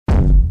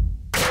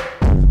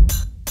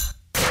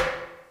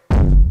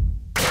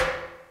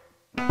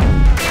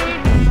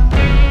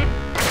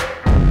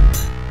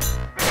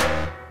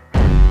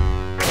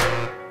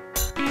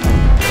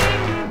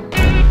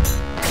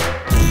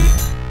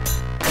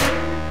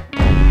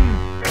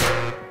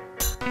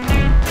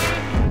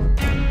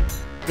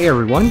Hey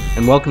everyone,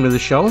 and welcome to the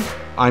show.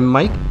 I'm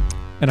Mike.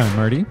 And I'm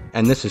Marty.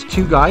 And this is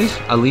Two Guys,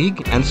 a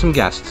League, and some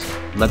guests.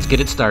 Let's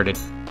get it started.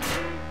 He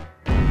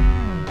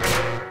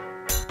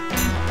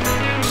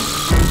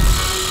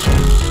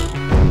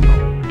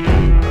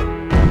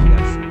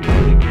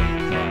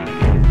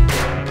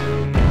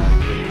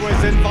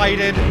was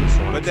invited,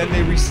 but then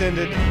they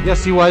rescinded.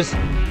 Yes, he was.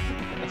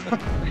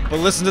 But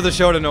listen to the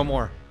show to know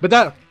more.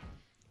 But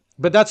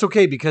that's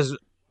okay because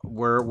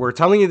we're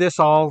telling you this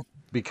all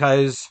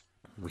because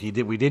we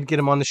did get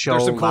him on the show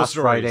There's some cool last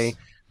stories. Friday.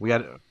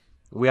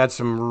 We had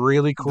some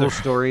really cool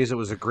stories. It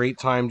was a great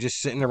time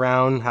just sitting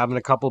around having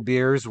a couple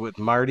beers with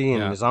Marty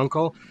and his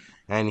uncle.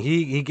 And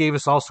he gave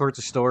us all sorts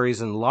of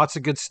stories and lots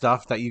of good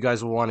stuff that you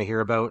guys will want to hear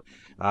about.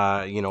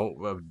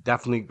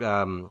 Definitely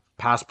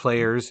past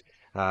players,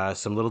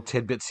 some little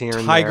tidbits here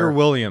and there. Tiger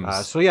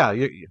Williams.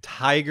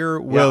 Tiger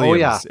Williams. Oh,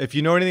 yeah. If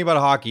you know anything about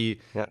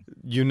hockey, Yeah.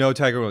 you know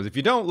Tiger Williams. If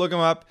you don't, look him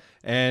up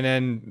and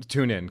then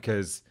tune in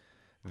because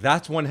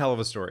that's one hell of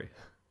a story.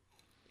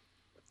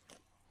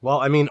 Well,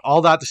 I mean,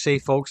 all that to say,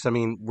 folks, I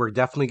mean, we're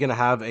definitely going to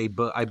have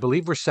I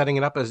believe we're setting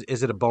it up as,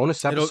 is it a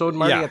bonus episode,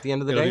 Marty, at the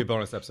end of the day? It'll be a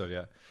bonus episode,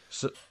 yeah.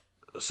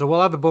 So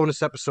we'll have a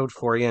bonus episode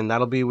for you, and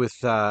that'll be with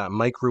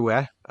Mike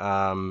Rouet,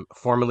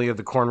 formerly of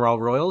the Cornwall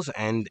Royals,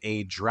 and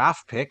a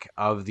draft pick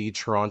of the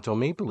Toronto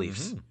Maple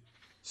Leafs. Mm-hmm.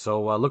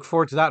 So look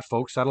forward to that,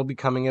 folks. That'll be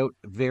coming out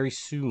very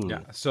soon.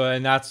 Yeah. So,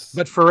 and that's...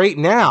 But for right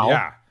now...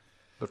 Yeah.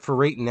 But for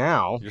right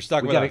now... You're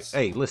stuck with us.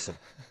 Hey, listen.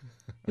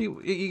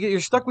 You're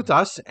stuck with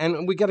us,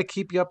 and we got to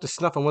keep you up to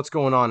snuff on what's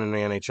going on in the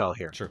NHL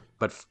here. Sure.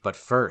 But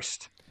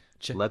first,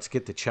 let's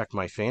get to Check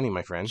My Fanny,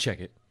 my friend.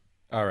 Check it.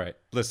 All right.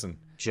 Listen,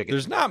 Check it.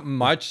 there's not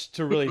much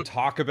to really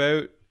talk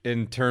about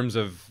in terms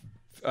of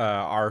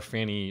our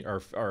fantasy.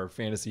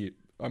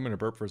 I'm going to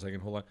burp for a second.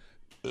 Hold on.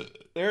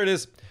 There it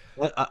is.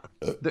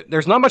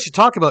 There's not much to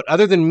talk about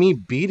other than me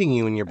beating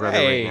you and your brother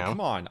Hey, right now. come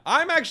on.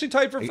 I'm actually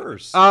tied for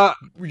first.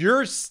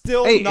 You're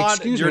still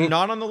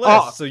not on the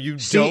list, so you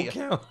don't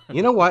count.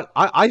 You know what?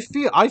 I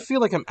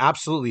feel like I'm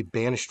absolutely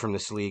banished from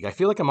this league. I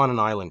feel like I'm on an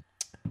island.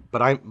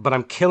 But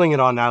I'm killing it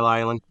on that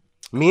island.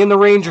 Me and the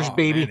Rangers,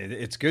 baby. Man,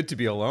 it's good to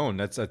be alone.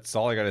 That's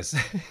all I got to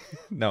say.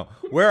 No.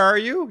 Where are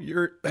you?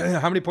 You're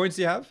how many points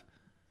do you have?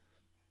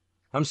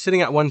 I'm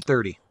sitting at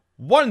 130.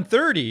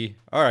 130.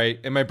 All right.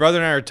 And my brother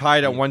and I are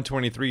tied at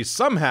 123.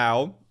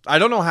 Somehow, I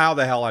don't know how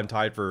the hell I'm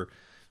tied for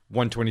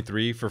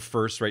 123 for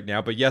first right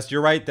now. But yes,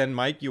 you're right. Then,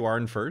 Mike, you are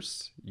in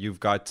first. You've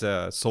got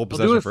sole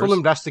possession We'll do a first. full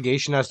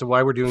investigation as to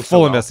why we're doing so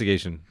Full well.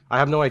 investigation. I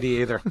have no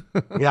idea either.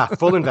 Yeah,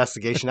 full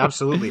investigation.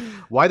 Absolutely.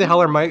 Why the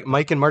hell are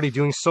Mike and Marty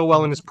doing so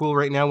well in this pool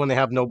right now when they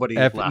have nobody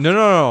left?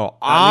 No.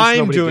 I'm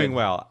nobody doing did.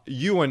 well.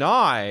 You and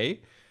I...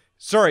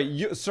 Sorry, do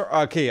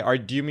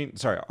you mean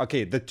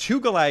the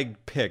Tugalag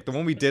pick, the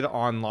one we did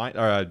online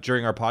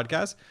during our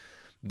podcast,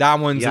 that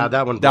one's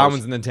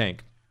in the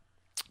tank.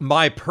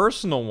 My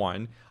personal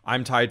one,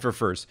 I'm tied for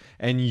first.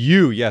 And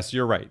yes,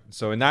 you're right.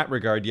 So in that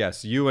regard,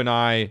 yes, you and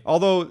I,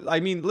 although I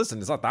mean, listen,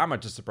 it's not that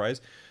much of a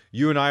surprise.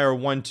 You and I are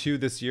 1-2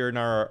 this year in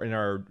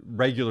our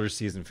regular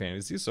season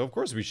fantasy, so of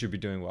course we should be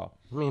doing well.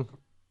 I mean,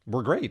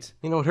 we're great.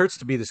 it hurts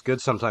to be this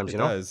good sometimes, It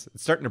does.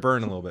 It's starting to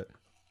burn a little bit.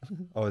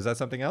 Oh, is that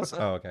something else?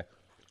 Oh, okay.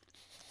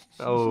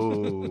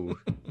 Oh,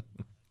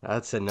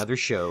 that's another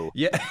show.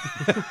 Yeah.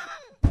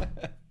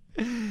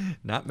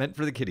 Not meant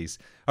for the kiddies.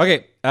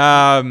 Okay.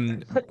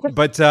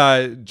 But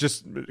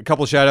just a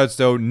couple shout outs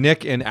though.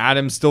 Nick and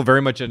Adam still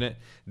very much in it.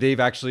 They've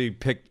actually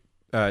picked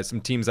some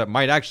teams that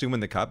might actually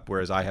win the cup,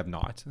 whereas I have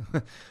not.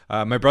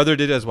 My brother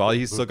did as well.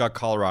 He's still got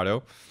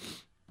Colorado.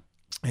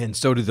 And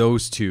so do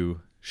those two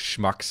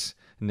schmucks,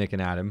 Nick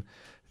and Adam.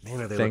 Man,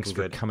 are they Thanks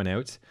looking for good. coming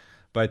out.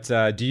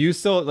 But do you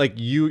still, like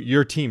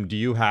your team, do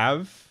you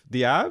have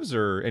the Avs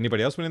or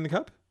anybody else winning the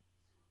cup?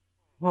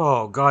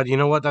 Oh, God, you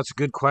know what? That's a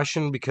good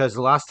question because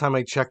the last time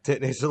I checked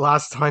it is the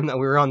last time that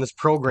we were on this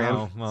program.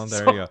 Oh, well,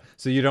 there you go.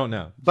 So you don't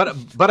know. But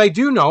I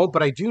do know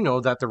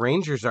that the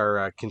Rangers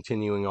are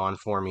continuing on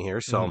for me here.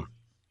 So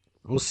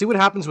we'll see what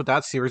happens with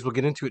that series. We'll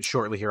get into it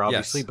shortly here,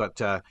 obviously. Yes.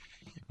 But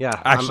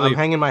yeah, Actually, I'm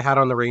hanging my hat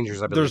on the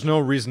Rangers. I believe. There's no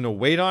reason to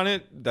wait on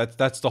it.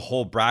 That's the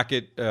whole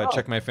bracket.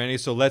 Check my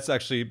fantasy. So let's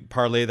actually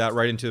parlay that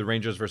right into the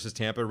Rangers versus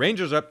Tampa.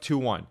 Rangers are up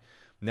 2-1.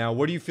 Now,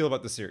 what do you feel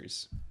about the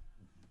series?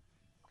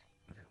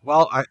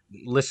 Well,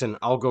 listen,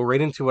 I'll go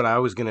right into what I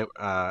was going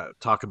to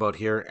talk about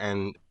here.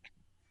 And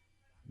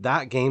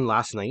that game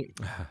last night,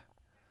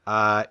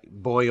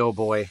 boy, oh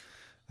boy.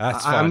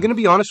 That's fun. I'm going to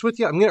be honest with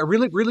you. I'm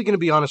really going to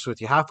be honest with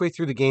you. Halfway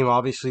through the game,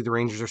 obviously, the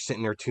Rangers are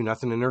sitting there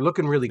 2-0, and they're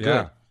looking really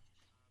good.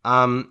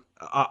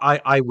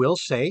 I will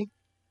say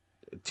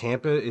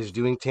Tampa is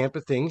doing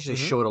Tampa things. They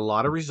showed a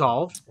lot of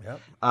resolve.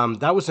 Yep.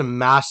 That was a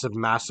massive,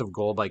 massive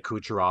goal by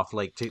Kucherov,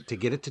 like to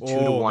get it to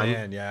 2-1.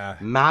 Man, yeah.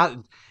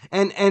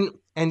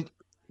 And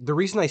the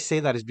reason I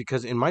say that is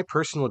because, in my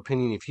personal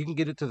opinion, if you can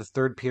get it to the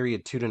third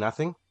period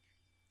 2-0,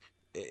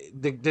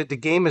 the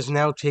game has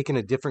now taken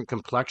a different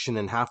complexion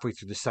than halfway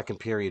through the second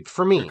period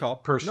for me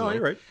personally. No,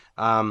 you're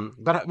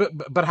right.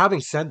 But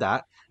having said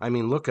that, I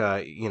mean, look,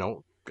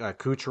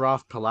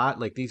 Kucherov, Palat,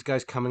 like these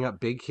guys coming up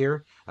big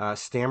here.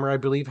 Stammer, I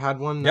believe, had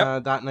one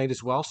that night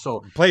as well.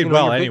 So played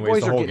well your big anyways,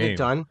 boys the are whole getting game. it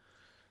done.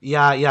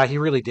 Yeah, he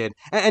really did.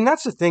 And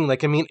that's the thing.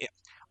 Like, I mean,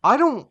 I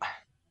don't.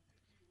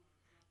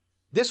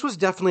 This was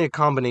definitely a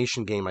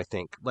combination game, I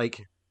think.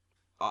 Like,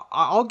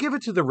 I'll give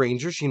it to the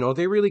Rangers.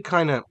 They really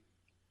kind of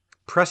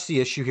pressed the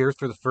issue here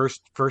for the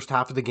first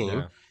half of the game.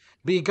 Yeah.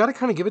 But you got to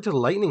kind of give it to the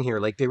Lightning here.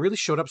 Like, they really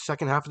showed up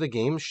second half of the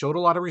game, showed a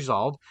lot of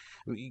resolve.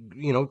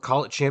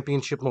 Call it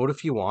championship mode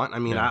if you want. I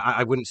mean,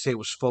 I wouldn't say it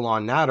was full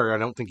on that, or I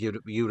don't think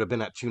you'd have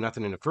been at 2-0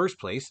 in the first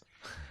place.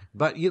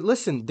 But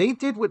listen, they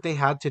did what they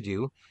had to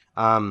do.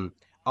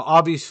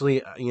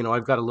 Obviously,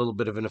 I've got a little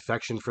bit of an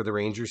affection for the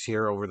Rangers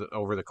here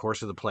over the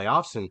course of the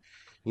playoffs, and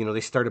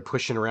they started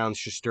pushing around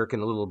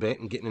Shesterkin a little bit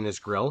and getting in his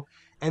grill.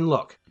 And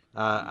look,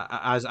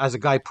 as a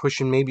guy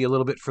pushing maybe a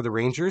little bit for the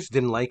Rangers,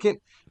 didn't like it,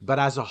 but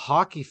as a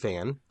hockey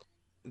fan,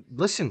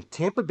 listen,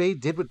 Tampa Bay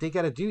did what they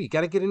got to do. You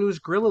got to get into his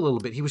grill a little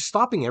bit. He was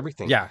stopping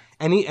everything. Yeah,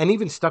 and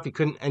even stuff he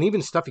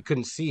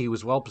couldn't see. He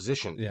was well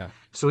positioned. Yeah,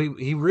 so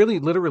he really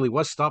literally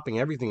was stopping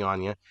everything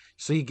on you.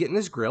 So you get in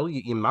his grill,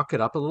 you muck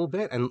it up a little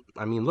bit, and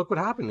I mean, look what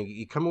happened.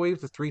 You come away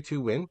with a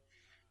 3-2 win.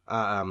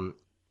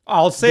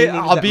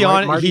 I'll be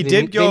honest. He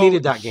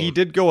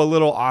did go a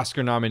little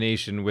Oscar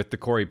nomination with the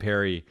Corey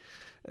Perry.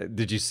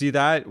 Did you see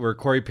that? Where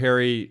Corey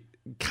Perry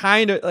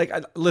kind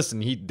of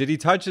listen. He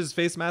touch his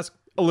face mask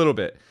a little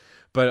bit.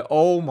 But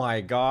oh my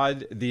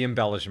God, the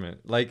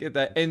embellishment! Like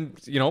that, and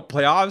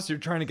playoffs. You're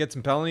trying to get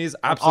some penalties,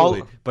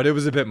 absolutely. But it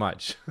was a bit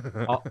much.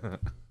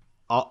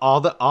 all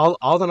that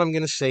I'm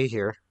gonna say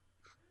here,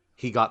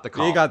 he got the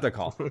call. He got the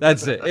call.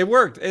 That's it. It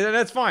worked, and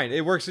that's fine.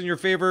 It works in your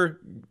favor.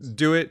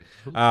 Do it,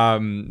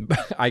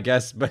 I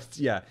guess. But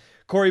yeah,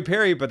 Corey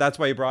Perry. But that's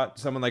why he brought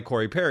someone like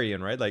Corey Perry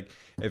in, right? Like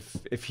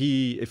if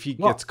he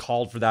gets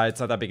called for that,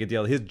 it's not that big a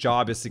deal. His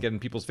job is to get in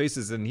people's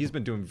faces, and he's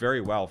been doing very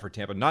well for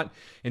Tampa. Not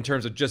in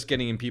terms of just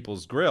getting in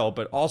people's grill,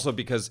 but also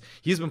because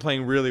he's been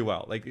playing really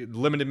well, like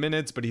limited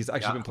minutes, but he's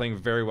actually been playing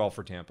very well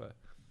for Tampa.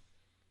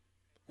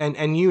 And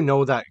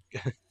that,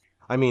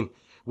 I mean,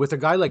 with a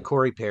guy like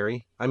Corey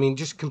Perry, I mean,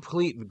 just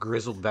complete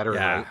grizzled veteran,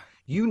 right?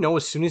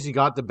 As soon as he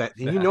got to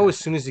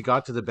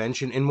the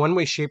bench, in one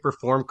way, shape, or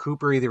form,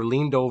 Cooper either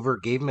leaned over,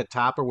 gave him a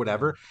tap or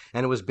whatever,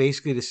 and it was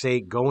basically to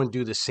say, go and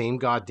do the same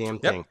goddamn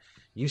thing.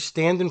 You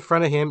stand in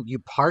front of him, you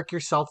park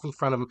yourself in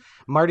front of him.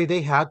 Marty,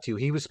 they had to.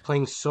 He was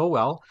playing so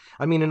well.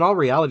 I mean, in all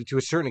reality, to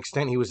a certain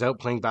extent, he was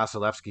outplaying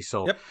Vasilevsky.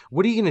 So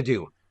what are you going to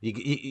do?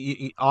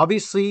 You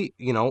obviously,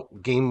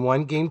 game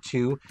 1, game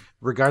 2,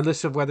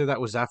 regardless of whether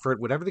that was effort,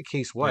 whatever the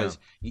case was,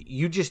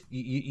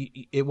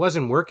 it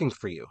wasn't working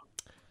for you.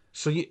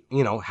 So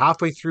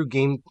halfway through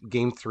game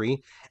 3,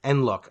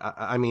 and look,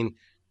 I mean,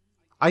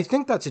 I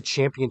think that's a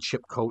championship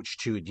coach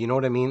too. Do you know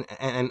what I mean?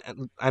 And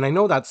I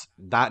know that's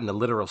that in the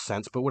literal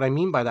sense, but what I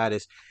mean by that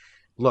is,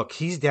 look,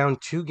 he's down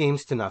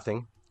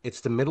 2-0. It's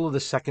the middle of the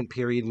second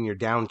period, and you're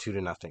down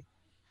 2-0.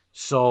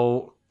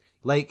 So,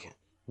 like,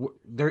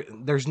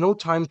 there's no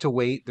time to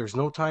wait. There's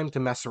no time to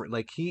mess around.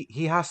 Like,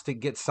 he has to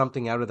get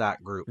something out of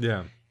that group.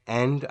 Yeah.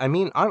 And I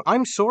mean,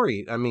 I'm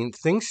sorry. I mean,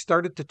 things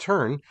started to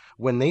turn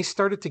when they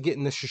started to get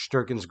in the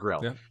Shesterkin's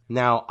grill. Yeah.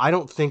 Now, I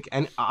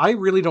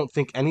really don't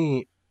think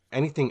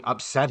anything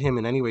upset him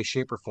in any way,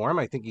 shape, or form.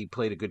 I think he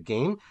played a good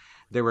game.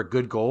 There were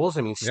good goals.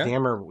 I mean,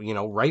 Stammer,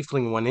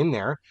 rifling one in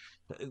there.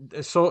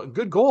 So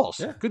good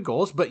goals, good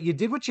goals. But you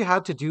did what you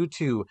had to do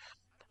to,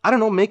 I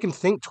don't know, make him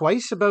think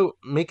twice about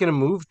making a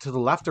move to the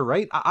left or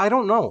right. I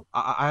don't know.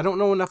 I don't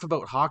know enough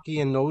about hockey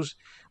and those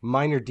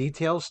minor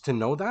details to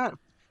know that.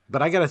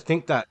 But I got to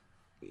think that,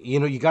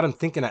 you got him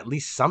thinking at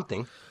least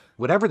something,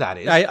 whatever that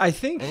is. I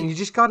think. And you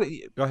just got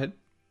to. Go ahead.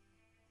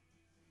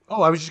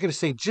 Oh, I was just going to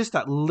say, just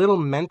that little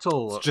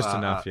mental. It's just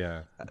enough,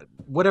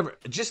 whatever,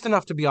 just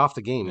enough to be off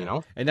the game,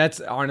 And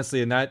that's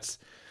honestly, that's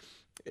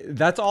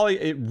all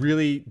it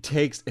really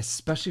takes,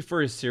 especially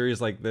for a series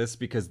like this,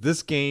 because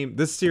this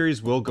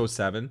series will go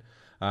 7.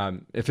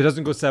 If it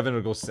doesn't go 7,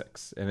 it'll go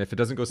 6. And if it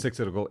doesn't go 6,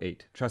 it'll go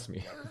 8. Trust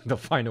me, they'll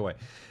find a way.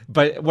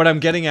 But what I'm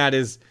getting at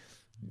is,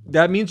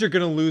 that means you're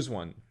going to lose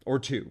 1 or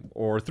 2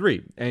 or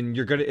 3, and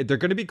they're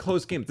going to be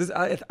close games.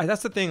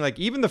 That's the thing. Like,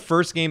 even the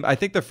first game, I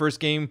think the first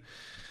game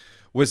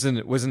was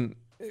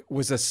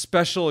a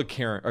special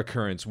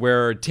occurrence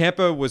where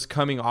Tampa was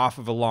coming off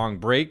of a long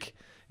break,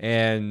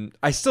 and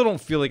I still don't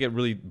feel like it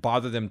really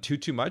bothered them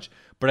too much.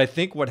 But I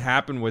think what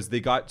happened was they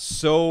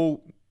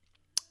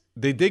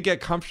did get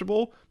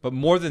comfortable, but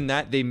more than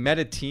that, they met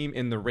a team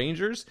in the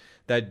Rangers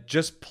that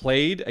just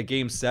played a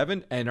game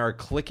 7 and are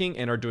clicking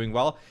and are doing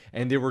well.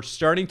 And they were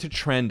starting to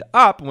trend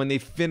up when they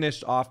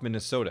finished off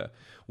Minnesota.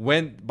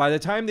 By the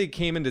time they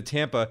came into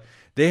Tampa,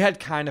 they had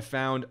kind of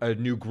found a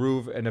new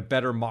groove and a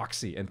better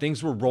moxie, and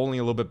things were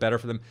rolling a little bit better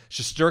for them.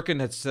 Shesterkin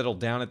had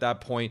settled down at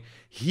that point.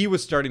 He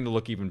was starting to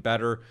look even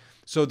better.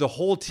 So the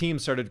whole team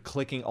started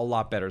clicking a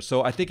lot better.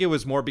 So I think it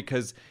was more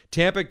because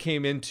Tampa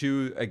came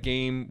into a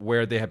game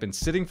where they had been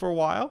sitting for a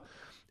while,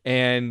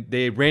 and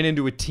they ran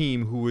into a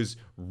team who was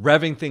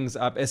revving things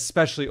up,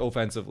 especially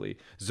offensively.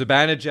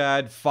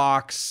 Zibanejad,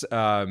 Fox,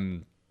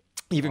 even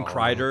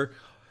Kreider.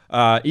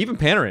 Even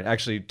Panarin,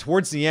 actually,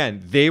 towards the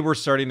end, they were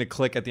starting to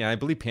click at the end. I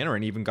believe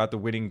Panarin even got the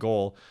winning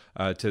goal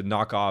to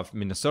knock off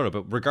Minnesota.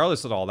 But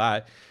regardless of all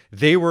that,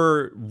 they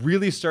were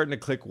really starting to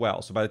click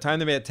well. So by the time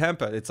they met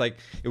Tampa, it's like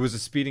it was a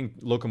speeding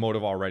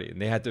locomotive already. And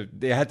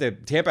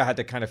Tampa had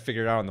to kind of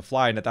figure it out on the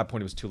fly. And at that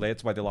point, it was too late.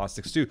 That's why they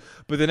lost 6-2.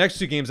 But the next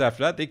 2 games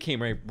after that, they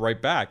came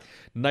right back,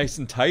 nice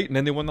and tight. And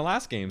then they won the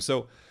last game.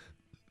 So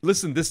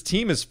listen, this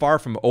team is far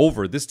from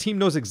over. This team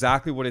knows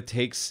exactly what it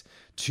takes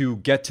to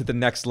get to the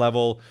next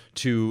level,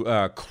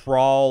 to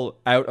crawl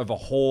out of a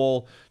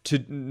hole, to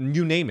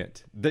you name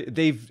it.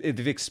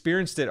 They've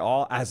experienced it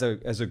all as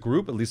a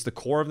group. At least the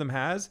core of them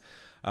has.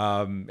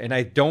 And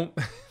I don't.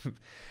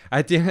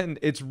 At the end,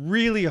 it's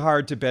really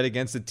hard to bet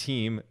against a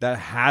team that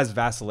has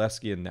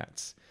Vasilevsky in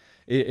nets.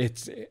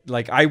 It's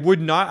like I would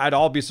not at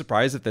all be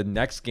surprised if the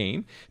next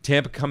game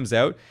Tampa comes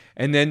out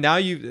and then now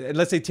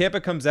let's say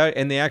Tampa comes out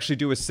and they actually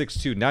do a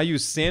 6-2. Now you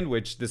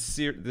sandwich this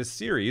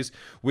series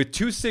with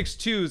 2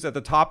 6-2s at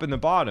the top and the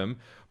bottom,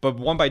 but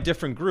won by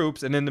different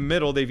groups, and in the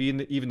middle they've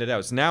evened it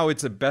out. So now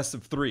it's a best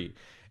of 3,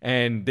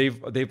 and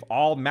they've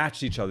all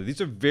matched each other.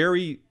 These are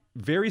very,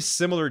 very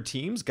similar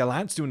teams.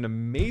 Gallant's doing an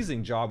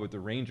amazing job with the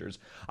Rangers.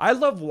 I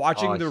love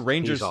watching the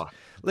Rangers.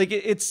 Like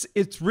it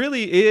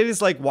is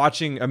like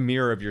watching a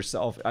mirror of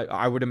yourself.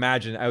 I would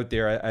imagine out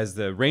there as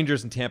the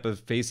Rangers and Tampa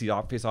face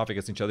off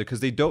against each other,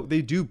 because they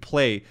do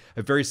play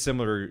a very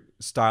similar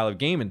style of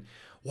game, and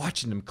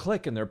watching them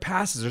click and their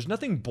passes. There's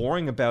nothing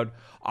boring about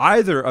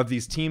either of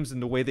these teams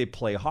in the way they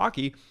play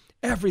hockey.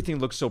 Everything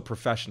looks so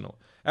professional.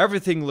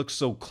 Everything looks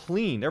so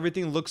clean.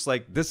 Everything looks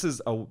like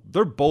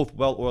they're both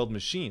well-oiled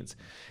machines.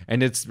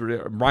 And it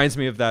reminds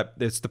me of that.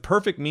 It's the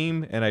perfect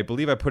meme, and I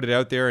believe I put it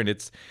out there, and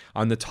it's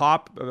on the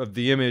top of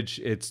the image.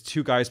 It's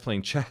 2 guys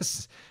playing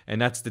chess, and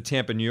that's the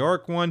Tampa, New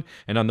York one.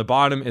 And on the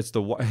bottom, it's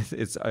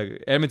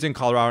Edmonton,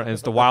 Colorado, and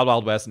it's the Wild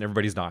Wild West, and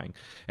everybody's dying.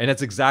 And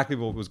that's exactly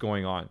what was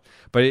going on.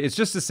 But it's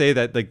just to say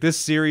that like this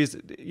series,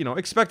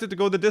 expect it to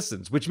go the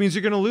distance, which means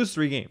you're going to lose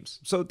 3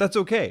 games. So that's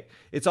okay.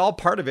 It's all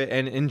part of it,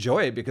 and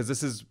enjoy it, because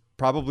this is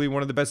probably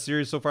one of the best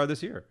series so far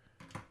this year.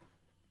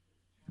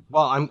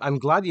 Well, I'm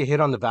glad you hit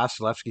on the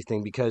Vasilevsky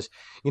thing, because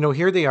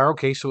here they are.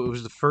 Okay, so it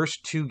was the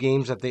first 2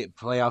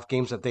 playoff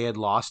games that they had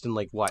lost in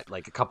like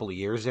a couple of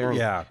years there.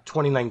 Yeah,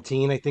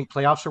 2019, I think,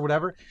 playoffs or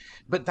whatever.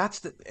 But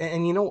that's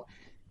the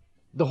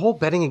whole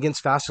betting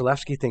against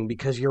Vasilevsky thing,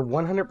 because you're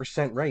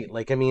 100% right.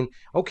 Like, I mean,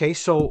 okay,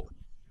 so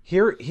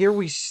here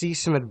we see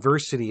some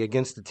adversity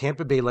against the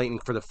Tampa Bay Lightning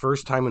for the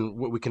first time in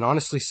what we can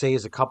honestly say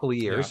is a couple of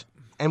years. Yeah.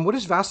 And what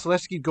does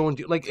Vasilevsky go and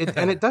do?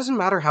 And it doesn't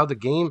matter how the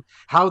game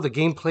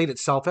played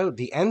itself out.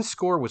 The end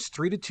score was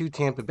 3-2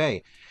 Tampa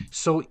Bay.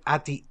 So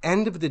at the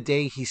end of the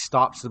day, he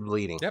stops the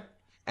bleeding. Yep.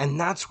 And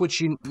that's what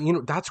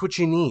that's what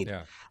you need.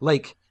 Yeah.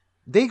 Like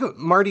they go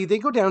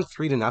down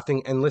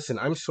 3-0. And listen,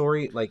 I'm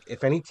sorry. Like,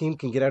 if any team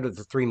can get out of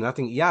the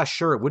 3-0, yeah,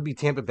 sure, it would be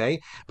Tampa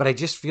Bay. But I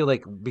just feel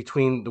like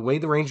between the way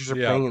the Rangers are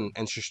playing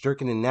and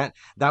Shesterkin in net,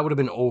 that would have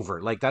been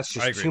over. Like, that's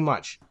just too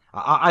much.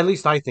 At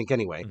least I think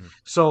anyway. Mm-hmm.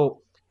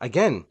 So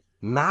again,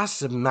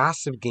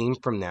 massive game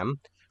from them.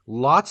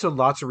 Lots of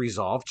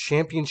resolve,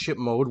 championship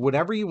mode,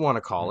 whatever you want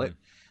to call it.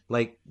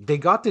 Like, they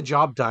got the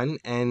job done.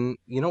 And,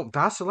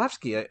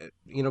 Vasilevsky,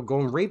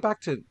 going right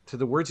back to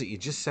the words that you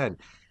just said,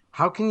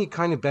 how can you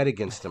kind of bet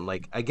against them?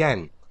 Like,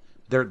 again,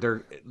 they're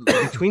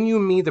between you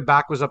and me, the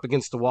back was up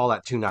against the wall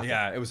at 2-0.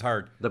 Yeah, it was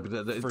hard.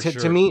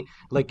 To me,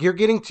 like, you're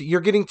getting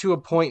to a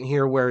point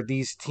here where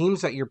these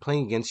teams that you're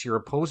playing against, your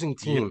opposing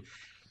team,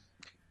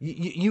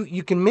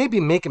 you can maybe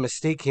make a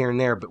mistake here and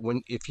there, but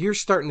if you're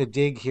starting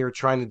to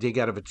trying to dig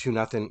out of a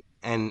 2-0,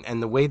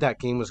 and the way that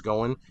game was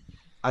going,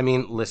 I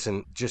mean,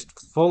 listen, just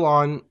full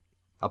on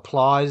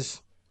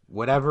applause,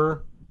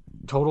 whatever,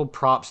 total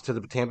props to the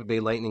Tampa Bay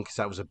Lightning, because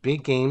that was a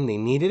big game. They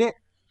needed it,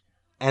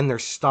 and their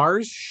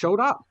stars showed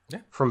up. Yeah.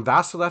 From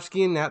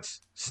Vasilevsky and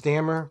Nets,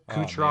 Stammer,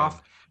 Kucherov,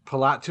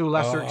 Palat to a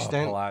lesser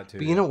extent. Palat too,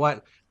 but you know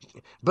what?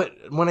 But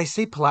when I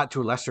say Palat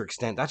to a lesser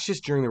extent, that's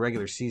just during the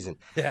regular season.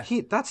 Yeah.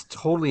 That's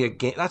totally a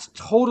game. That's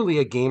totally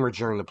a gamer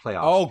during the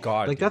playoffs. Oh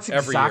God! Like, that's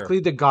exactly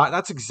the guy.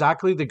 That's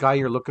exactly the guy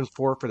you're looking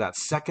for that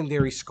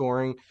secondary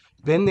scoring.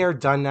 Been there,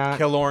 done that.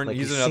 Killorn, like,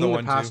 he's another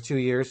one the past 2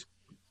 years.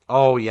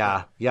 Oh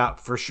yeah,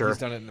 for sure. He's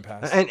done it in the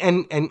past.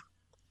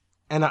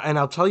 And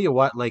I'll tell you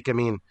what. Like, I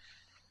mean,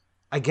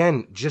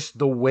 again, just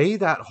the way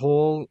that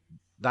whole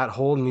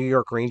New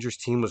York Rangers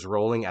team was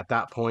rolling at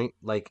that point,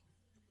 like.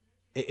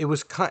 It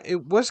was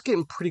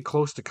getting pretty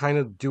close to kind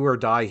of do or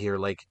die here.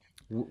 Like,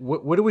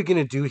 what are we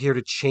going to do here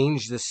to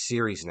change this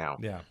series now?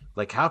 Yeah.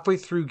 Like, halfway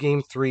through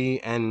game 3,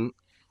 and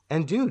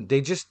dude,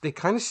 they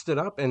kind of stood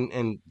up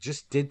and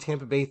just did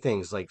Tampa Bay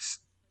things. Like,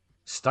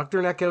 stuck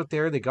their neck out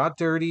there. They got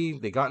dirty.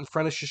 They got in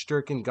front of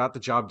Shesterkin, got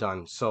the job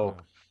done. So,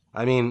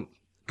 I mean,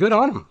 good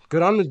on them.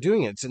 Good on them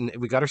doing it. And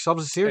we got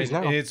ourselves a series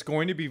now. And it's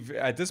going to be,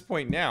 at this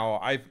point now,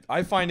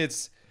 I find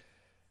it's...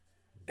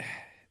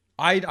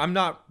 I'm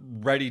not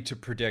ready to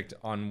predict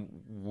on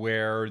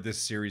where this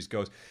series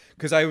goes,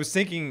 because I was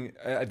thinking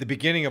at the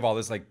beginning of all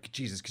this, like,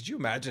 Jesus, could you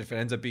imagine if it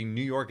ends up being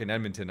New York and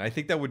Edmonton? I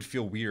think that would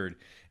feel weird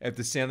if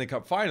the Stanley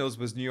Cup Finals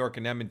was New York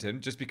and Edmonton,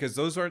 just because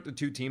those aren't the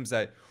two teams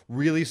that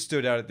really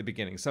stood out at the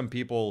beginning. Some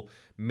people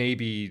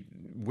maybe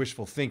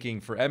wishful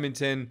thinking for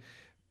Edmonton,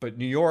 but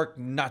New York,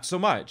 not so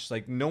much.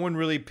 Like, no one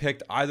really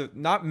picked either.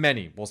 Not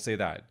many, we'll say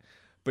that.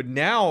 But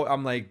now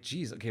I'm like,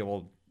 geez, okay,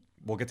 well,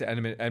 we'll get to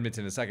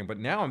Edmonton in a second. But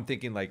now I'm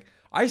thinking, like,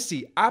 I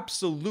see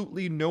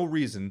absolutely no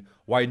reason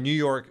why New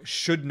York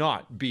should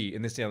not be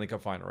in the Stanley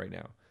Cup Final right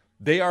now.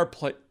 They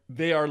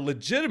are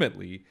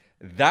legitimately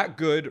that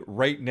good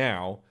right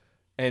now,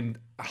 and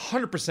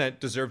 100%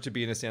 deserve to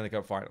be in the Stanley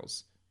Cup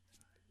Finals.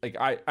 Like,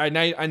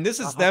 and this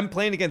is them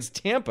playing against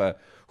Tampa,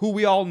 who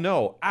we all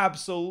know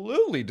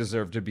absolutely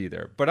deserve to be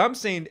there. But I'm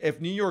saying if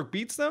New York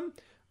beats them,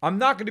 I'm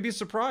not going to be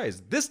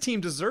surprised. This team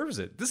deserves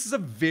it. This is a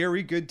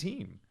very good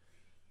team.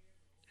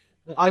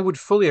 I would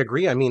fully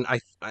agree. I mean,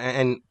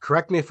 and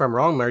correct me if I'm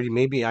wrong, Marty.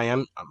 Maybe I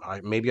am.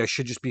 Maybe I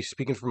should just be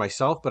speaking for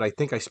myself, but I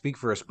think I speak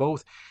for us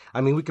both.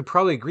 I mean, we could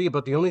probably agree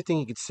about the only thing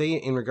you could say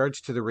in regards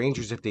to the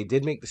Rangers, if they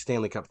did make the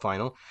Stanley Cup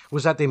Final,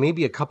 was that they may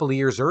be a couple of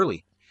years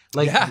early.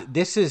 Like, yeah,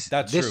 this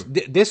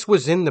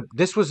was in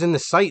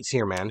the sights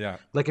here, man. Yeah.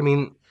 Like, I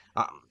mean,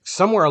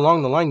 somewhere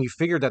along the line, you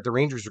figured that the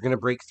Rangers are going to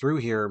break through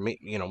here,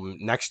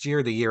 next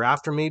year, the year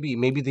after, maybe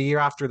the year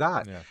after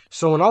that. Yeah.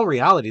 So in all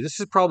reality,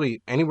 this is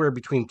probably anywhere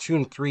between 2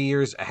 and 3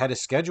 years ahead of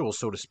schedule,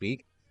 so to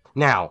speak.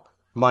 Now,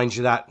 mind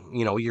you that,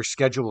 your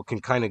schedule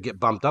can kind of get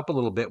bumped up a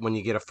little bit when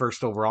you get a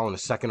first overall and a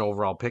second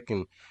overall pick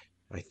in,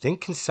 I think,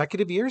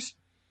 consecutive years.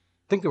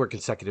 I think they were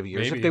consecutive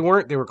years. Maybe. If they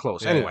weren't, they were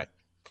close. Yeah, anyway. Yeah.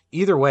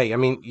 Either way, I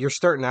mean, you're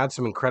starting to add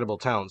some incredible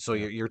talent, so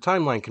your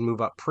timeline can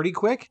move up pretty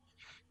quick.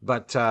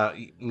 But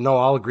no,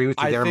 I'll agree with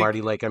you there,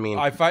 Marty. Like, I mean,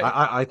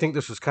 I think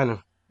this was kind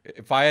of.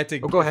 If I had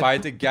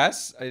to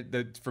guess,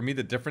 for me,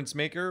 the difference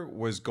maker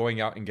was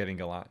going out and getting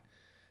Gallant.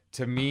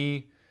 To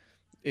me,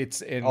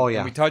 it's and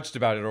we touched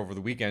about it over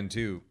the weekend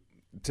too.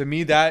 To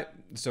me, the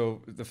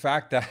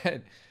fact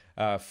that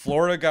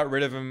Florida got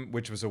rid of him,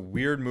 which was a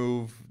weird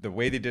move. The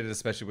way they did it,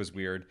 especially, was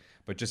weird.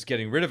 But just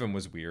getting rid of him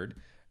was weird.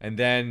 And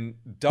then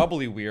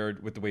doubly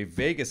weird with the way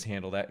Vegas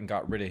handled that and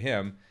got rid of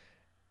him.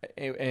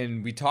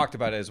 And we talked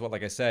about it as well.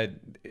 Like I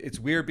said, it's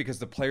weird because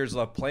the players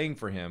love playing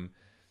for him.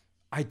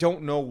 I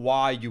don't know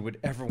why you would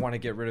ever want to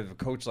get rid of a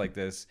coach like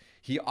this.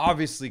 He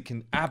obviously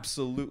can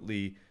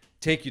absolutely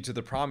take you to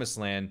the promised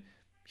land.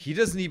 He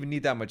doesn't even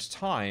need that much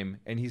time,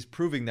 and he's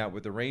proving that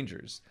with the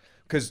Rangers.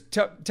 Because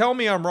tell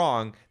me I'm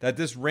wrong that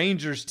this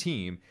Rangers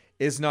team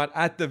is not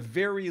at the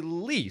very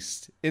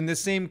least in the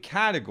same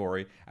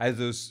category as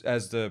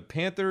the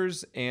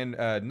Panthers and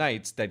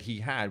Knights that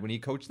he had when he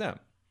coached them.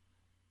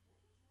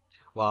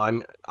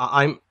 Well,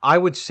 I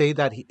would say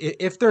that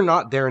if they're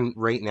not there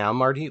right now,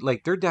 Marty,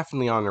 like, they're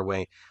definitely on their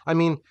way. I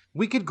mean,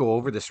 we could go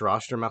over this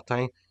roster,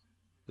 Martin.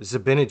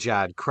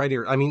 Zibanejad,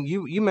 Kreider. I mean,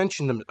 you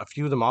mentioned them, a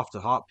few of them off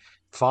the hop.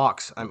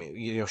 Fox. I mean,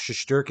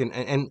 Shesterkin,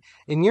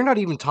 and you're not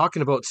even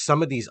talking about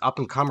some of these up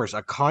and comers.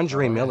 A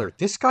Condre Miller.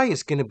 This guy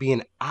is going to be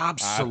an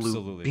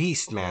absolute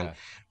beast, man. Yeah.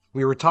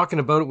 We were talking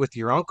about it with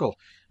your uncle,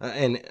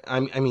 and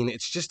I mean,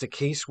 it's just a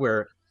case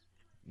where,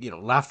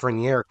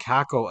 Lafreniere,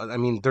 Kakko, I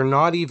mean, they're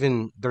not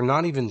even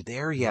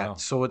there yet. No.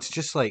 So it's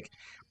just like,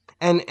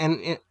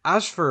 and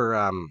as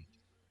for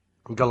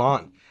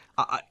Gallant,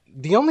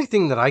 the only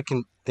thing that I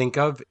can think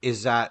of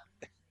is that,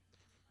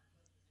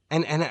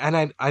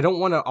 and I don't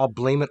want to, I'll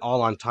blame it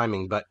all on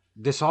timing, but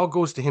this all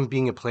goes to him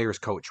being a player's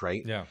coach,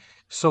 right? Yeah.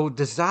 So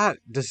does that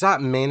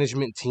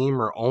management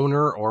team or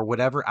owner or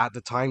whatever at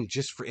the time,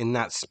 just for in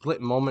that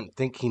split moment,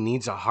 think he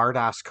needs a hard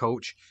ass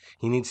coach?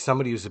 He needs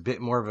somebody who's a bit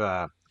more of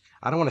a,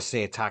 I don't want to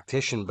say a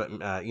tactician, but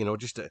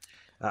just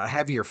a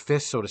heavier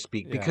fist, so to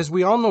speak, because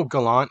we all know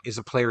Gallant is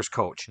a player's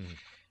coach. Mm-hmm.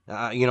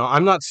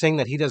 I'm not saying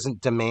that he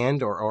doesn't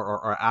demand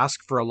or ask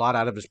for a lot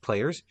out of his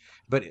players,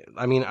 but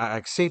I mean,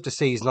 it's safe to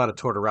say he's not a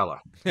Tortorella.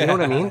 You know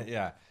what I mean?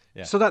 Yeah.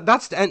 So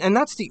that's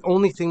the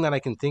only thing that I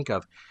can think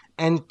of,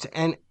 and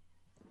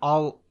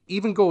I'll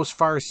even go as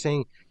far as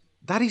saying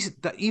that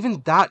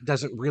even that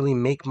doesn't really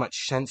make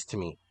much sense to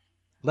me.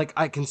 Like,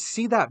 I can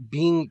see that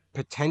being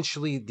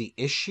potentially the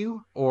issue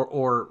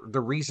or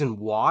the reason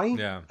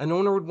why an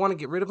owner would want to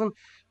get rid of him.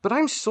 But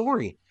I'm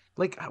sorry.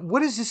 Like, what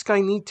does this guy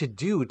need to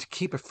do to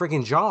keep a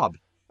friggin' job?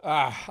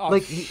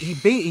 Like,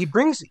 he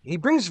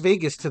brings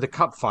Vegas to the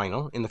Cup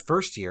final in the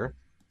first year.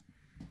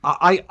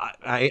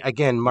 I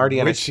again, Marty,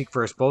 and I speak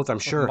for us both, I'm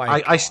sure.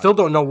 I still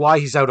don't know why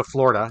he's out of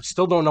Florida.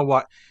 Still don't know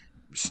what.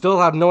 Still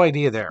have no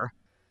idea there.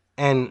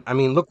 And, I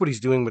mean, look what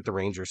he's doing with the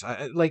Rangers.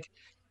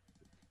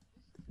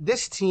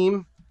 This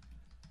team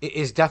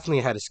is definitely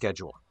ahead of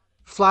schedule,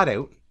 flat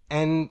out,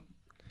 and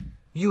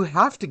you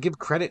have to give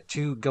credit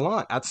to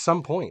Gallant at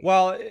some point.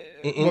 Well,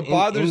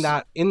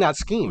 in that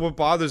scheme, what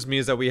bothers me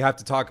is that we have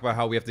to talk about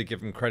how we have to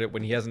give him credit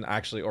when he hasn't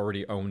actually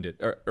already earned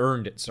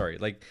it. Sorry,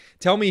 like,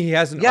 tell me he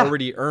hasn't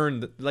already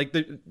earned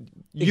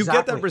you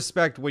get that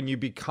respect when you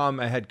become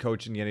a head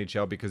coach in the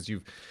NHL because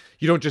you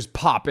don't just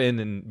pop in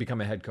and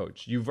become a head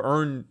coach. You've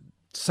earned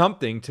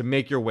something to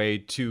make your way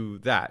to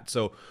that.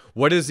 So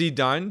what has he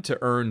done to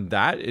earn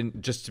that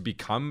and just to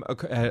become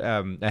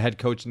a head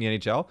coach in the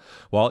NHL?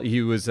 Well,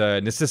 he was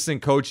an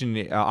assistant coach in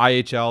the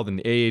IHL, then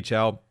the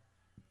AHL.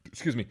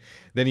 Excuse me.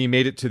 Then he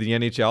made it to the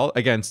NHL.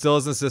 Again, still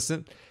as an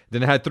assistant.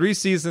 Then had 3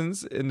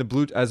 seasons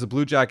as a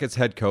Blue Jackets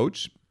head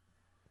coach.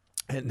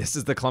 And this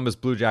is the Columbus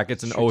Blue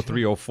Jackets in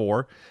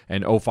 03-04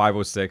 and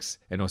 05-06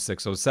 and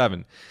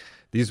 06-07.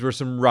 These were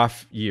some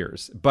rough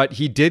years, but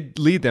he did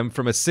lead them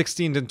from a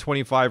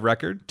 16-25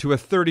 record to a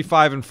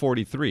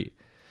 35-43.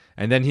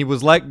 And then he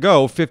was let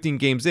go 15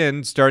 games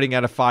in, starting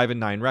at a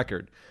 5-9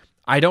 record.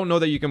 I don't know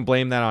that you can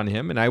blame that on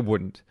him, and I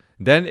wouldn't.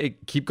 Then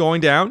it keep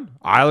going down.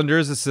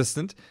 Islanders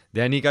assistant.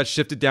 Then he got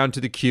shifted down to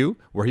the Q,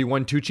 where he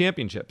won 2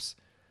 championships.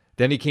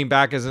 Then he came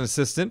back as an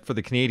assistant for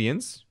the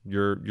Canadiens,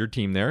 your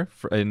team there,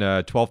 in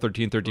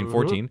 12-13,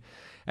 13-14.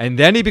 And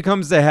then he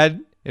becomes the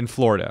head in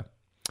Florida.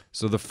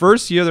 So the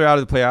first year they're out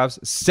of the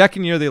playoffs.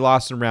 Second year they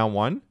lost in round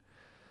 1.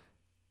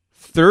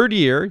 Third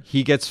year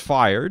he gets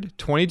fired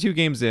 22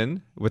 games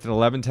in with an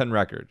 11-10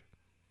 record,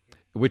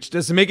 which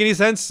doesn't make any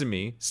sense to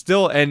me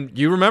still. And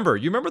you remember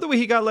the way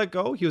he got let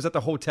go? He was at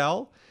the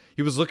hotel.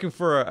 He was looking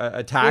for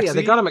a taxi. Yeah,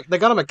 they got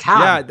him a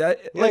cab.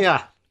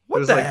 Yeah.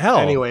 What the hell?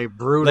 Anyway,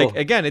 brutal. Like,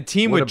 again, a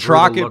team with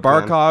Trockett,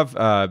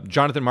 Barkov,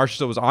 Jonathan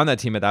Marchessault was on that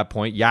team at that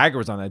point. Jagr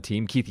was on that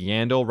team. Keith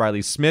Yandel,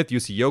 Riley Smith,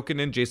 Jussi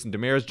Jokinen, Jason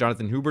Demers,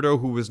 Jonathan Huberdeau,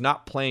 who was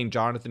not playing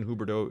Jonathan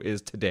Huberdeau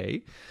is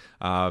today.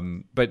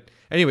 But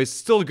anyways,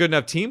 still a good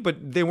enough team,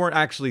 but they weren't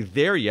actually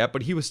there yet.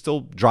 But he was still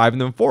driving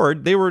them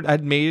forward. They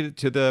had made it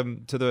to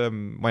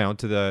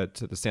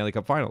the Stanley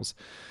Cup Finals,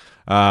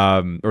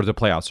 or the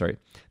playoffs. Sorry.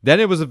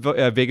 Then it was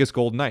a Vegas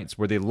Golden Knights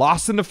where they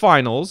lost in the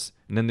finals,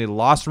 and then they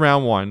lost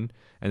round 1.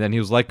 And then he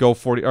was let go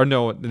he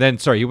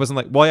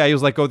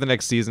was let go the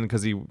next season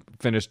because he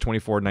finished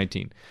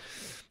 24-19.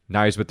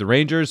 Now he's with the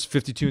Rangers.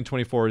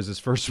 52-24 is his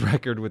first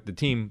record with the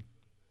team.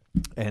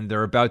 And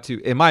they're about to,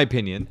 in my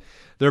opinion,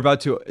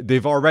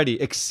 they've already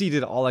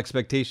exceeded all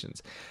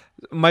expectations.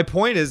 My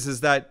point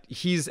is that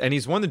he's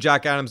won the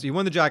Jack Adams. He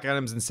won the Jack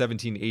Adams in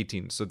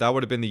 17-18. So that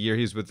would have been the year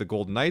he's with the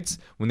Golden Knights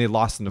when they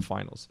lost in the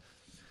finals.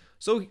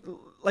 So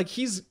like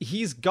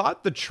he's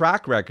got the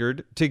track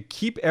record to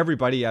keep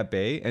everybody at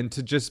bay and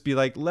to just be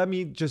like, let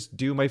me just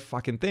do my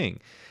fucking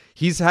thing.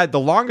 He's had the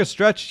longest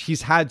stretch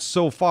he's had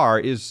so far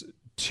is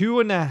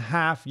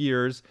 2.5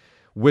 years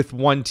with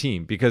one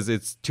team, because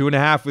it's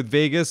 2.5 with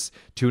Vegas,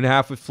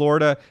 2.5 with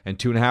Florida, and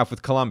 2.5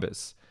 with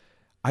Columbus.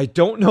 I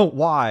don't know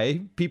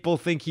why people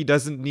think he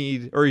doesn't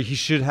need, or he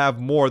should have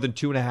more than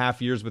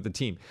 2.5 years with the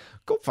team.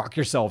 Go fuck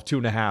yourself,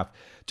 2.5.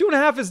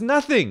 2.5 is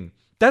nothing.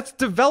 That's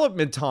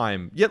development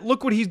time. Yet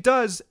look what he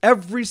does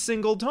every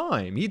single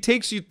time. He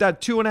takes you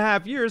that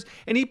 2.5 years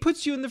and he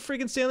puts you in the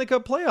friggin' Stanley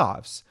Cup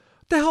playoffs.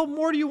 What the hell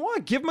more do you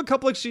want? Give him a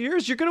couple extra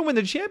years. You're going to win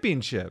the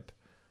championship.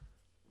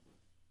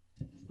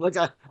 Look,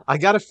 I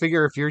got to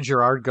figure if you're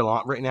Gerard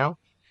Gallant right now,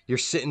 you're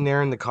sitting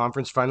there in the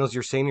conference finals,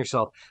 you're saying to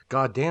yourself,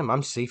 God damn,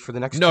 I'm safe for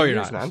the next 2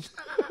 years, man.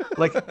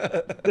 Like...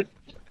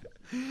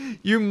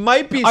 You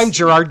might be. I'm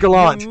Gerard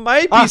Gallant. You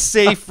might be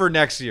safe for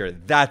next year.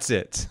 That's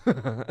it.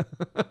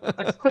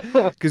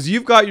 Because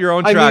you've got your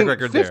own track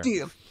record 50,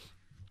 there.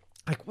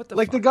 Like what the?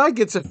 Like fuck? The guy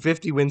gets a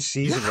 50-win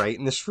season, right,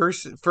 in this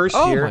first year.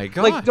 Oh my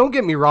God. Like, don't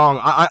get me wrong.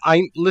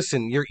 I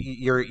listen.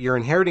 You're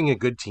inheriting a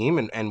good team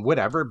and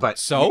whatever, but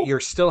so you're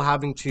still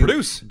having to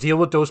produce, deal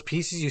with those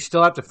pieces. You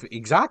still have to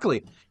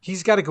exactly.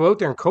 He's got to go out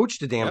there and coach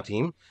the damn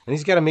team, and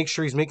he's got to make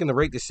sure he's making the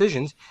right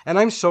decisions. And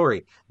I'm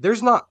sorry,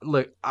 there's not.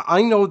 Look,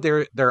 I know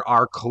there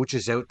are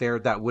coaches out there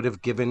that would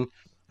have given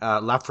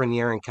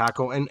Lafreniere and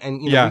Kakko,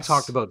 and you know, we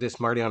talked about this,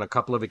 Marty, on a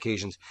couple of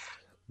occasions.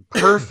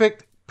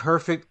 Perfect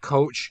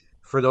coach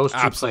for those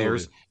two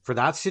players for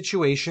that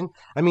situation.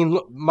 I mean,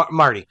 look,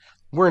 Marty,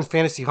 we're in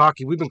fantasy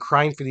hockey. We've been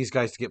crying for these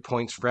guys to get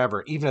points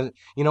forever. Even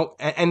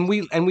and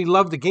we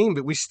love the game,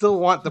 but we still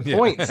want the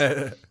points.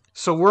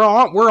 So we're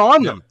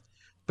on them.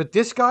 But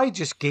this guy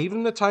just gave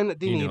them the time that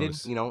they needed.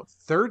 Knows. You know,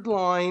 third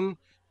line,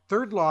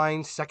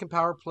 second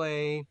power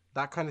play,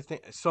 that kind of thing.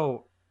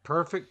 So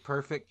perfect.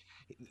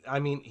 I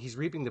mean, he's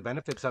reaping the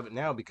benefits of it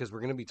now because we're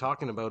going to be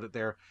talking about it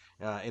there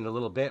in a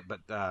little bit.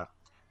 But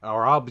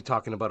or I'll be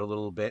talking about a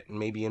little bit, and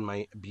maybe in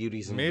my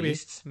beauties and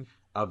beasts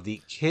of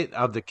the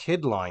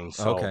kid line.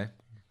 So, okay.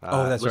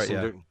 That's right.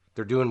 Yeah,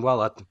 they're doing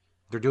well.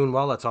 They're doing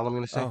well. That's all I'm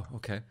going to say. Oh,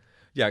 okay.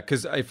 Yeah,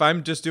 because if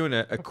I'm just doing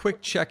a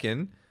quick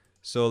check-in,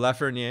 so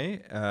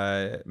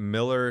Lafreniere,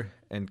 Miller,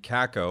 and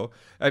Kakko,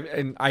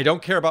 and I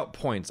don't care about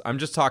points. I'm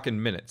just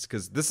talking minutes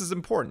because this is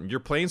important. You're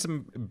playing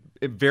some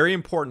very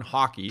important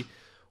hockey.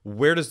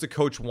 Where does the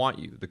coach want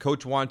you? The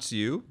coach wants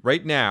you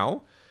right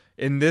now.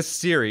 In this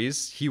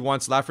series, he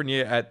wants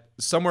Lafreniere at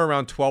somewhere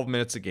around 12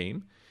 minutes a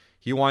game.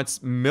 He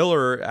wants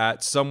Miller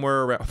at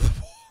somewhere around...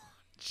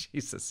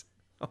 Jesus.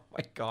 Oh,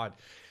 my God.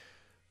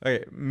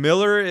 Okay,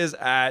 Miller is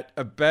at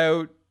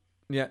about...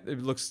 Yeah,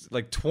 it looks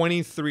like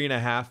 23 and a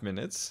half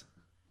minutes.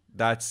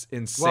 That's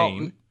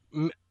insane.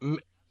 Well,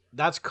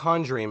 that's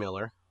Condre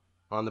Miller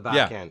on the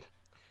back end.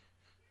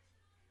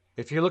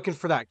 If you're looking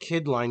for that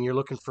kid line, you're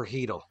looking for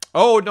Hedel.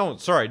 Oh no,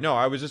 sorry, no,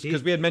 I was just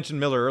because we had mentioned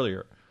Miller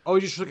earlier. Oh,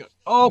 you just look.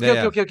 Oh,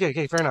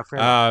 okay. Fair enough.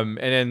 And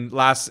then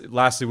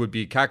lastly would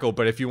be Kakko.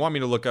 But if you want me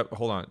to look up,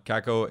 hold on,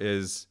 Kakko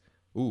is.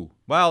 Ooh,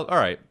 well, all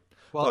right.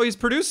 Well, he's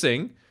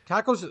producing.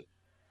 Kakko's.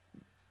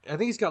 I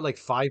think he's got like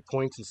 5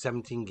 points in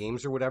 17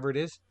 games or whatever it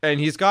is. And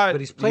he's playing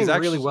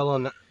really well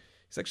on that.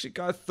 He's actually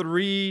got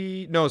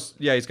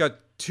he's got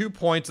 2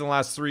 points in the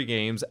last 3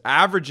 games,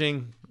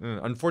 averaging,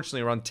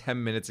 unfortunately, around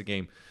 10 minutes a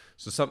game.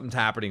 So something's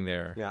happening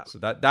there. Yeah. So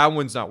that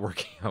one's not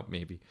working out,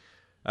 maybe.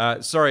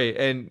 Sorry,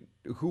 and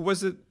who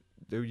was it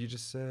that you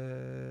just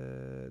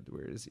said?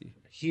 Where is he?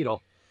 Chytil.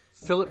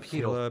 Filip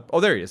Chytil. Oh,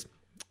 there he is.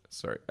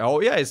 Sorry.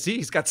 Oh, yeah, see,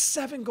 he's got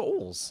 7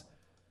 goals.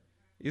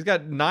 He's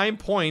got 9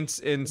 points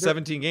in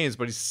 17 games,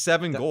 but he's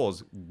 7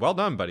 goals. Well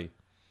done, buddy.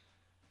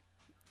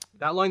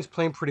 That line's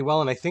playing pretty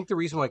well, and I think the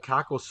reason why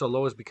Kakko's so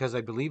low is because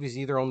I believe he's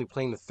either only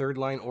playing the third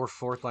line or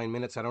fourth line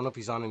minutes. I don't know if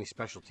he's on any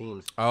special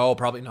teams. Oh,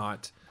 probably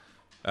not.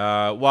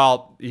 But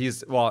all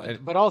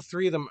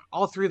three of them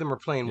are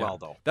playing well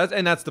though.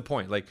 That's the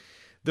point. Like,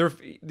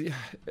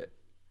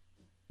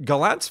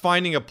 Gallant's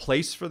finding a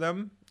place for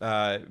them,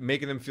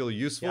 making them feel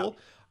useful.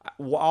 Yeah.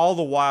 All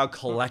the while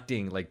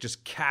collecting, like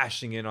just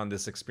cashing in on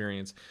this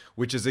experience,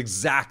 which is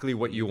exactly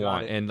what you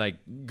want. And like,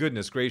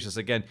 goodness gracious,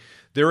 again,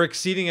 they're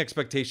exceeding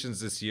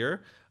expectations this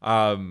year.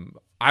 I'm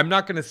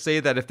not going to say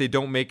that if they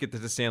don't make it to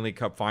the Stanley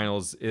Cup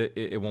Finals,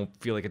 it won't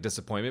feel like a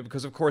disappointment,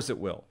 because of course it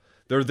will.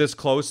 They're this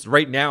close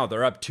right now.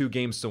 They're up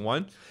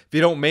 2-1. If they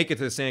don't make it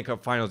to the Stanley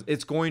Cup Finals,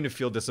 it's going to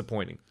feel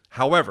disappointing.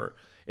 However,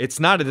 it's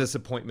not a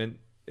disappointment.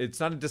 It's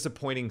not a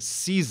disappointing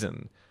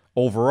season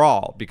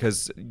overall,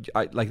 because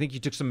I think you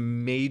took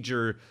some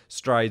major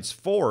strides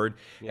forward,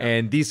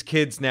 and these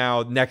kids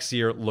now next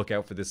year, look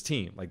out for this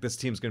team. Like, this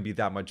team's going to be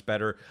that much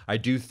better. I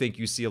do think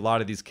you see a lot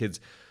of these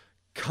kids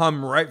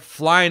come right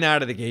flying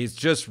out of the gates,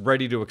 just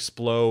ready to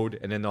explode,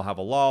 and then they'll have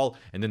a lull,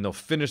 and then they'll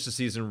finish the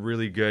season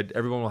really good.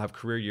 Everyone will have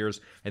career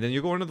years, and then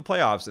you go into the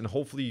playoffs, and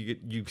hopefully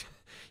you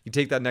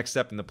take that next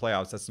step in the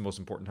playoffs. That's the most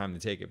important time to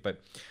take it. But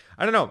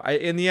I don't know.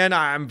 In the end,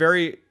 I'm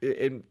very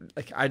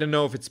I don't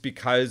know if it's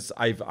because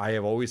I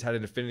have always had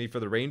an affinity for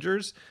the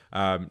Rangers.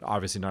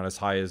 Obviously not as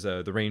high as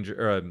the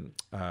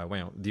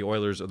the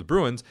Oilers or the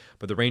Bruins,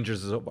 but the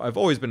Rangers I've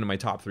always been in my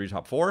top 3,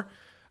 top 4.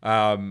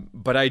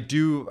 But I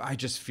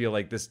just feel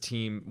like this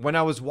team, when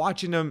I was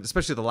watching them,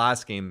 especially the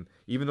last game,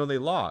 even though they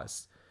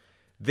lost,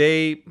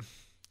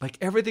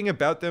 everything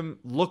about them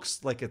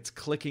looks like it's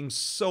clicking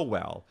so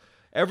well.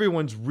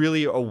 Everyone's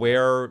really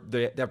aware,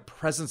 their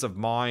presence of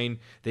mind.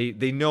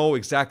 They know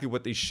exactly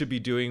what they should be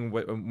doing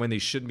when they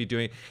shouldn't be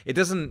doing.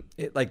 There's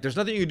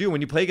nothing you can do when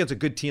you play against a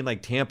good team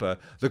like Tampa.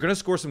 They're going to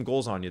score some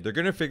goals on you. They're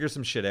going to figure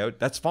some shit out.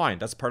 That's fine.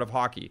 That's part of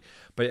hockey.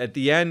 But at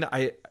the end,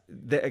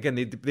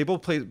 they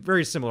both play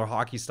very similar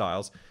hockey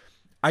styles.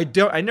 I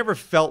never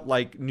felt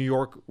like New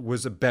York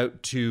was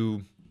about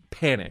to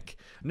panic.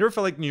 I never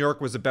felt like New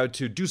York was about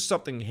to do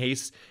something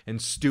hasty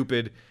and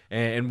stupid,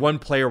 and one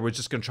player was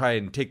just going to try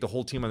and take the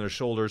whole team on their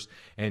shoulders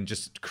and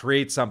just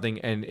create something,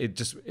 and it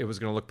was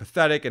going to look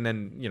pathetic, and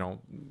then,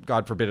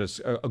 God forbid,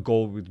 a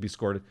goal would be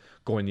scored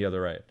going the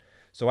other way.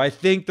 So I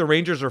think the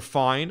Rangers are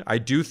fine. I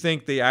do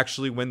think they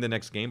actually win the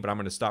next game, but I'm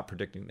going to stop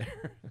predicting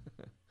there.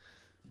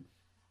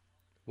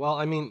 Well,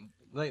 I mean,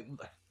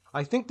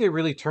 I think they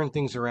really turned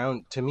things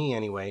around, to me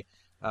anyway.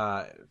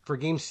 For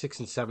games 6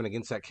 and 7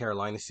 against that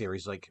Carolina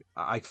series,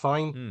 I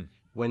find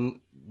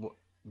when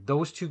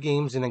those 2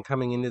 games and then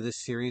coming into this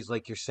series,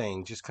 like you're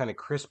saying, just kind of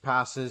crisp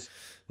passes.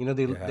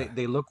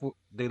 They look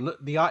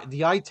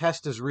the eye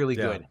test is really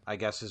good. I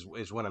guess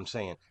is what I'm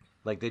saying.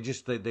 Like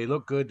they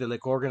look good. They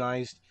look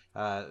organized.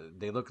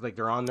 They look like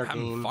they're on their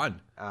game.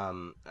 Fun.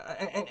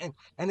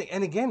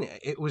 And again,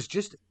 it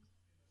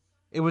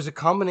was a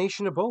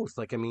combination of both.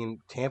 Like, I mean,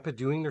 Tampa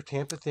doing their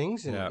Tampa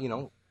things,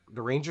 and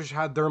the Rangers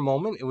had their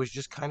moment. It was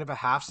just kind of a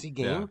half-C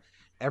game.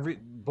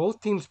 Both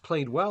teams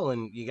played well,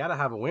 and you got to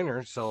have a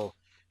winner. So,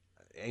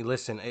 hey,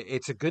 listen,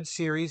 it's a good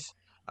series.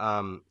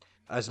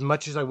 As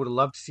much as I would have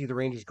loved to see the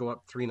Rangers go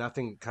up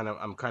 3-0,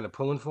 I'm kind of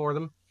pulling for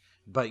them.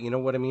 But you know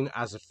what I mean?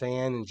 As a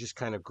fan and just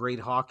kind of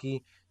great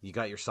hockey, you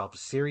got yourself a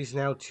series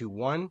now,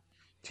 2-1.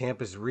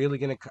 Tampa's really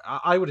going to...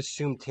 I would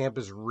assume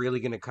Tampa's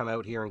really going to come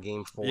out here in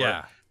Game 4.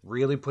 Yeah.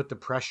 Really put the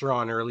pressure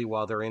on early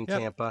while they're in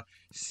Tampa.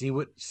 See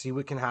what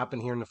can happen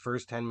here in the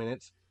first 10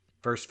 minutes,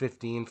 first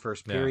 15,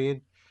 first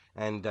period,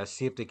 and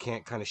see if they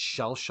can't kind of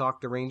shell shock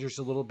the Rangers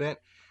a little bit.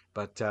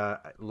 But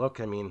look,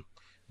 I mean,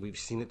 we've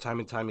seen it time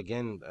and time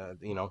again.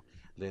 The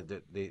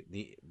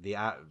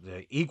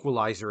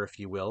equalizer, if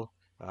you will,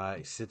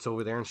 sits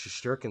over there in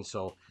Shesterkin.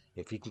 So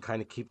if he can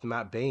kind of keep them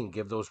at bay and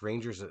give those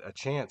Rangers a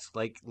chance,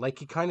 like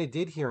he kind of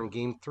did here in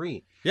Game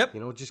 3. Yep.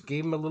 Just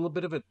gave them a little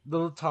bit of a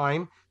little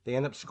time. They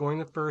end up scoring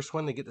the first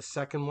one. They get the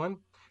second one.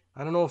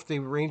 I don't know if the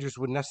Rangers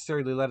would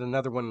necessarily let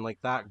another one like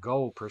that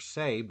go per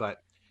se, but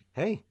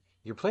hey,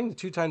 you're playing the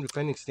 2-time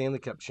defending Stanley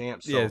Cup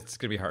champs. So it's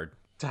gonna be hard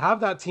to have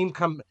that team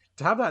come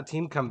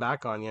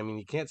back on you. I mean,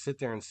 you can't sit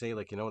there and say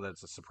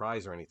that's a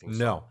surprise or anything.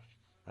 So, no.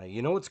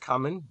 you know what's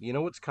coming. You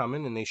know what's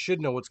coming, and they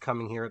should know what's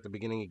coming here at the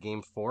beginning of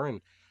Game 4.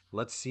 And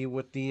let's see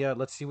what the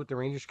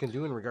Rangers can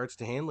do in regards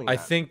to handling I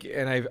that. think,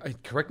 and I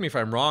correct me if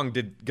I'm wrong,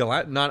 did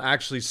Gallant not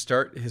actually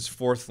start his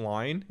fourth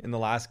line in the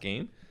last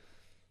game?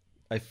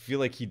 I feel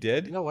like he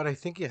did. You know what? I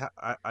think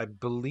I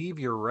believe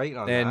you're right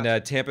on that.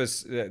 And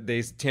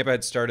Tampa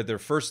had started their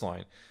first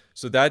line.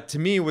 So that to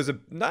me was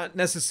not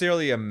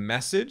necessarily a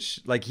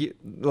message like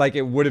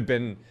it would have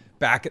been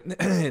back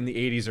in the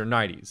 80s or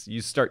 90s.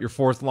 You start your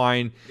fourth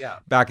line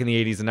back in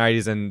the 80s and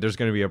 90s, and there's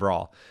going to be a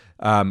brawl.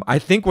 I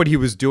think what he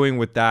was doing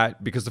with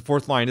that, because the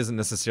fourth line isn't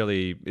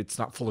necessarily, it's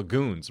not full of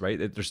goons, right?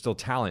 There's still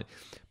talent.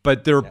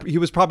 But he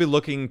was probably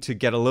looking to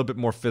get a little bit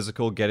more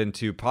physical,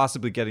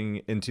 possibly getting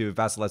into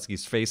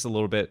Vasilevsky's face a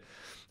little bit,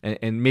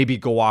 and maybe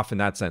go off in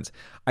that sense.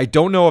 I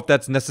don't know if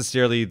that's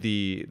necessarily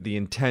the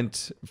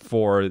intent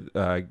for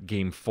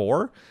Game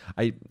 4.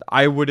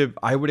 I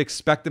would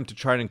expect them to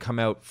try and come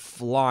out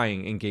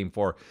flying in Game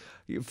 4.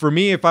 For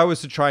me, if I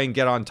was to try and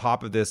get on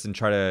top of this and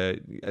try to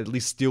at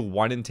least steal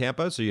one in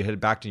Tampa, so you head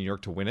back to New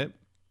York to win it,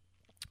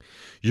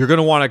 you're going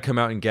to want to come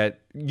out and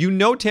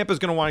Tampa's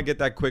going to want to get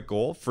that quick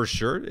goal for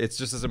sure. It's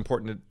just as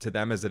important to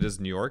them as it is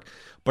New York.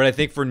 But I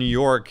think for New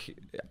York,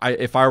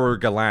 if I were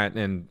Gallant,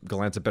 and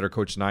Gallant's a better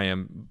coach than I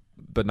am,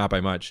 but not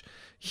by much,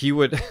 he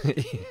would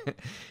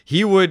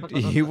he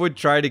would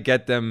try to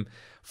get them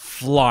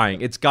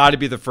flying. It's got to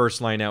be the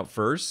first line out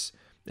first.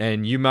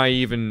 And you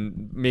might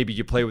maybe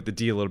you play with the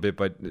D a little bit,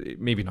 but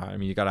maybe not. I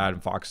mean, you got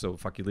Adam Fox, so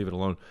fuck you, leave it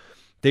alone.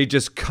 They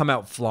just come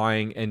out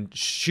flying and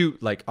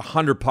shoot like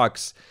 100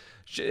 pucks.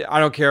 I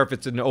don't care if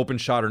it's an open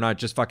shot or not.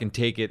 Just fucking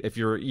take it. If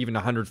you're even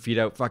 100 feet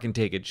out, fucking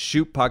take it.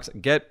 Shoot pucks.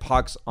 Get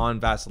pucks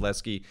on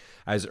Vasilevsky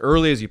as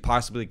early as you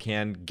possibly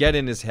can. Get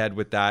in his head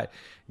with that.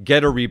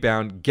 Get a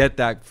rebound. Get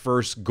that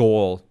first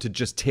goal to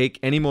just take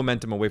any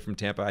momentum away from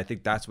Tampa. I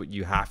think that's what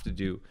you have to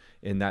do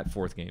in that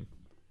fourth game.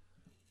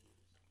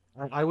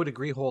 I would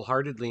agree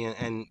wholeheartedly.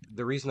 And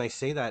the reason I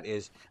say that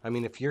is, I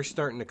mean, if you're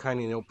starting to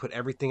kind of, put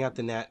everything at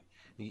the net,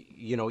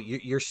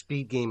 your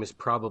speed game is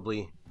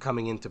probably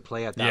coming into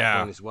play at that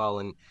point as well,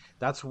 and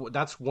that's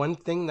one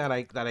thing that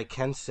I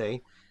can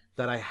say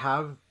that I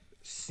have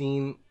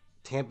seen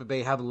Tampa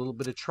Bay have a little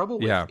bit of trouble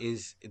with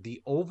is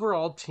the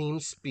overall team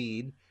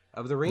speed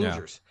of the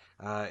Rangers.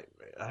 I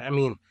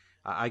mean,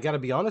 I got to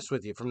be honest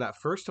with you, from that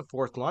first to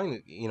fourth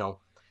line,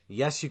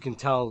 yes, you can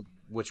tell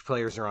which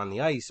players are on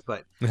the ice,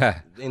 but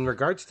in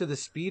regards to the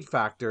speed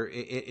factor,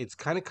 it's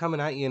kind of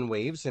coming at you in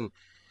waves. And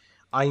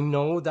I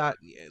know that,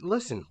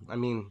 listen, I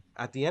mean,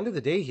 at the end of the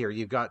day here,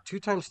 you've got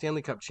two-time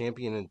Stanley Cup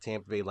champion in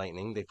Tampa Bay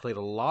Lightning. They played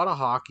a lot of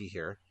hockey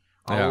here,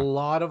 a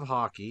lot of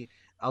hockey,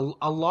 a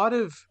lot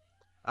of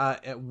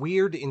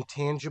weird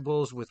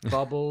intangibles with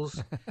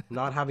bubbles,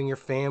 not having your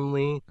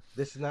family,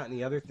 this and that and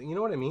the other thing. You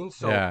know what I mean?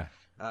 So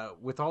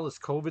with all this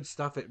COVID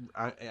stuff,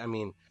 I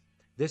mean,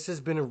 this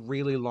has been a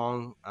really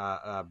long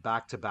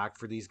back-to-back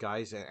for these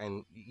guys.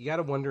 And you got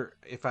to wonder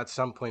if at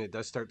some point it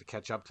does start to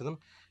catch up to them.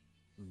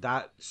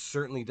 That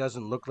certainly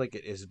doesn't look like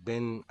it has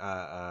been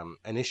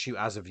an issue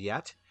as of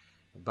yet,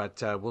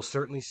 but we'll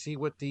certainly see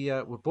what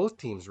what both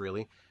teams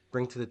really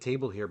bring to the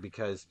table here,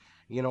 because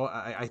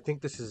I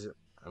think this is,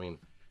 I mean,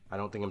 I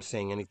don't think I'm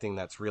saying anything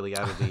that's really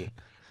out of the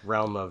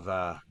realm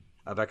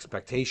of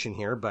expectation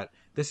here, but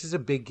this is a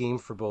big game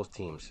for both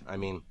teams. I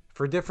mean,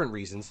 for different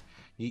reasons.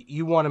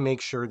 You want to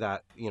make sure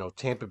that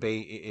Tampa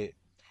Bay.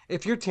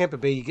 If you're Tampa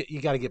Bay,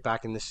 you got to get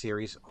back in this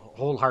series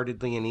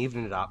wholeheartedly and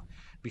even it up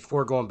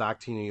before going back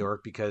to New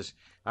York, because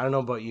I don't know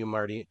about you,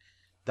 Marty,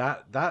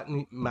 that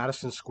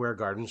Madison Square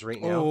Gardens right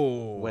now,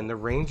 when the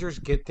Rangers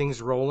get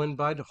things rolling,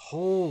 bud,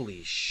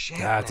 holy shit,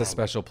 that's a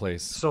special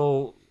place.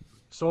 So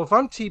if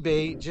I'm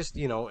T-Bay, just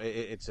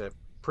it's a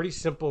pretty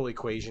simple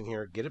equation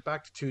here. Get it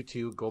back to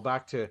 2-2, go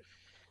back to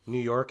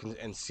New York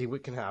and see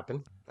what can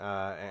happen,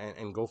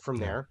 and go from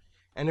there.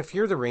 And if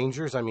you're the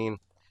Rangers, I mean,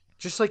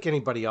 just like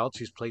anybody else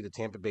who's played the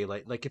Tampa Bay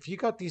Light, like if you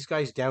got these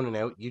guys down and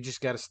out, you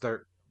just got to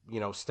start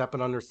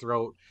stepping on their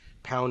throat,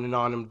 pounding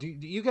on them.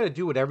 You got to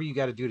do whatever you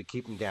got to do to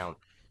keep them down.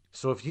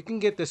 So if you can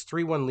get this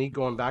 3-1 lead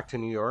going back to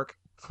New York,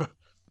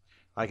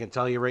 I can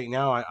tell you right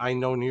now, I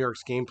know New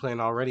York's game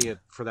plan already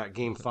for that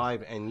Game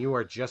 5, and you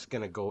are just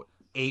going to go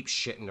ape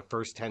shit in the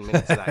first 10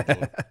 minutes of that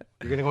game.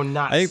 You're going to go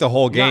nuts. I think the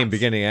whole game,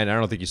 beginning and end, I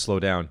don't think you slow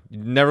down. You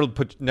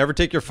never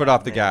take your foot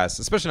off the gas,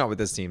 especially not with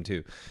this team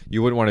too.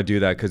 You wouldn't want to do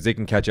that because they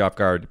can catch you off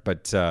guard,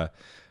 but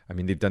I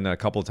mean, they've done that a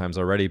couple of times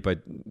already,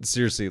 but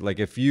seriously, like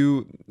if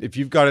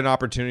you've got an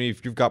opportunity,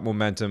 if you've got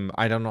momentum,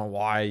 I don't know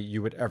why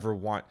you would ever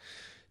want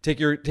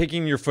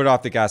taking your foot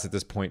off the gas at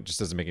this point. Just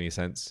doesn't make any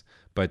sense.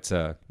 But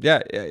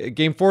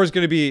Game 4 is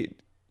going to be.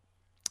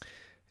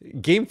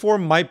 Game 4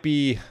 might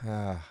be.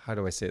 How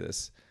do I say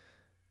this?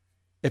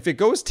 If it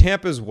goes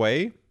Tampa's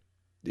way,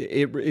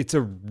 it's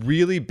a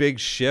really big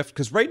shift,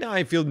 because right now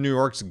I feel New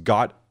York's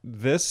got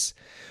this,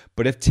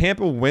 but if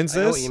Tampa wins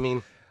this, I know what you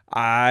mean.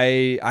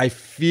 I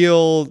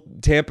feel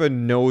Tampa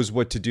knows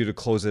what to do to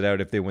close it out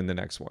if they win the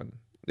next one.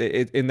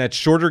 In that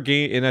shorter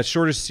game, in that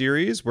shorter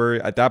series,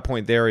 where at that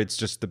point there it's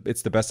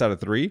the best out of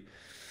 3.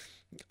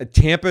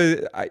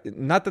 Tampa,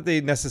 not that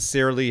they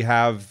necessarily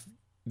have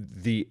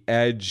the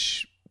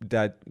edge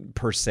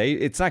per se.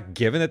 It's not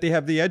given that they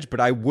have the edge, but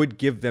I would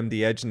give them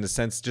the edge in the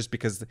sense just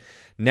because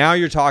now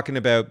you're talking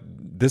about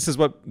this is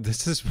what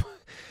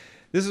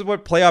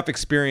playoff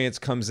experience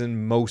comes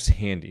in most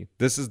handy.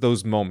 This is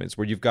those moments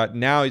where you've got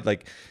now,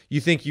 like, you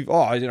think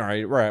all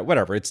right,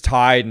 whatever. It's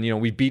tied,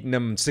 and we've beaten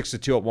them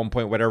 6-2 at one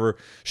point, whatever.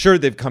 Sure,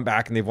 they've come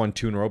back and they've won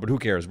 2 in a row, but who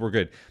cares? We're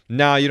good.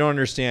 Now you don't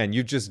understand.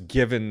 You've just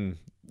given,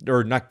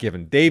 or not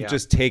given. They've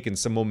just taken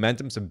some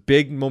momentum, some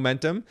big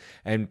momentum,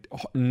 and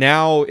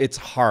now it's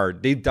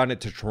hard. They've done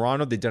it to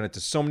Toronto. They've done it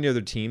to so many other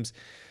teams.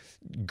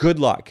 Good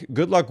luck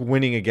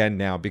winning again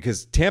now,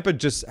 because Tampa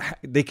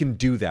they can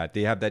do that.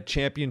 They have that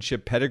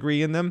championship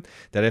pedigree in them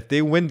that if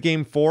they win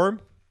game 4,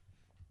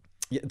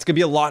 it's going to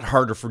be a lot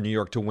harder for New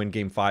York to win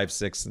game 5,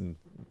 6, and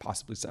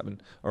possibly 7.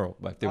 Or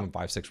if they win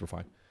 5, 6, we're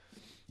fine.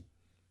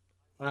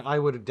 I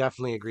would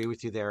definitely agree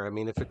with you there. I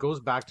mean, if it goes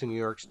back to New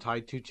York's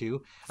tied 2-2,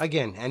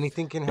 again,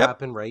 anything can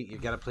happen, right? You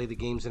got to play the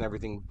games and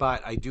everything.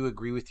 But I do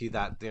agree with you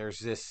that there's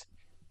this,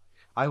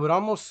 I would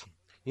almost,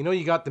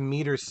 you got the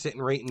meter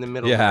sitting right in the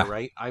middle there,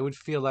 right? I would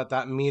feel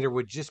that meter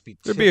would just be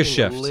tipping a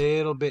shift, a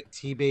little bit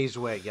T-Bay's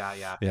way.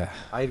 Yeah.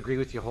 I agree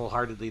with you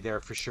wholeheartedly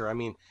there for sure. I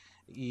mean,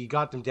 you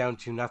got them down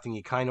 2-0.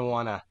 You kind of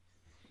want to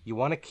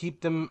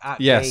keep them at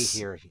bay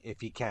here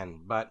if you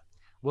can. But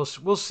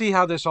we'll see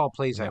how this all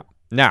plays out.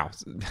 Now,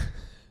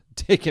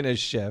 taking a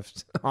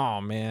shift.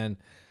 Oh man,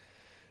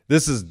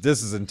 this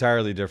is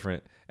entirely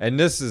different, and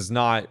this is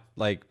not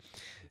like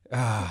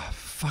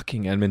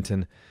fucking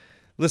Edmonton.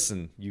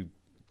 Listen, you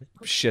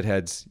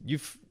shitheads, you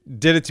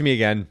did it to me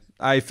again.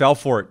 I fell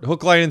for it,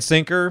 hook, line, and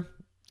sinker.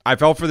 I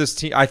fell for this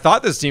team. I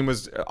thought this team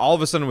was all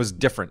of a sudden was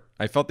different.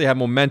 I felt they had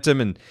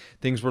momentum and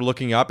things were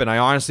looking up. And I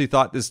honestly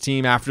thought this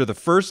team, after the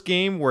first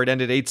game where it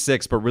ended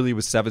 8-6, but really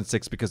was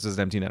 7-6 because it was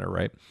an empty netter,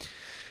 right?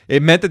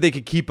 It meant that they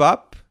could keep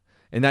up,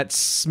 and that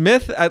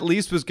Smith at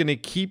least was going to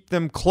keep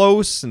them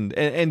close.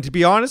 And to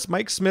be honest,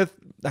 Mike Smith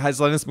has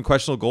let in some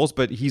questionable goals,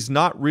 but he's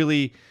not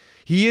really.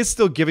 He is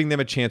still giving them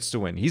a chance to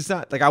win. He's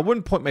not like, I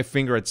wouldn't point my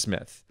finger at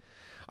Smith.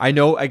 I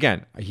know,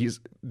 again,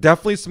 he's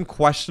definitely some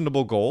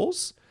questionable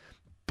goals,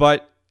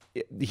 but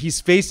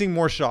he's facing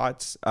more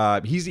shots.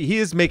 He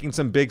is making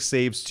some big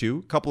saves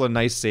too. A couple of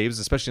nice saves,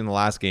 especially in the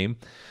last game.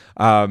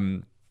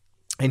 And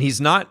he's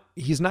not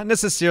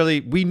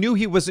necessarily, we knew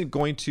he wasn't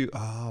going to,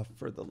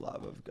 for the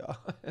love of God.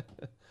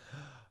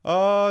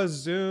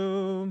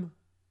 Zoom.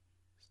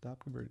 Stop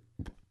converting.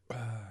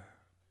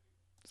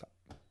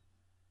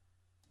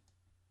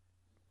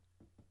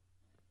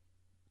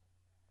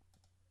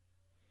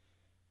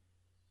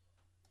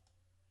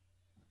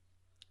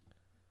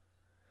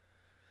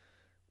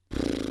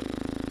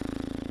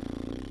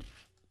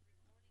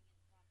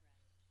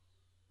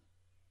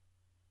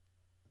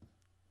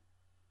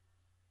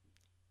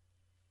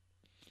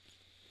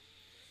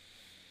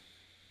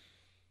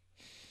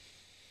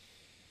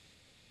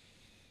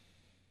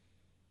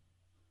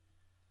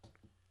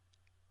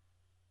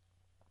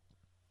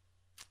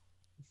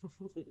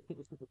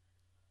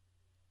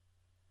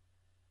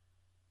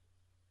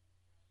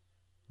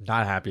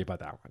 Not happy about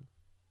that one.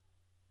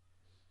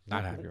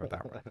 Not happy about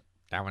that one.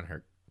 That one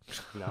hurt.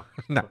 No.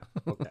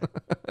 Okay.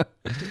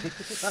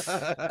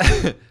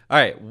 All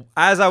right.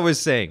 As I was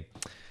saying,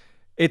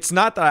 it's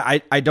not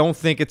that I don't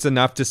think it's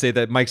enough to say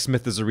that Mike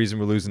Smith is the reason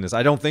we're losing this.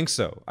 I don't think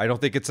so. I don't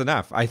think it's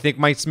enough. I think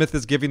Mike Smith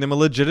is giving them a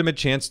legitimate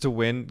chance to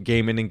win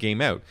game in and game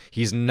out.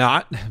 He's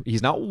not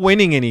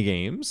winning any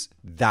games.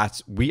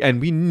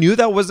 We knew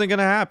that wasn't going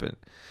to happen.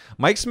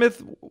 Mike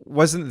Smith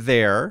wasn't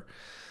there.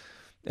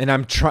 And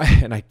I'm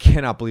trying, and I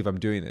cannot believe I'm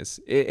doing this,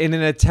 in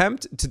an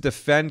attempt to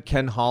defend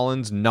Ken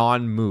Holland's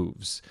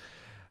non-moves.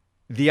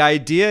 The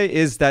idea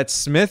is that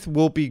Smith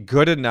will be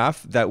good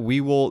enough that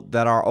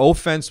our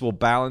offense will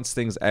balance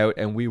things out,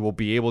 and we will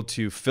be able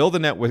to fill the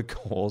net with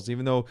goals,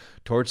 even though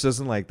Torch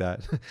doesn't like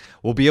that.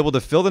 We'll be able to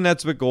fill the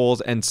nets with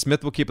goals, and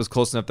Smith will keep us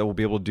close enough that we'll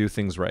be able to do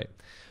things right.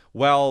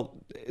 Well,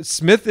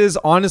 Smith is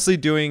honestly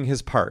doing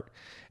his part.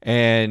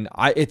 And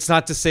it's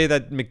not to say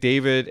that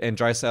McDavid and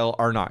Draisaitl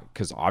are not,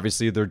 because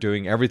obviously they're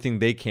doing everything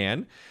they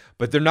can,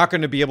 but they're not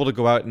going to be able to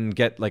go out and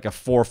get like a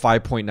 4 or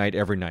 5 point night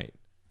every night.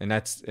 And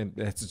that's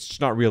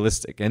just not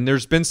realistic. And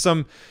there's been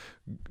some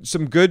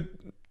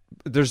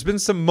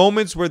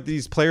moments where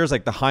these players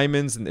like the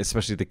Hymans and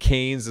especially the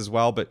Canes as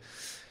well, but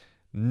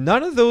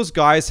none of those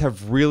guys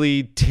have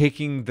really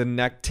taken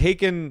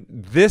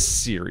this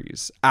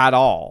series at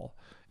all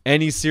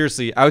any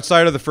seriously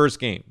outside of the first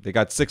game. They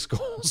got 6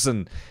 goals,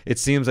 and it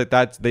seems like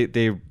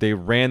they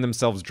ran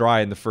themselves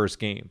dry in the first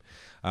game.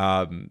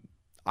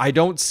 I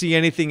don't see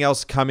anything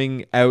else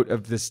coming out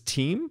of this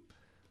team.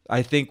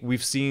 I think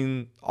we've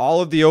seen all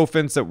of the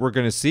offense that we're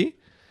going to see,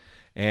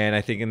 and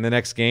I think in the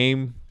next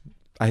game,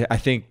 I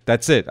think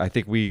that's it. I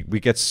think we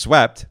get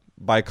swept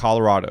by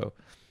Colorado.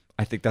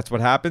 I think that's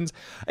what happens,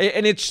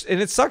 and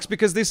it sucks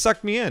because they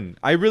sucked me in.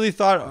 I really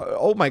thought,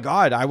 oh my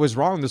God, I was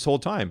wrong this whole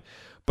time.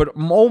 But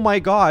oh my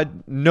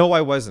God, no,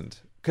 I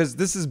wasn't. Because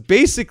this is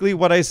basically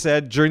what I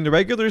said during the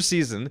regular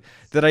season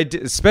that I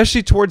did,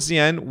 especially towards the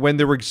end when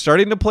they were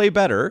starting to play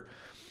better.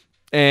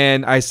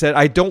 And I said,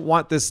 I don't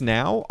want this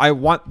now. I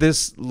want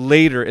this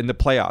later in the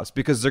playoffs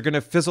because they're going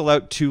to fizzle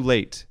out too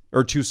late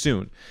or too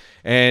soon.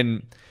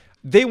 And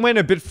they went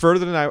a bit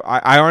further than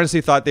I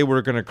honestly thought they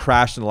were going to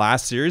crash in the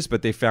last series,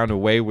 but they found a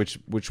way, which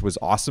was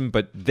awesome.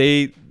 But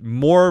they,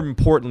 more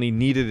importantly,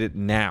 needed it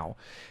now.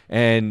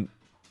 And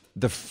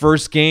the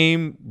first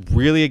game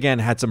really, again,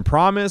 had some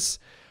promise.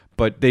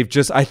 But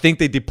I think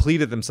they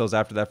depleted themselves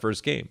after that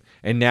first game.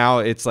 And now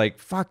it's like,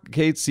 fuck,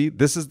 okay, see,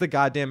 this is the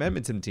goddamn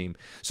Edmonton team.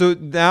 So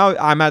now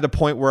I'm at a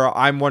point where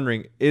I'm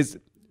wondering,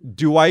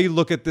 do I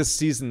look at this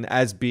season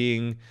as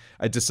being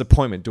a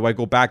disappointment? Do I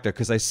go back there?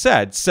 Because I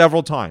said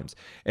several times,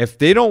 if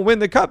they don't win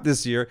the cup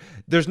this year,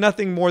 there's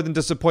nothing more than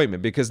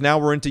disappointment because now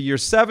we're into year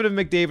 7 of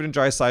McDavid and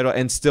Draisaitl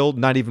and still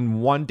not even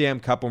one damn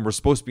cup when we're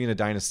supposed to be in a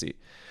dynasty.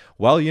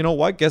 Well, you know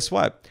what? Guess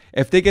what?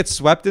 If they get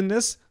swept in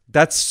this,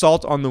 that's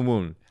salt on the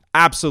wound.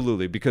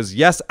 Absolutely. Because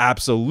yes,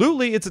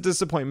 absolutely, it's a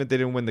disappointment they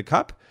didn't win the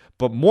cup.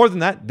 But more than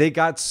that, they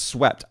got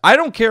swept. I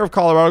don't care if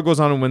Colorado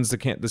goes on and wins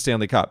the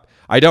Stanley Cup.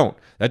 I don't.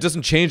 That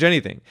doesn't change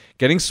anything.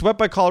 Getting swept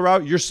by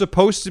Colorado, you're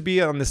supposed to be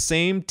on the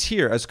same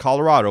tier as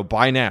Colorado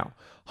by now.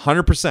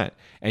 100%.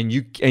 And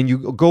you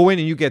go in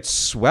and you get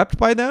swept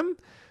by them?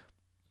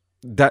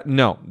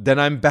 Then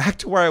I'm back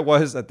to where I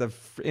was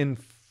in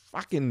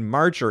fucking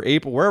March or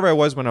April, wherever I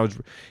was when I was,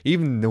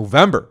 even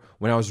November,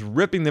 when I was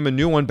ripping them a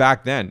new one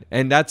back then.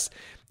 And that's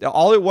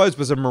all it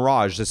was a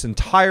mirage this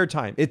entire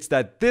time. It's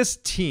that this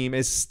team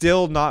is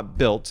still not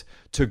built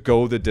to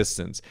go the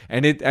distance.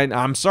 And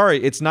I'm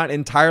sorry, it's not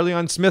entirely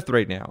on Smith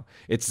right now.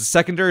 It's the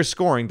secondary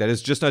scoring that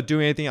is just not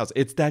doing anything else.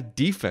 It's that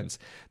defense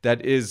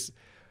that is,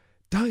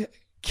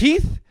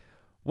 Keith,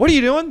 what are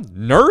you doing?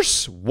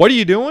 Nurse, what are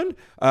you doing?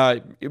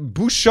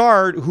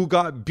 Bouchard, who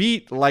got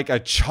beat like a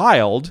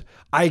child.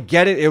 I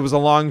get it. It was a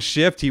long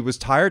shift. He was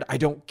tired. I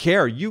don't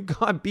care. You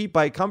got beat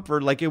by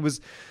Comfort like it was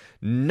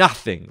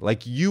nothing.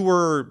 Like you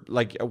were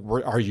like,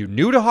 are you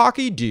new to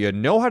hockey? Do you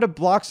know how to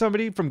block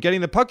somebody from getting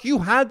the puck? You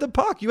had the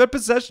puck. You had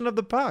possession of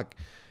the puck.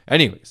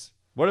 Anyways,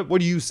 what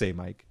do you say,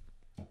 Mike?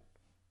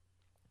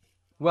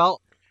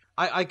 Well,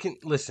 I can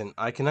listen.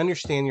 I can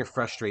understand your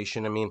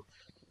frustration. I mean,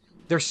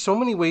 there's so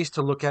many ways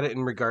to look at it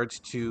in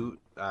regards to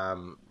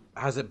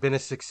has it been a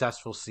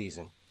successful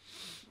season?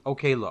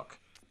 Okay, look.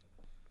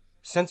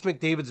 Since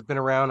McDavid's been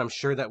around, I'm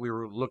sure that we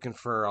were looking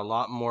for a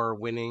lot more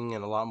winning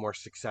and a lot more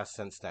success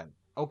since then.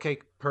 Okay,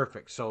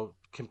 perfect. So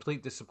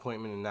complete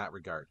disappointment in that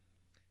regard.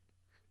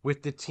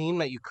 With the team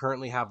that you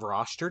currently have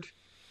rostered,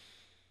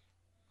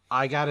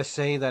 I got to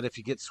say that if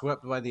you get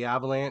swept by the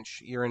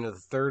Avalanche, you're into the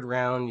third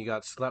round. You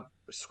got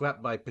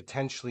swept by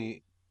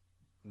potentially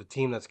the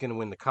team that's going to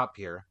win the cup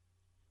here.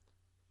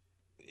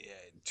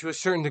 To a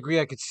certain degree,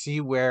 I could see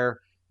where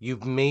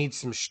you've made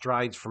some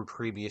strides from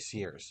previous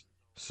years.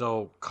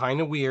 So kind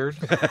of weird.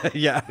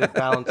 Yeah. Bit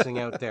balancing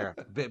out there.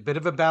 Bit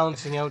of a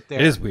balancing out there.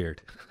 It is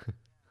weird.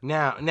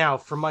 Now,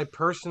 for my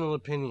personal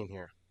opinion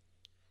here,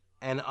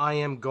 and I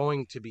am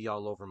going to be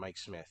all over Mike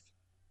Smith,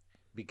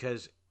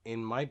 because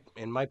in my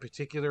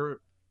particular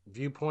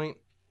viewpoint,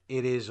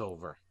 it is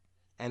over,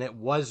 and it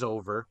was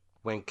over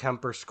when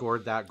Kemper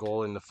scored that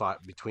goal in the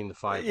between the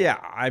five. Yeah,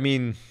 I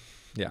mean,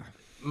 yeah.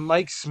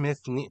 Mike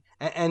Smith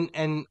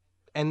and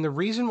the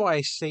reason why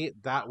I say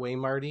it that way,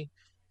 Marty,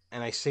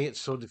 and I say it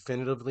so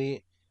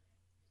definitively,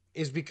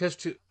 is because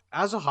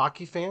as a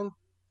hockey fan,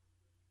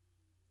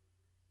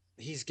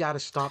 he's got to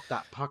stop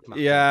that puck.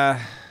 Yeah,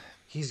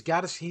 he's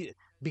got to.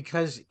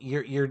 Because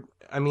you're.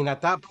 I mean,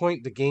 at that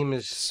point, the game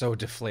is so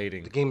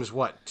deflating. The game is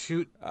what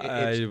 2.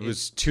 It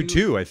was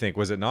 2-2, I think.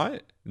 Was it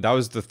not? That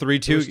was the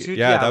 3-2.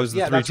 Yeah, that was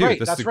the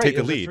 3-2. That's right. Take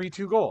a lead.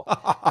 3-2 goal.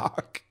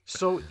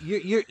 So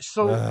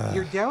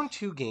you're down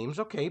 2 games.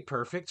 Okay,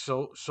 perfect.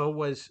 So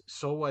was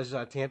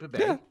Tampa Bay.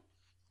 Yeah.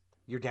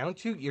 You're down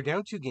 2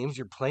 games.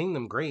 You're playing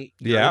them great.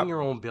 You're in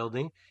your own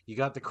building. You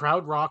got the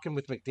crowd rocking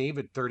with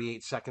McDavid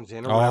 38 seconds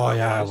in. Oh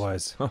yeah, it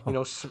was.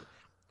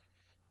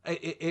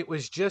 It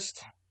was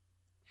just.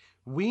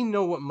 We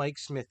know what Mike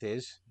Smith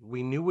is.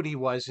 We knew what he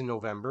was in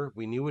November.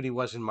 We knew what he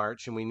was in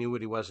March, and we knew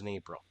what he was in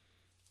April.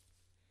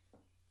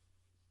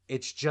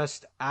 It's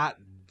just at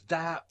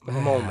that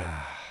moment,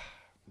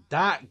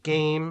 that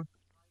game,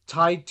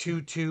 tied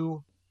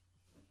 2-2,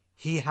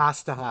 he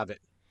has to have it.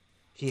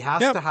 He has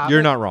to have it.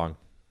 You're not wrong.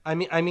 I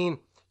mean,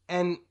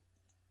 and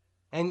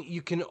we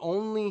can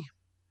only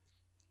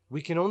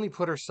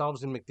put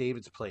ourselves in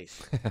McDavid's place.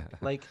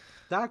 Like,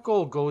 that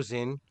goal goes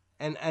in,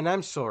 and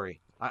I'm sorry.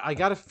 I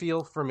got to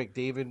feel for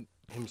McDavid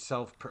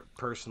himself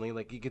personally.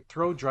 Like, you could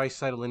throw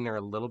Draisaitl in there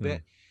a little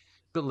bit,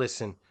 but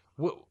listen,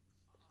 you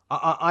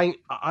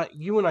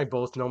and I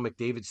both know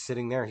McDavid's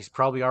sitting there. He's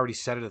probably already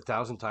said it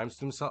 1,000 times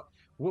to himself.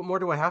 What more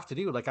do I have to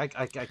do? Like, I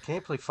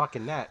can't play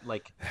fucking net.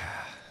 Like,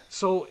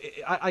 so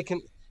I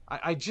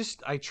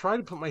try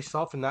to put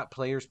myself in that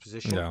player's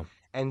position,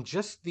 and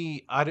just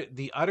the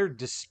utter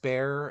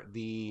despair,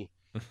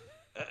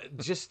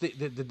 just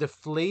the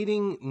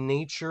deflating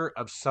nature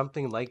of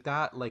something like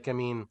that. Like, I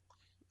mean,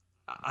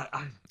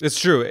 it's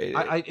true.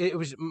 It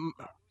was,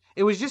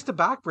 It was just a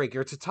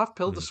backbreaker. It's a tough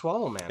pill to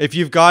swallow, man. If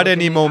you've got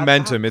any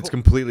momentum, it's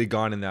completely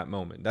gone in that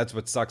moment. That's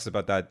what sucks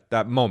about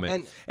that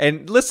moment.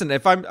 And listen,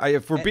 if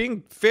we're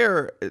being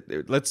fair,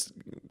 let's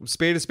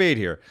spade a spade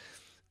here.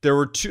 There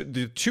were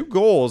the two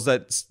goals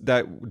that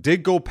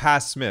did go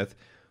past Smith.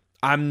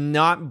 I'm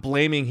not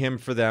blaming him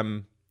for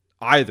them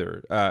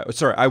either.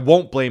 I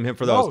won't blame him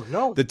for those.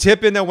 No. The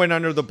tip in that went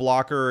under the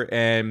blocker,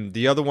 and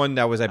the other one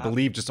that was, I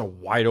believe, just a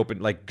wide open,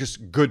 like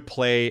just good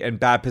play and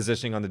bad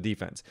positioning on the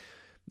defense.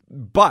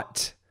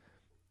 But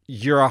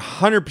you're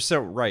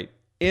 100% right.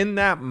 In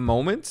that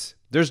moment,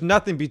 there's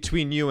nothing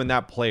between you and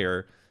that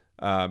player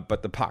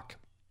but the puck.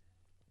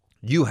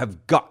 You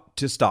have got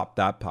to stop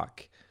that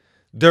puck.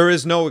 There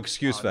is no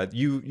excuse for that.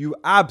 You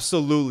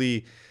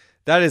absolutely,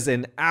 that is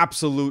an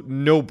absolute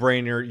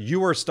no-brainer.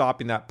 You are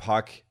stopping that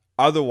puck.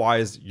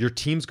 Otherwise, your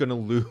team's going to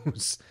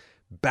lose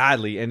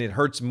badly, and it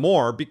hurts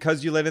more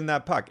because you let in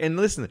that puck. And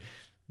listen,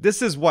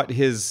 this is what,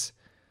 his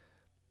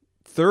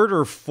third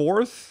or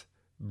fourth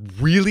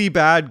really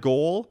bad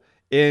goal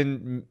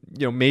in,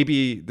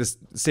 maybe the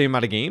same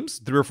amount of games,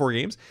 3 or 4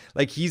 games.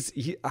 Like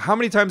how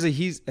many times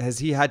has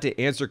he had to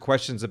answer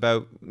questions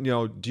about,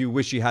 do you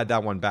wish you had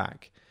that one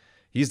back?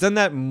 He's done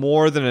that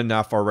more than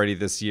enough already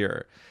this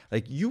year.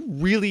 Like,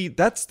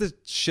 that's the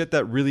shit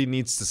that really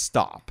needs to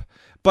stop.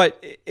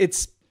 But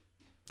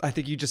I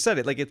think you just said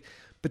it,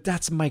 but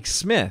that's Mike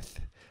Smith.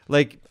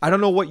 Like, I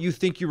don't know what you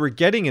think you were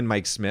getting in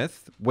Mike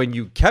Smith when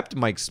you kept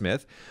Mike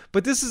Smith,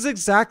 but this is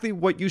exactly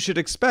what you should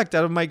expect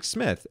out of Mike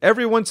Smith.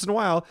 Every once in a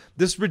while,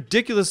 this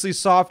ridiculously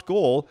soft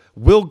goal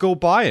will go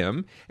by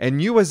him,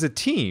 and you as a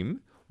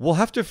team will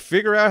have to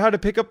figure out how to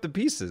pick up the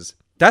pieces.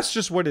 That's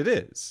just what it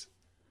is.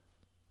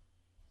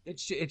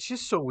 It's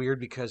just so weird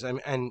because I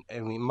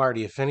mean,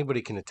 Marty, if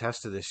anybody can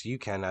attest to this, you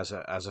can as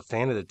a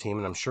fan of the team,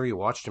 and I'm sure you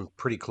watched him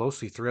pretty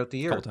closely throughout the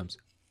year. A couple times.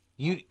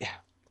 You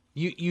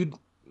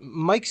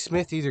Mike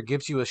Smith either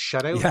gives you a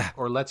shutout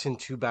or lets in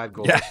 2 bad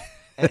goals. Yeah.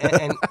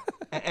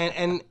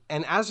 and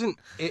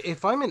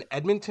if I'm an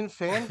Edmonton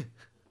fan,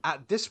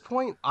 at this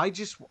point, I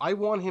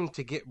want him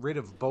to get rid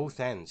of both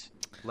ends.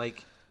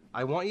 Like,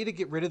 I want you to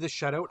get rid of the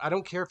shutout. I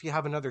don't care if you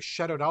have another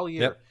shutout all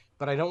year,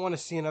 but I don't want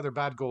to see another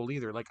bad goal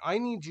either. Like, I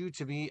need you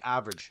to be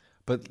average.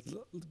 But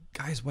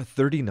guys, what,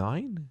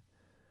 39?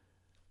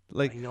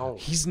 Like,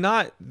 he's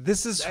not.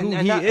 This is who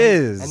he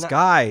is,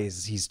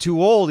 guys. He's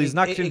too old. He's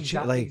not going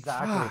to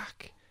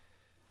fuck.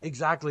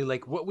 Exactly,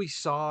 like what we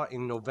saw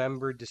in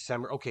November,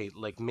 December. Okay,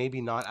 like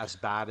maybe not as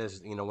bad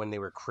as when they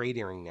were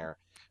cratering there,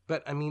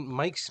 but I mean,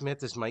 Mike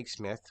Smith is Mike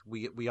Smith.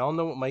 We all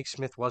know what Mike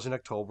Smith was in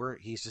October.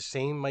 He's the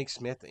same Mike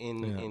Smith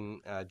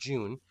in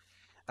June.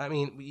 I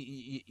mean,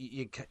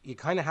 you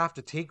kind of have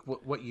to take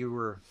what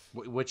you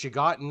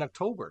got in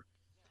October.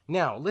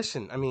 Now,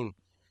 listen, I mean,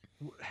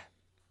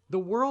 the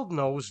world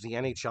knows, the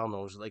NHL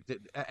knows, like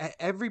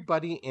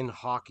everybody in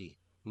hockey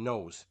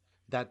knows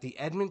that the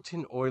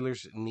Edmonton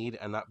Oilers need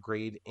an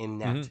upgrade in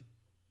net. Mm-hmm.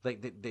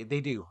 Like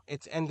they do.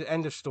 It's end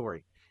of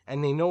story.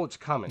 And they know it's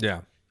coming.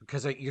 Yeah.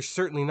 Because you're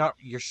certainly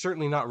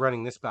not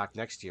running this back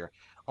next year.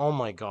 Oh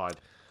my God.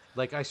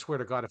 Like, I swear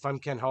to God, if I'm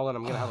Ken Holland,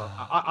 I'm going to have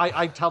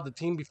I tell the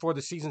team before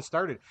the season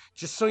started,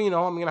 just so you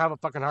know, I'm going to have a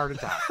fucking heart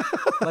attack.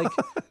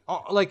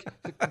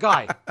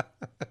 Guy,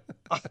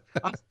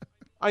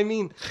 I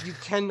mean, you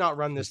cannot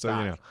run this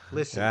back.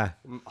 Listen,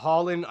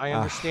 Holland, I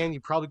understand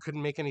you probably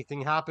couldn't make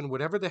anything happen.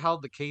 Whatever the hell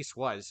the case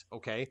was,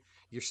 okay,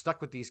 you're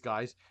stuck with these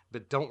guys,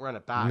 but don't run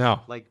it back.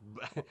 No. Like,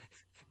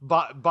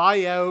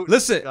 buy out.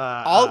 Listen,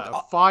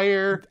 I'll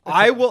fire.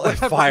 I will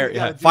fire.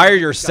 Yeah, fire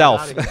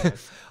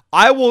yourself.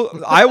 I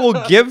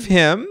will give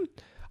him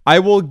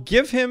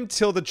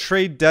till the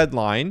trade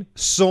deadline,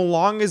 so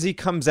long as he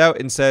comes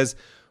out and says,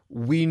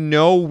 we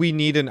know we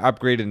need an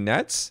upgrade in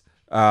nets.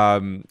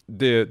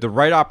 The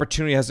right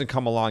opportunity hasn't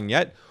come along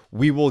yet.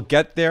 We will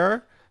get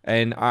there,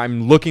 and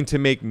I'm looking to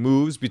make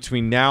moves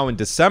between now and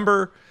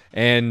December.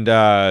 And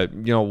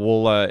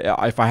we'll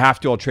if I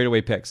have to, I'll trade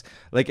away picks.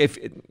 Like,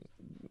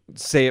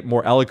 say it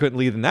more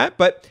eloquently than that,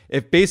 but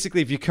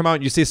if you come out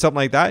and you say something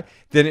like that,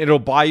 then it'll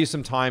buy you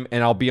some time,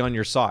 and I'll be on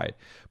your side.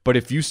 But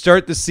if you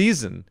start the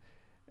season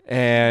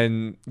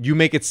and you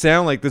make it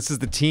sound like this is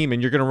the team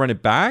and you're going to run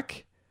it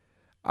back,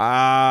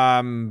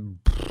 how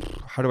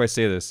do I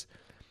say this?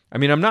 I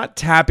mean, I'm not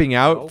tapping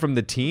out from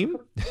the team.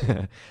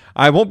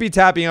 I won't be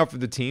tapping out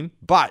from the team,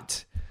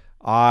 but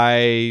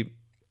I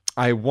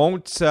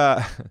won't.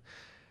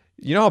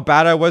 You know how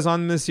bad I was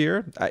on this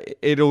year?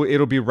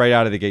 It'll be right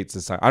out of the gates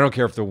this time. I don't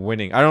care if they're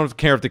winning. I don't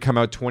care if they come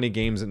out 20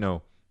 games.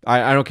 No,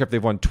 I don't care if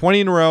they've won 20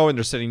 in a row and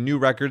they're setting new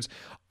records.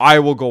 I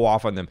will go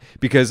off on them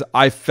because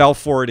I fell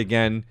for it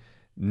again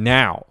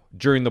now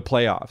during the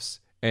playoffs,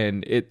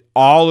 and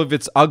all of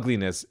its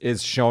ugliness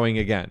is showing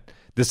again.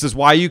 This is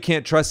why you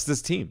can't trust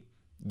this team.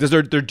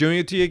 They're doing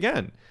it to you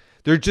again.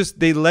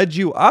 They led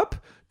you up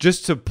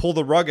just to pull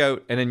the rug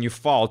out, and then you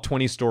fall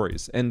 20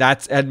 stories. And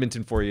that's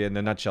Edmonton for you in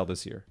a nutshell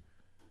this year.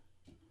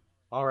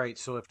 All right,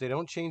 so if they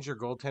don't change their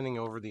goaltending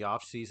over the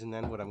offseason,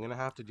 then what I'm going to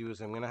have to do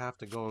is I'm going to have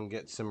to go and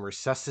get some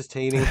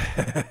resuscitating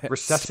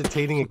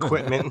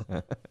equipment.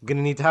 I'm going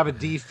to need to have a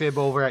defib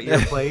over at your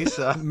place.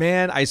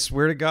 Man, I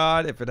swear to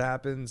God, if it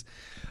happens,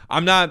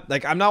 I'm not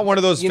one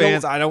of those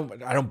fans. I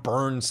don't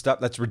burn stuff.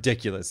 That's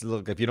ridiculous.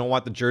 Look, if you don't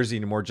want the jersey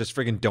anymore, just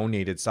friggin'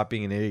 donate it. Stop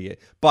being an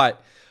idiot.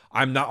 But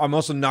I'm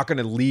also not going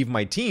to leave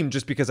my team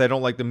just because I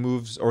don't like the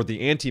moves or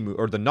the anti-move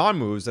or the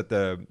non-moves that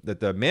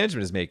the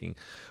management is making.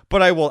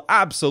 But I will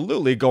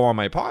absolutely go on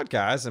my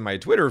podcast and my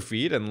Twitter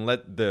feed and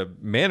let the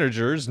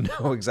managers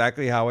know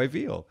exactly how I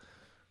feel.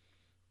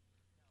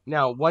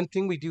 Now, one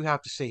thing we do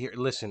have to say here,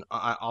 listen,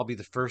 I'll be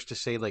the first to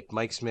say, like,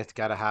 Mike Smith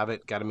got to have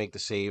it, got to make the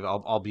save.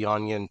 I'll be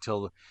on you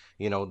until,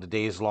 the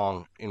day is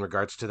long in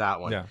regards to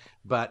that one. Yeah.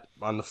 But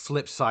on the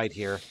flip side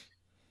here,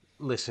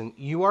 listen,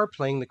 you are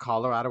playing the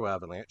Colorado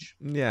Avalanche.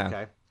 Yeah.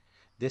 Okay.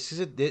 This is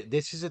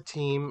a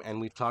team,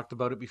 and we've talked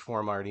about it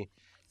before, Marty.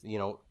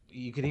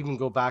 You could even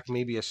go back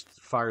maybe as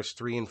far as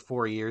 3 and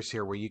 4 years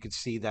here, where you could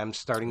see them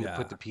starting to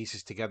put the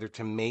pieces together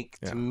to make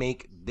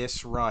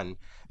this run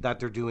that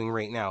they're doing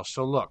right now.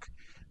 So look,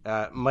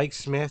 Mike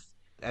Smith,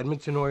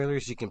 Edmonton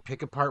Oilers, you can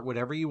pick apart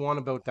whatever you want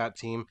about that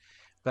team,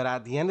 but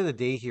at the end of the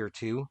day here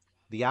too,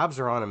 the Avs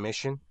are on a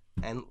mission.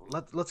 And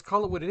let's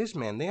call it what it is,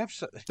 man. They're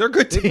a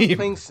good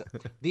team.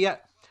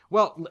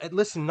 Well,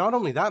 listen. Not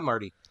only that,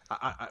 Marty.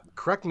 I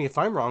correct me if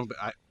I'm wrong,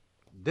 but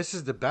this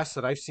is the best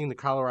that I've seen the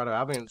Colorado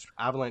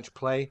Avalanche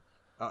play.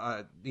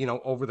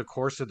 Over the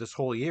course of this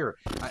whole year.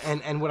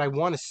 And what I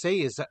want to say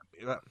is that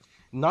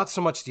not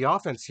so much the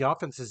offense. The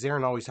offense is there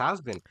and always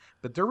has been,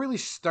 but they're really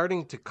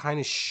starting to kind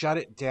of shut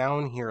it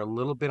down here a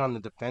little bit on the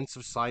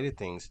defensive side of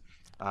things.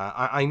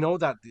 I know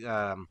that.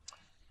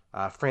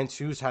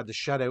 Francouz had the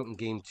shutout in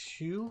game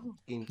 2.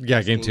 Game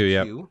 2,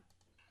 yeah.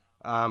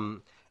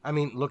 I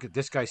mean, look at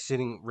this guy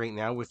sitting right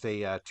now with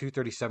a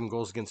 237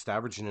 goals against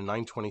average and a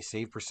 920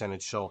 save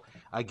percentage. So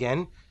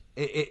again,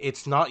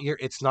 it's not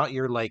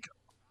your like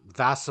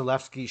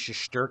Vasilevsky,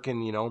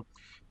 Shesterkin,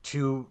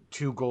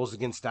 two goals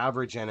against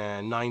average and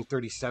a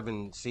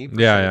 937 save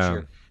percentage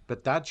here.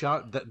 But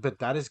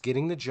that is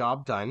getting the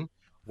job done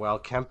while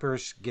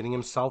Kemper's getting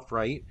himself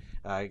right,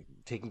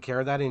 taking care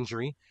of that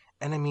injury.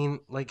 And I mean,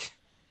 like,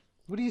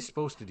 what are you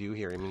supposed to do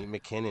here? I mean,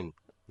 McKinnon,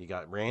 you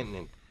got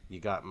Rantanen, you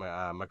got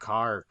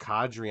Makar,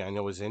 Kadri, I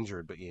know is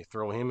injured, but you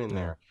throw him in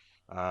there.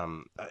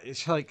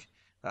 It's like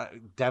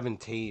Devin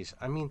Taves.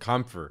 I mean,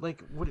 Comfort.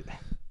 Like, what?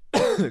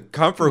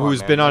 Comfort,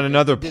 who's been on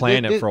another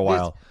planet for a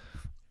while.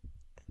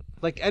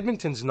 Like,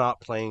 Edmonton's not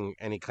playing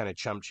any kind of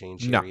chump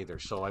change here either.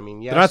 So, I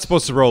mean, yes, they're not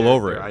supposed to roll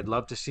over it. I'd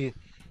love to see.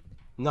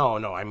 No.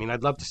 I mean,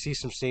 I'd love to see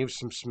some saves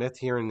from Smith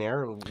here and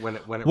there when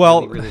it really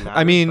matters.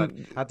 I mean,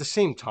 but at the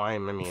same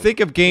time, I mean,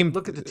 look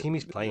at the team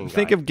he's playing.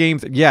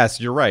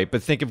 Yes, you're right,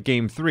 but think of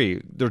game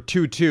 3. They're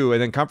 2-2,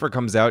 and then Comfort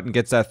comes out and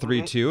gets that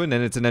 3-2, and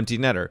then it's an empty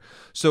netter.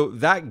 So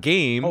that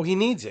game, he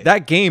needs it.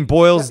 That game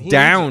boils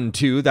down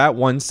to that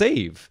one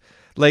save.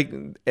 Like,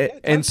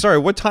 and sorry,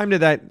 what time did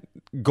that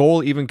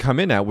goal even come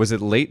in at? Was it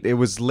late? It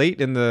was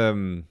late in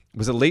the.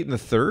 Was it late in the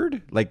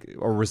third? Like,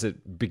 or was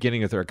it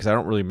beginning of third? Because I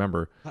don't really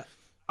remember.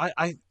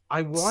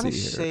 I want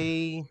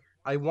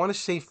to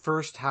say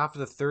first half of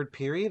the third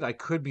period. I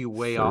could be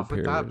way off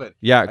with that, but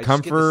yeah,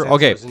 Comfort.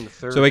 Okay,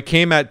 so it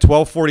came at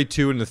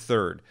 12:42 in the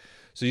third.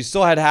 So you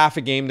still had half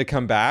a game to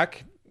come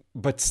back,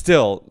 but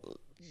still,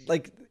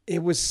 like,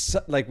 it was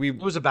like it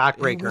was a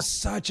backbreaker. It was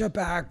such a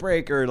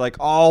backbreaker. Like,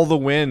 all the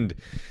wind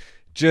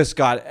just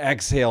got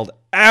exhaled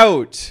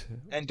out.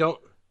 And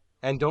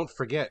don't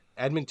forget,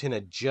 Edmonton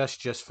had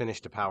just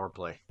finished a power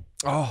play.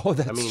 Oh,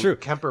 that's true.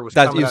 Kemper was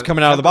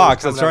coming out of the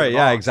box. That's right.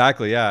 Yeah,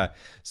 exactly. Yeah.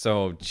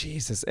 So,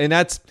 Jesus. And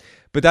that's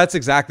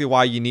exactly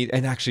why you need,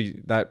 and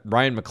actually that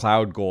Ryan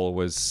McLeod goal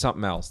was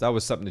something else. That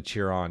was something to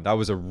cheer on. That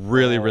was a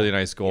really, really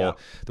nice goal,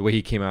 the way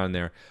he came out in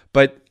there.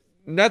 But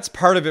that's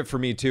part of it for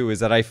me too, is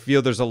that I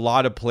feel there's a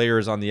lot of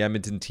players on the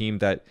Edmonton team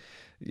that,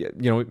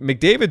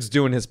 McDavid's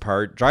doing his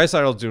part,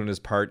 Draisaitl's doing his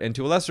part, and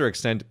to a lesser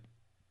extent,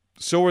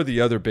 so are the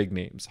other big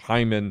names.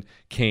 Hyman,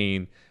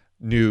 Kane,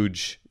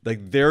 Nuge.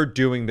 Like, they're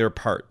doing their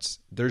parts.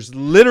 There's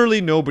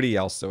literally nobody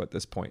else though at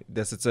this point.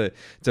 It's a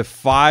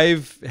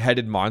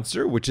 5-headed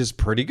monster, which is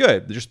pretty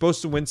good. You're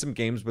supposed to win some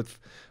games with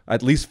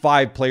at least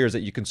 5 players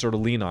that you can sort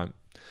of lean on.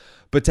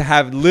 But to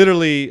have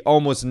literally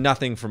almost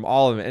nothing from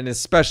all of them, and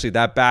especially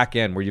that back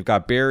end where you've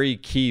got Barrie,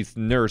 Keith,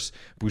 Nurse,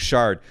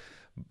 Bouchard,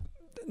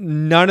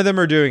 none of them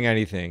are doing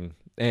anything.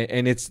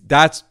 And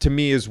that's to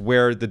me is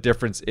where the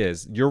difference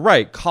is. You're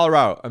right.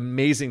 Colorado,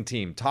 amazing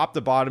team, top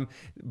to bottom,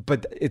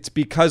 but it's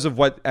because of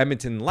what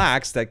Edmonton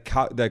lacks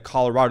that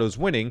Colorado's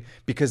winning,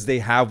 because they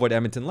have what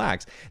Edmonton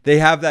lacks. They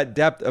have that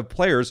depth of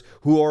players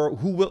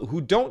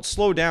who don't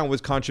slow down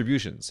with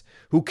contributions,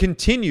 who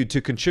continue to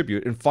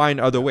contribute and find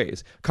other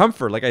ways.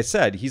 Comfort, like I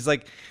said, he's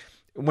like,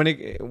 when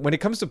it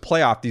comes to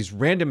playoff, these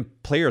random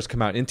players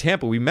come out. In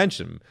Tampa, we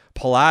mentioned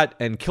Palat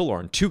and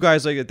Killorn, 2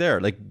 guys like it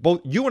there. Like, both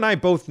you and I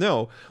both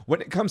know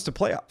when it comes to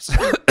playoffs,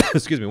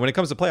 excuse me, when it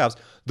comes to playoffs,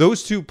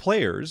 those 2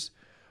 players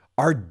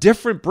are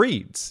different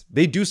breeds.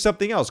 They do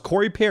something else.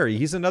 Corey Perry,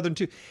 he's another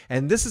too.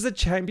 And this is a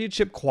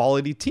championship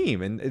quality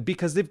team. And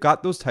because they've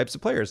got those types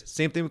of players.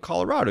 Same thing with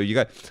Colorado. You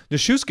got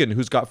Nichushkin,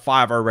 who's got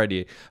 5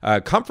 already.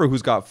 Comfort,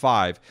 who's got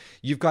 5.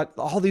 You've got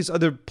all these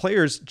other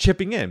players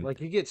chipping in.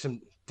 Like you get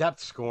some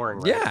depth scoring,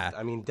 right? Yeah.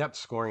 I mean, depth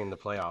scoring in the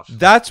playoffs.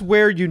 That's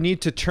where you need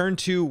to turn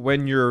to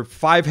when your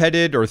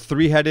 5-headed or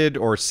 3-headed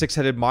or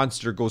 6-headed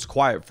monster goes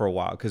quiet for a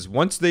while. Because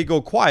once they go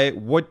quiet,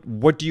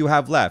 what do you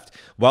have left?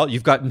 Well,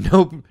 you've got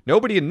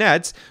nobody in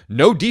nets,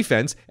 no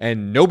defense,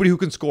 and nobody who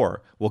can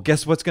score. Well,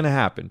 guess what's going to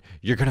happen?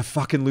 You're going to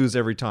fucking lose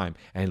every time.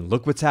 And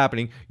look what's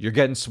happening. You're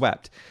getting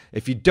swept.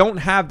 If you don't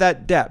have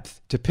that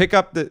depth to pick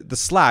up the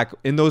slack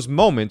in those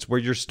moments where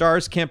your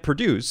stars can't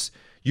produce,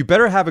 you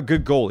better have a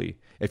good goalie.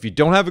 If you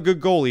don't have a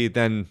good goalie,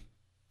 then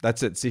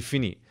that's it. C'est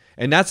fini.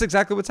 And that's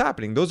exactly what's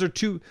happening. Those are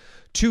two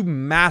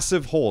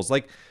massive holes.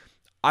 Like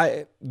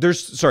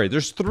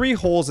there's 3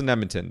 holes in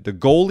Edmonton: the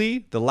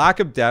goalie, the lack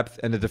of depth,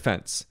 and the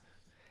defense.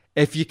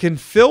 If you can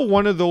fill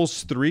one of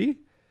those 3,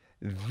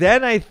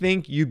 then I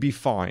think you'd be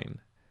fine.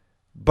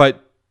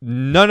 But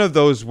none of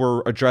those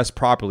were addressed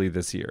properly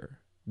this year.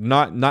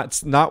 Not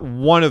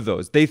one of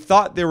those. They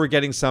thought they were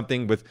getting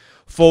something with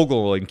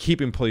Foegele and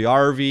keeping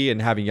Puljujarvi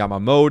and having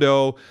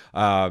Yamamoto,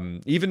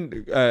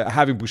 even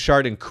having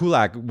Bouchard and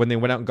Kulak when they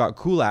went out and got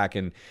Kulak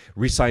and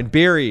re-signed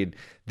Barrie.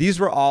 These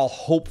were all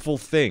hopeful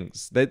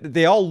things.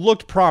 They all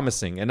looked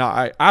promising, and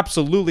I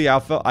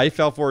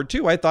fell for it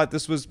too. I thought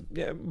this was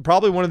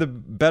probably one of the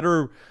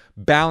better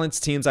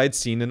balanced teams I'd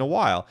seen in a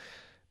while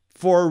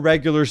for a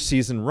regular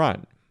season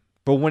run.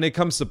 But when it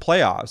comes to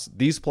playoffs,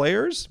 these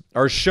players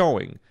are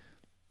showing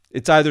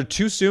it's either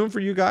too soon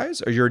for you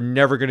guys or you're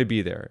never going to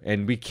be there.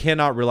 And we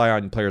cannot rely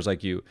on players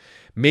like you.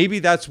 Maybe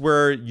that's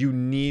where you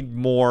need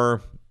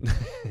more.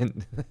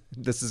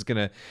 This is going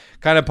to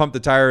kind of pump the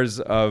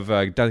tires of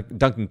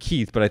Duncan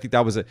Keith, but I think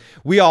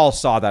we all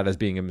saw that as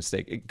being a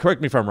mistake.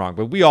 Correct me if I'm wrong,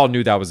 but we all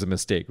knew that was a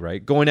mistake,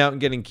 right? Going out and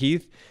getting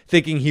Keith,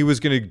 thinking he was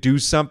going to do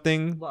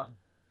something. Well,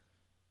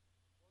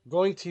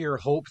 going to your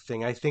hope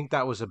thing, I think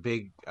that was a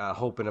big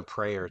hope and a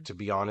prayer, to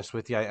be honest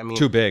with you. I mean,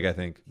 too big, I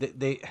think.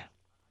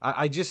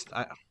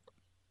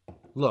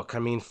 Look, I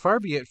mean, far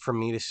be it from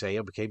me to say,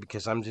 okay,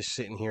 because I'm just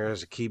sitting here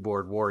as a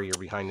keyboard warrior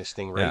behind this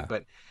thing, right? Yeah.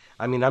 But,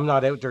 I mean, I'm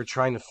not out there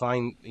trying to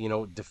find,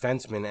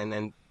 defensemen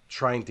and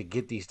trying to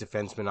get these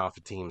defensemen off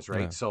of teams,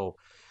 right? Yeah. So,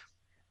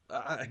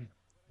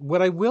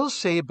 what I will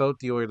say about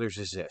the Oilers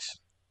is this.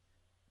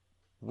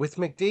 With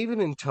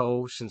McDavid in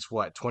tow since,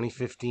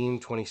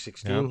 2015,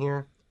 2016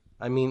 here?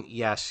 I mean,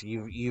 yes,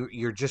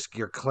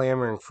 you're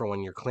clamoring for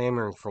one. You're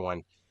clamoring for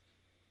one.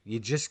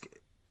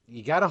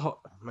 You got to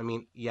hope. I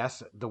mean,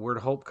 yes, the word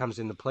hope comes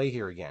into play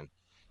here again.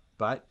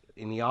 But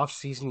in the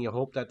offseason, you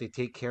hope that they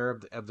take care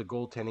of the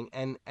goaltending.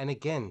 And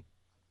again,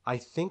 I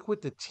think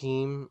with the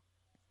team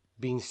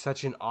being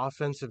such an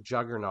offensive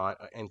juggernaut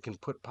and can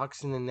put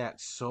pucks in the net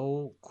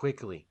so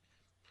quickly,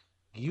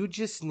 you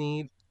just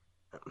need,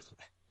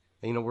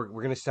 we're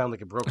going to sound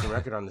like a broken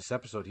record on this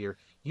episode here.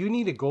 You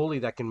need a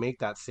goalie that can make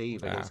that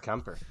save against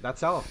Kuemper.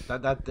 That's all.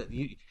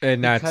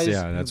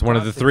 That's one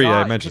of the 3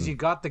 I mentioned. Because you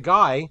got the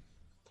guy.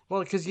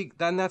 Well, because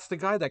then that's the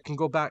guy that can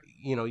go back.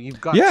 You've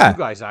got 2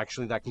 guys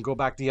actually that can go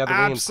back the other way.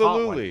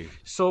 Absolutely.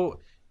 So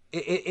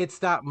it's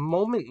that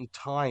moment in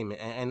time,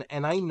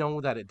 and I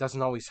know that it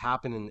doesn't always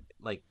happen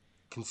in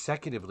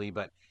consecutively,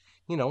 but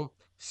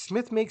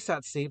Smith makes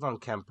that save on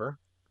Kuemper.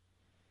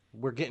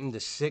 We're getting to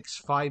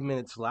 5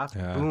 minutes left.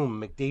 Yeah.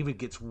 Boom! McDavid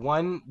gets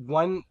one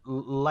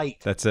light.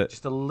 That's it.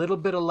 Just a little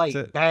bit of light.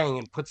 Bang,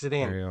 and puts it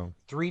in.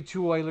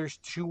 3-2 Oilers,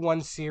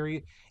 2-1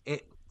 series.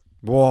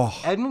 Whoa.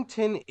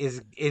 Edmonton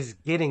is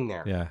getting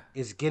there. Yeah.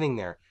 Is getting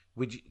there.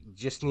 We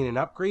just need an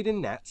upgrade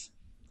in nets.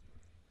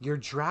 Your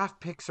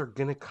draft picks are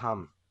gonna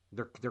come.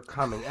 They're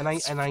coming. And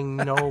I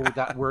know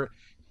that we're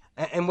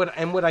and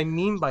what I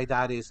mean by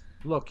that is,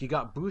 look, you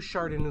got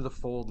Bouchard into the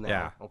fold now.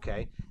 Yeah.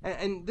 Okay.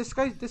 And this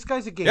guy's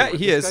a gamer.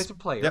 Yeah, this guy's a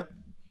player. Yep.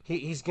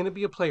 He's gonna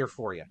be a player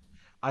for you.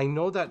 I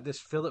know that this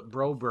Philip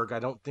Broberg, I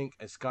don't think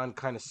it's gone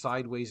kind of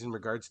sideways in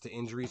regards to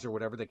injuries or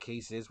whatever the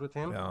case is with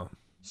him. Yeah.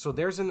 So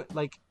there's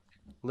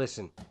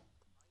listen,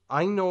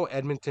 I know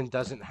Edmonton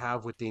doesn't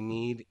have what they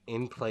need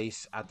in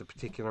place at the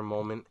particular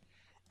moment.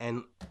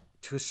 And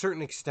to a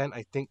certain extent,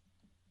 I think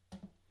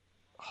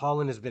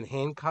Holland has been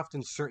handcuffed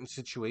in certain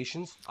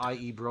situations,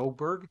 i.e.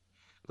 Broberg.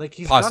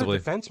 He's Possibly.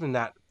 Got a defenseman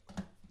that,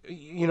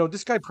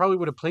 this guy probably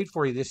would have played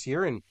for you this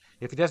year. And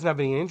if he doesn't have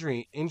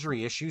any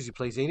injury issues, he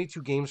plays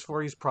 82 games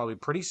for you. He's probably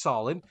pretty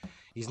solid.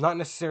 He's not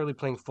necessarily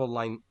playing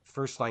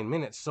first line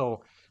minutes.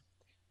 So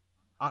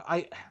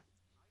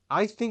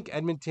I think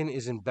Edmonton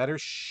is in better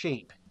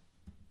shape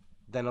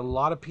than a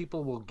lot of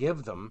people will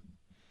give them,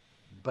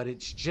 but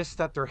it's just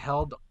that they're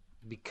held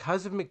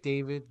because of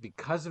McDavid,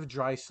 because of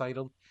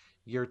Draisaitl.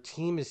 Your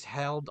team is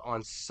held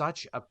on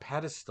such a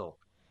pedestal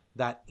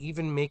that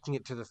even making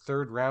it to the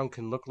 3rd round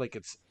can look like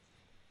it's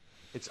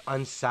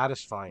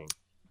unsatisfying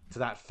to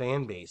that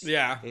fan base.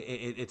 Yeah,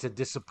 it's a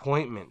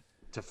disappointment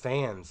to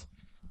fans.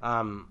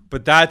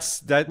 But that's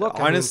that. Look,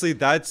 honestly,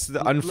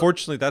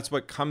 unfortunately, that's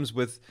what comes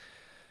with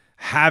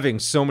having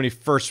so many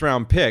first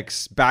round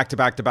picks back to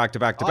back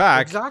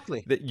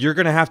exactly, that you're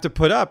going to have to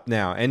put up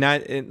now. And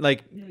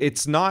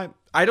it's not,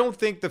 I don't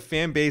think the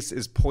fan base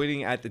is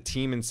pointing at the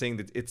team and saying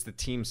that it's the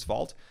team's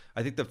fault.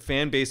 I think the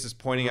fan base is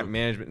pointing at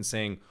management and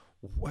saying,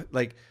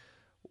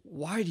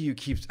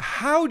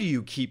 how do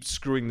you keep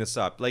screwing this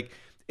up? Like,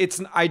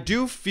 I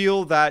do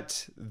feel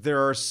that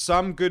there are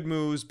some good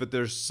moves, but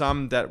there's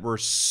some that were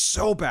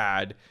so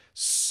bad,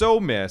 so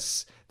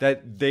miss,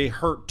 that they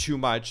hurt too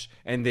much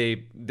and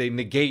they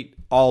negate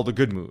all the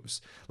good moves.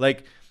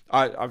 Like,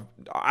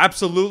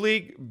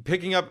 absolutely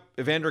picking up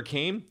Evander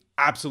Kane,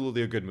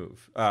 absolutely a good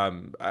move.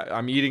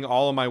 I'm eating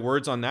all of my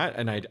words on that,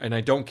 and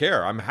I don't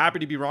care. I'm happy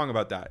to be wrong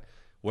about that.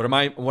 What am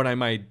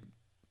I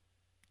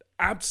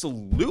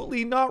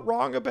absolutely not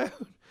wrong about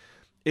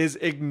is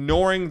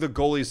ignoring the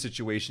goalie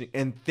situation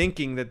and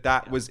thinking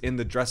that was in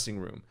the dressing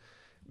room.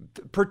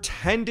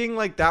 Pretending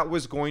like that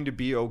was going to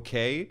be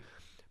okay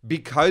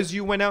because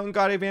you went out and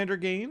got Evander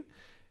Kane.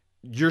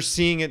 You're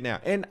seeing it now.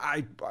 And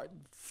I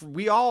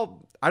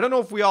don't know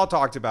if we all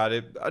talked about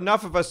it.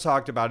 Enough of us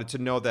talked about it to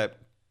know that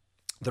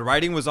the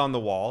writing was on the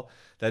wall,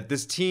 that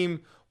this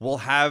team will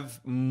have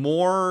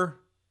more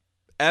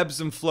ebbs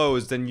and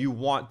flows than you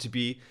want to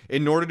be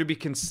in order to be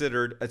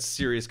considered a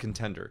serious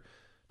contender.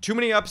 Too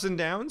many ups and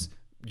downs,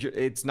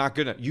 it's not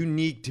good enough. You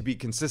need to be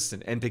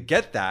consistent. And to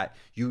get that,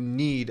 you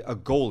need a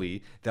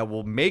goalie that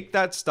will make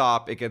that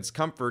stop against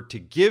Comfort to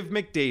give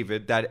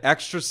McDavid that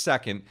extra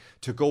second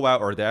to go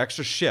out, or the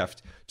extra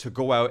shift to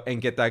go out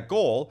and get that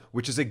goal,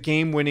 which is a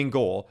game-winning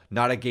goal,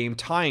 not a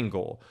game-tying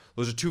goal.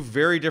 Those are two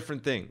very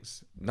different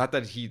things. Not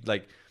that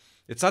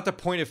it's not to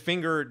point a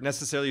finger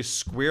necessarily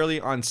squarely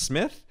on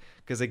Smith,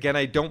 because again,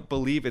 I don't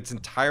believe it's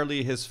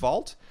entirely his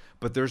fault,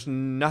 but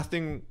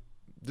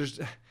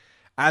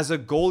as a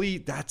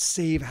goalie, that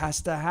save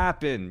has to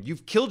happen.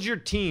 You've killed your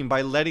team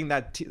by letting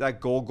that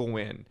goal go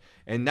in,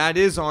 and that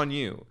is on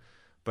you.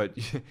 But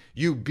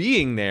you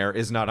being there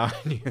is not on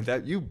you.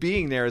 That you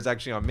being there is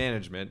actually on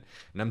management,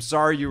 and I'm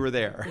sorry you were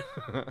there.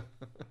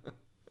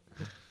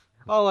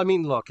 Well, I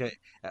mean, look,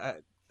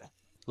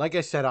 like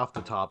I said off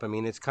the top, I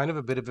mean, it's kind of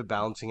a bit of a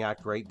balancing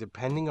act, right?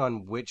 Depending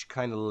on which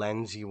kind of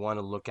lens you want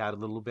to look at a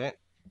little bit.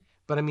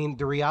 But I mean,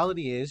 the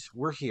reality is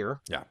we're here.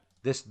 Yeah.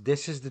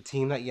 This is the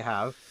team that you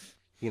have.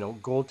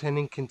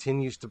 Goaltending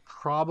continues to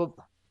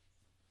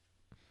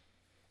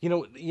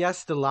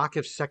yes, the lack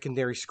of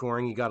secondary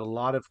scoring, you got a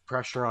lot of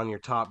pressure on your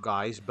top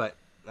guys, but,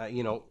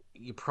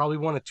 you probably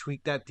want to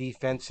tweak that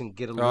defense and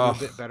get a little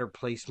bit better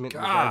placement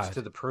in regards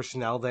to the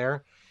personnel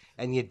there.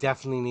 And you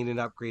definitely need an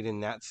upgrade in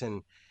nets.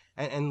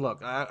 And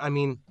look, I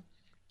mean,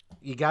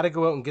 you got to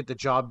go out and get the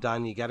job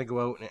done. You got to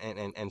go out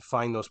and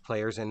find those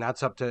players. And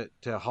that's up to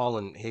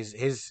Holland.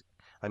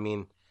 I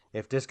mean,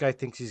 if this guy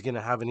thinks he's going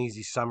to have an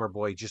easy summer,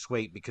 boy, just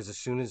wait, because as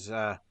soon as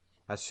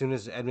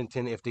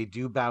Edmonton, if they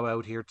do bow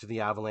out here to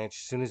the Avalanche,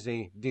 as soon as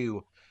they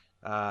do,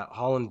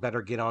 Holland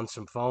better get on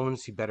some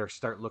phones. He better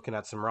start looking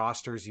at some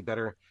rosters.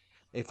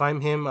 If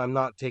I'm him, I'm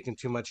not taking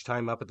too much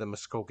time up at the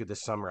Muskoka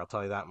this summer. I'll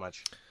tell you that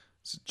much.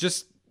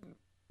 Just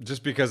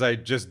because I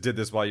just did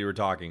this while you were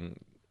talking.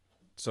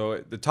 So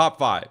the top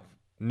five: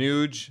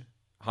 Nuge,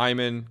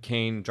 Hyman,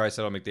 Kane,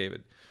 Draisaitl,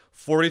 McDavid.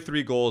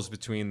 43 goals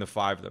between the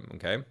five of them,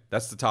 okay?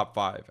 That's the top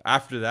five.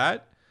 After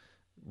that,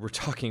 we're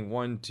talking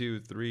 1, 2,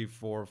 3,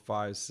 4,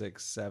 5,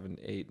 6, 7,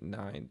 8,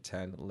 9,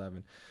 10,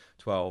 11,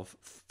 12,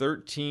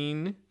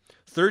 13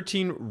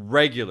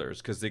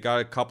 regulars, because they got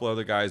a couple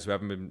other guys who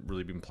haven't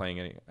really been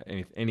playing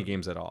any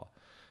games at all.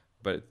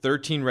 But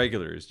 13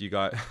 regulars. You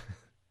got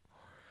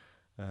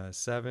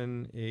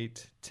 7,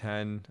 8,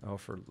 10. Oh,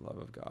 for the love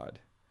of God.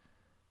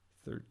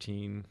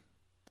 13,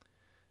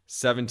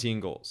 17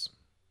 goals.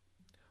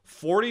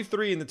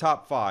 43 in the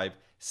top five,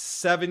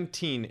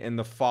 17 in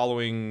the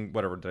following,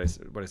 what did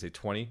I say,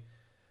 20?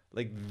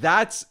 Like,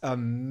 that's a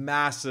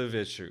massive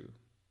issue.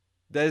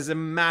 That is a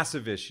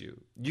massive issue.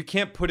 You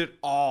can't put it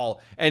all,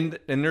 and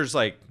there's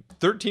like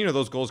 13 of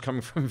those goals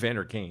coming from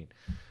Evander Kane.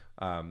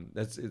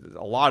 That's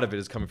a lot of it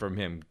is coming from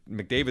him.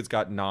 McDavid's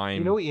got 9.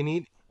 You know what you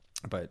need?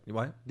 But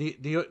what?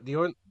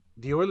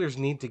 The Oilers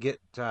need to get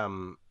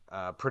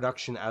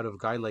production out of a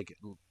guy like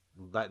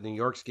that New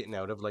York's getting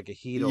out of, like a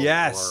Hedo,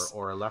 yes,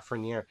 or a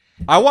Lafreniere.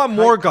 I want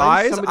more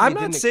guys. I'm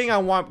not saying I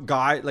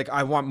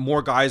want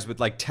more guys with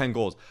like 10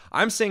 goals.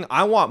 I'm saying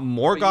I want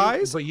more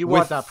guys. But you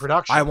want that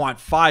production. I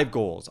want 5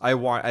 goals. I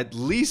want at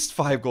least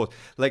 5 goals.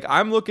 Like,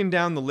 I'm looking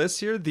down the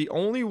list here. The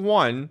only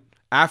one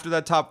after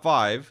that top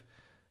 5,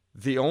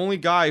 the only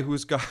guy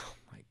who's got, oh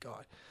my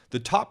God, the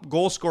top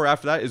goal scorer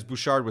after that is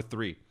Bouchard with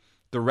 3.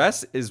 The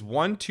rest is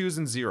 1, 2s,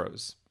 and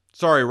 0s.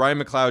 Sorry, Ryan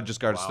McLeod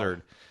just got his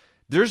 3rd.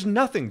 There's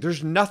nothing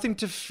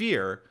to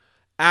fear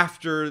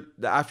after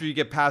you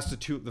get past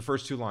the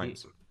first 2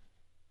 lines.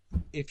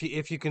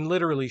 If you can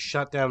literally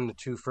shut down the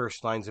 2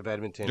 first lines of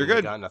Edmonton, you're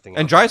good. You got nothing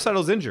and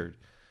Draisaitl's injured,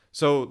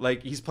 so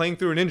like he's playing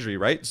through an injury,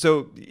 right?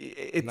 So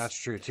that's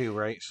true too,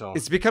 right? So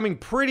it's becoming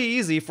pretty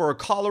easy for a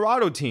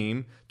Colorado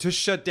team to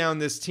shut down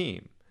this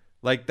team.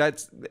 Like,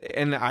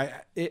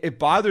 it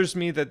bothers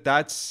me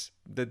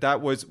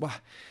that was. Well,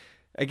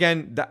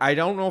 again, I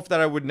don't know if that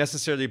I would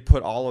necessarily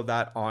put all of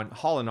that on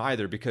Holland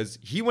either, because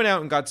he went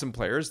out and got some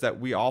players that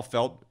we all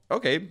felt,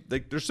 okay,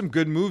 like there's some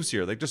good moves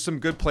here. Like there's some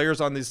good players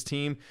on this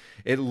team.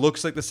 It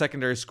looks like the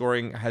secondary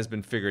scoring has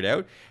been figured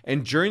out.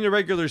 And during the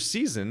regular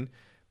season,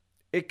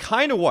 it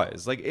kind of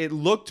was. Like it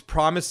looked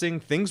promising.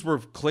 Things were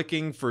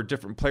clicking for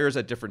different players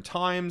at different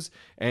times.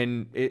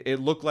 And it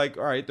looked like,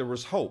 all right, there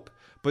was hope.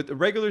 But the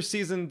regular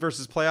season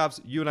versus playoffs,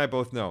 you and I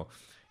both know.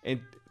 And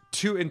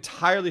two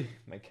entirely,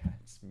 my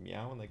cat's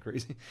meowing like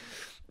crazy.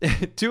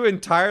 Two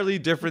entirely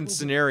different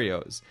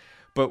scenarios.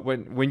 But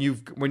when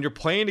you're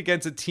playing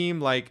against a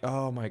team like,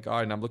 oh my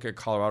God, and I'm looking at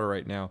Colorado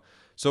right now.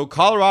 So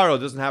Colorado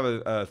doesn't have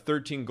a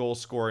 13 goal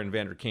scorer in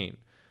Vander Kane,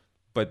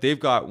 but they've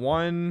got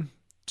 7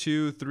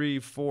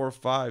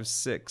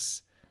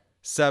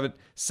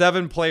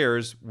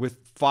 players with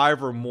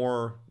 5 or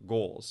more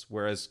goals,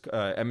 whereas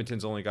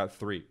Edmonton's only got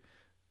 3.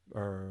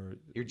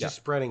 You're just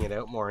spreading it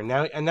out more, and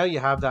now you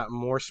have that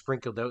more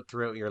sprinkled out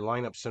throughout your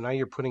lineup. So now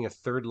you're putting a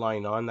third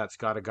line on that's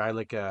got a guy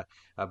like a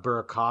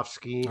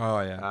Burakovsky.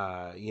 Oh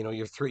yeah.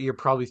 You're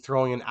probably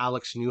throwing an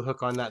Alex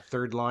Newhook on that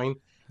third line.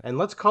 And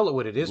let's call it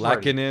what it is,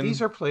 Marty.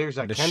 These are players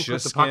that can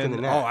put the puck in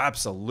the net. Oh,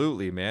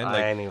 absolutely, man.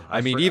 I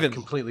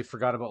completely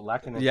forgot about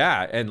Lehkonen.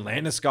 Yeah, and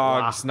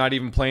Landeskog's not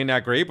even playing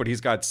that great, but he's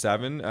got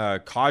 7.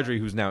 Kadri,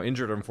 who's now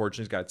injured,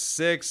 unfortunately, has got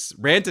 6.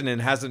 Rantanen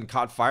hasn't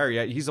caught fire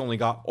yet. He's only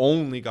got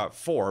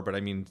 4, but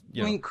I mean,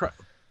 I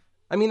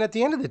mean, at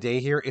the end of the day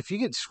here, if you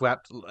get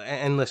swept,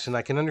 and listen,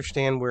 I can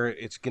understand where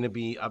it's going to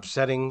be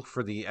upsetting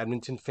for the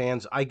Edmonton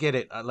fans. I get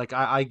it.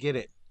 I get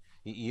it.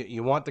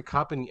 You want the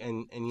cup, and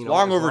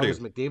long overdue. As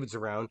McDavid's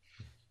around,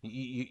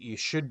 you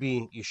should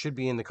be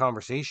in the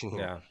conversation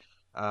here.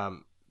 Yeah.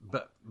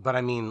 But I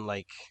mean,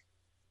 like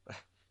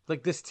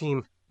this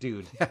team,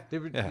 dude.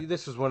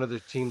 This was one of the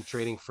team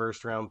trading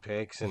first round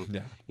picks,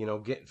 and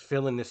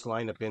filling this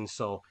lineup in.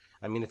 So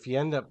I mean, if you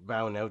end up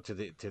bowing out to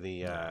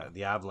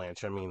the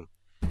Avalanche, I mean,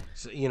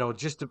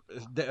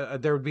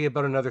 there would be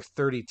about another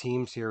 30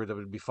 teams here that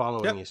would be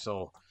following you.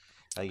 So.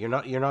 You're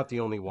not the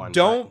only one.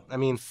 Don't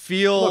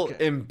feel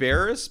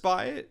embarrassed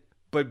by it,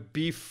 but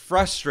be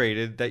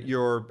frustrated that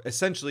you're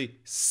essentially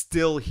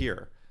still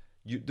here.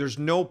 There's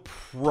no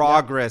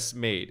progress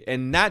made,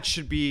 and that's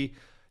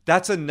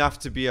enough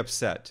to be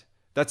upset.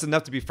 That's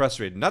enough to be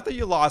frustrated. Not that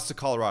you lost to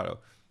Colorado,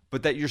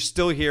 but that you're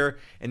still here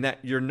and that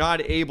you're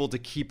not able to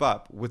keep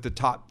up with the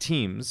top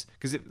teams.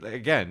 Because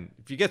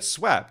if you get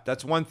swept,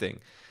 that's one thing.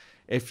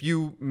 If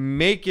you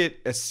make it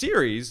a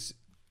series,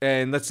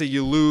 and let's say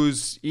you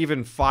lose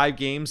even 5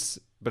 games,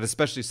 but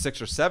especially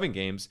 6 or 7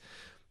 games,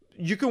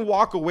 you can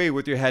walk away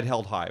with your head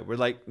held high. We're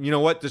like, you know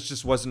what? This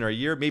just wasn't our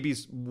year. Maybe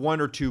 1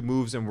 or 2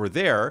 moves and we're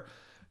there,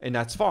 and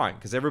that's fine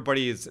because there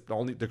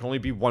can only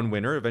be one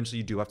winner. Eventually,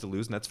 you do have to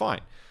lose, and that's fine.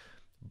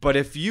 But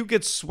if you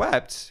get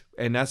swept,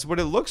 and that's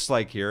what it looks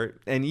like here,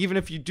 and even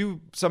if you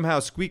do somehow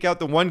squeak out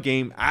the one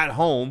game at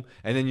home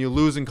and then you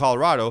lose in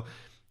Colorado,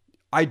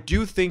 I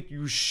do think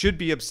you should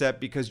be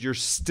upset because you're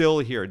still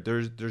here.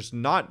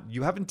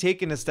 You haven't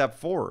taken a step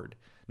forward.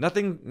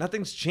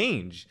 Nothing's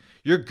changed.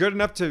 You're good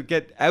enough to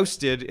get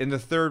ousted in the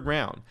 3rd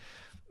round.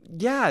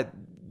 Yeah,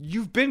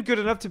 you've been good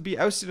enough to be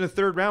ousted in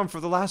the 3rd round for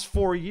the last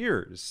 4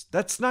 years.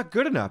 That's not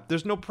good enough.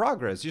 There's no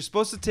progress. You're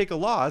supposed to take a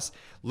loss,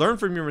 learn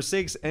from your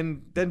mistakes,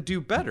 and then do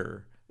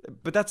better.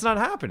 But that's not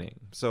happening.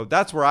 So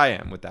that's where I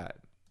am with that.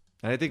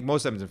 And I think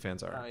most Edmonton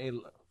fans are.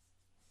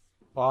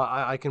 Well,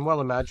 I can well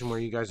imagine where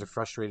you guys are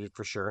frustrated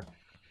for sure.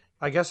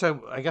 I guess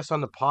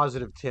on the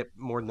positive tip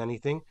more than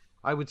anything,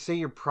 I would say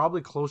you're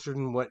probably closer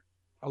than what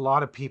a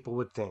lot of people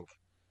would think.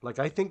 Like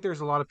I think there's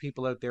a lot of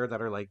people out there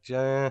that are like,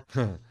 I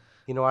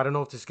don't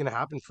know if this is going to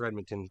happen for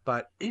Edmonton.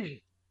 But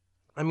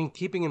I mean,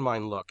 keeping in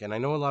mind, look, and I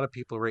know a lot of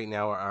people right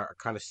now are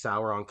kind of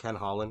sour on Ken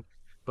Holland,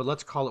 but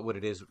let's call it what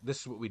it is. This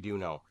is what we do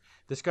know.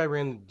 This guy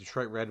ran the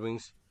Detroit Red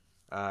Wings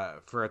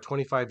for a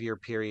 25-year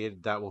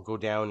period that will go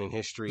down in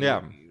history.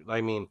 Yeah.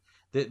 I mean.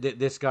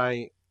 This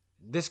guy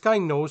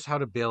knows how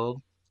to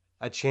build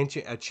a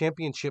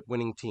championship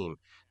winning team.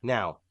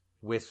 Now,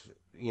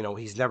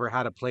 he's never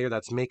had a player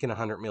that's making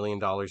 $100 million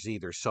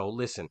either. So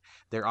listen,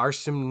 there are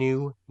some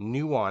new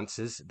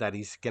nuances that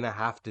he's going to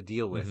have to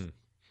deal with. Mm-hmm.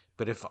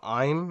 But if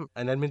I'm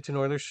an Edmonton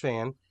Oilers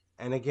fan,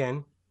 and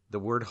again, the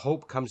word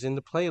hope comes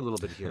into play a little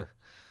bit here,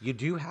 you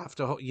do have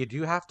to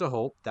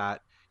hope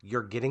that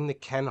you're getting the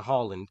Ken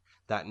Holland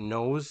that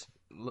knows,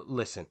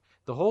 listen,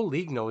 the whole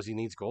league knows he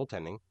needs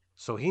goaltending.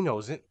 So he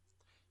knows it.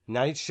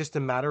 Now it's just a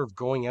matter of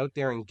going out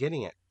there and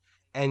getting it.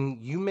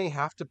 And you may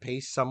have to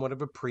pay somewhat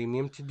of a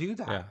premium to do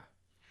that. Yeah.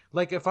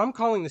 Like if I'm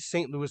calling the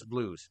St. Louis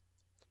Blues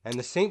and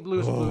the St.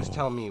 Louis Blues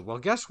tell me, well,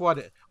 guess what,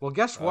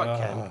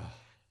 Ken?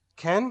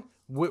 Ken,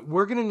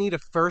 we're going to need a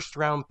 1st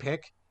round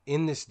pick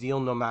in this deal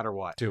no matter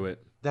what. Do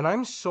it. Then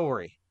I'm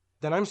sorry.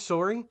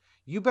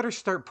 You better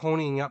start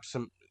ponying up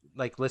some.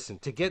 Like, listen,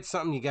 to get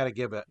something, you got to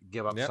give up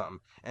something.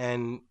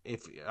 And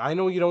if I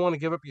know you don't want to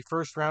give up your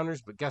 1st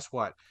rounders, but guess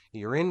what?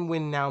 You're in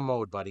win now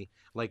mode, buddy.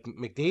 Like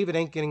McDavid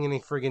ain't getting any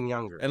friggin'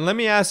 younger. And let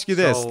me ask you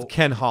this,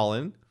 Ken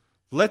Holland.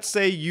 Let's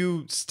say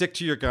you stick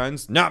to your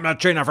guns. No, I'm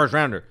not trading our 1st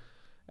rounder.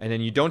 and then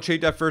you don't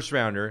trade that first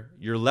rounder,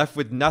 you're left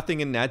with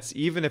nothing in nets,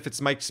 even if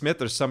it's Mike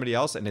Smith or somebody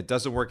else, and it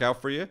doesn't work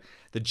out for you.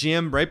 The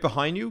GM right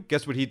behind you,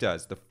 guess what he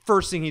does? The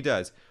first thing he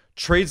does,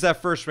 trades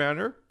that first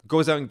rounder,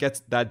 goes out and gets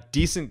that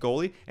decent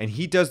goalie, and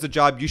he does the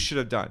job you should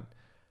have done.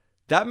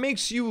 That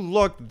makes you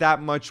look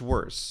that much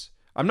worse.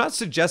 I'm not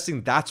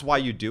suggesting that's why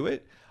you do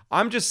it.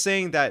 I'm just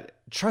saying that,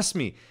 trust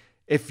me,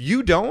 if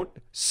you don't,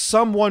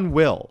 someone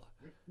will.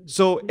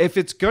 So if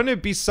it's going to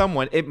be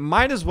someone, it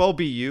might as well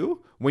be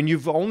you when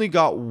you've only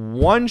got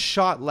one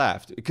shot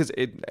left. Because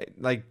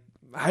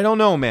I don't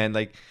know, man.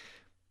 Like,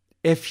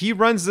 if he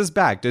runs this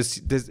back,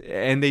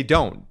 and they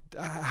don't,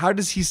 how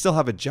does he still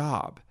have a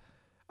job?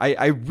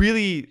 I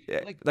really,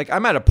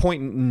 I'm at a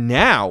point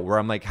now where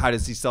I'm like, how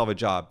does he still have a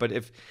job? But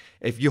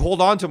if you hold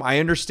on to him, I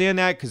understand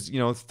that because,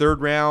 third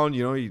round,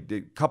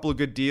 a couple of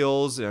good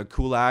deals,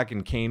 Kulak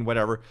and Kane,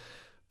 whatever.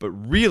 But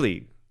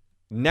really,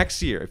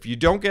 next year, if you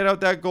don't get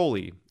out that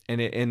goalie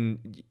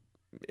and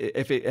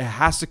if it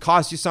has to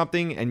cost you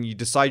something and you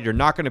decide you're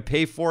not going to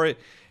pay for it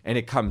and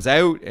it comes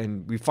out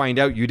and we find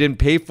out you didn't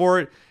pay for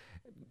it,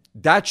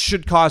 that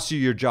should cost you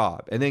your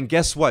job. And then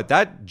guess what?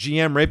 That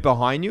GM right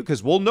behind you,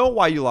 because we'll know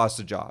why you lost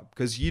the job,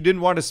 because you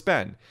didn't want to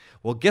spend.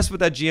 Well, guess what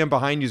that GM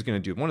behind you is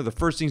going to do? One of the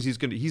first things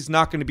he's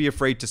not going to be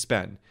afraid to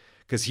spend,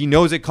 because he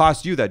knows it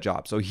cost you that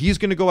job. So he's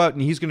going to go out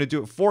and he's going to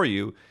do it for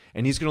you,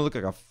 and he's going to look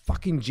like a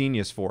fucking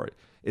genius for it.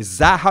 Is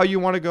that how you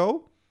want to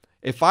go?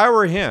 If I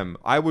were him,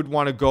 I would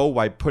want to go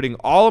by putting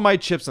all of my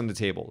chips on the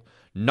table,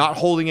 not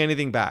holding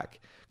anything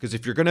back. Because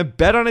if you're going to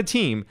bet on a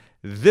team,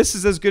 this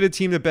is as good a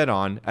team to bet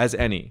on as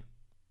any.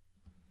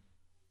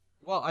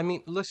 Well, I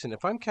mean, listen,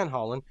 if I'm Ken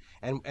Holland,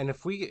 and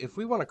if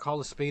we want to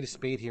call a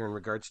spade here in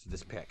regards to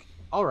this pick,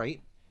 all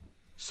right.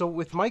 So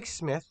with Mike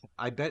Smith,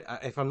 I bet,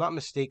 if I'm not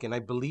mistaken, I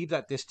believe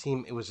that this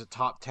team, it was a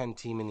top 10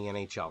 team in the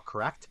NHL,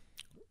 correct?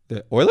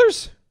 The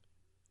Oilers?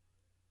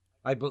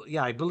 I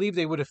believe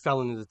they would have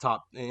fell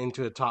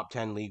into a top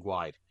 10 league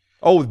wide.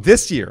 Oh,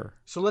 this year.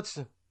 So this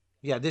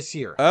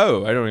year.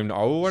 Oh, I don't even know.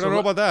 Oh, I don't know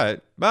about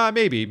that.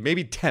 Maybe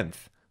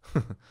 10th.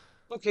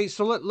 Okay,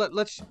 so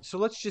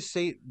let's just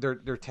say they're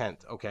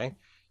 10th, okay?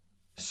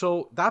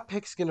 So that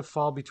pick's going to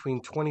fall between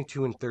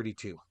 22 and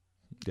 32.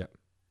 Yeah.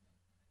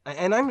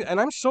 And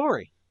I'm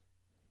sorry.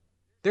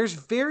 There's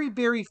very,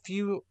 very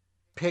few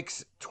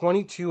picks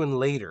 22 and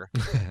later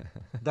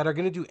that are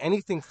going to do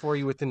anything for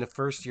you within the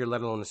first year,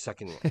 let alone the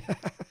second year.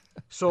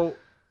 So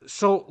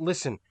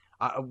listen,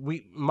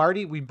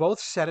 we both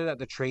said it at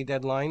the trade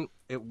deadline.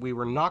 We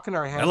were knocking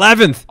our heads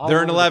 11th.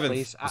 They're in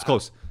 11th. It's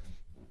close.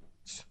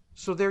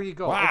 So there you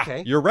go. Wow,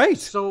 okay, you're right.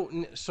 So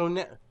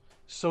 11th.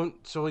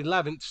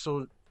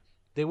 So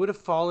they would have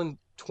fallen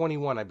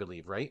 21, I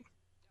believe, right?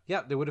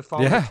 Yeah, they would have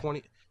fallen at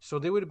 20. So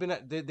they would have been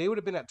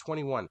at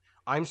 21.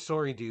 I'm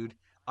sorry, dude.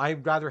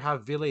 I'd rather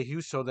have Ville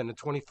Husso than the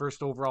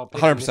 21st overall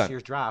pick 100%. In this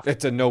year's draft.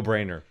 It's a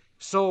no-brainer.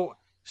 So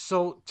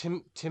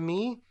to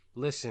me,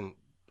 listen,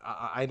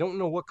 I don't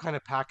know what kind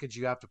of package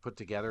you have to put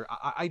together.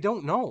 I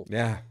don't know.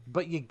 Yeah.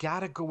 But you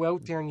got to go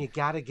out there and you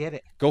got to get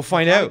it. Go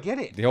find out. Get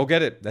it. They'll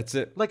get it. That's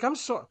it.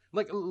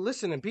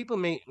 Listen, and people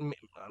may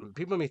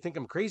think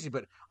I'm crazy,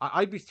 but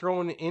I'd be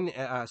throwing in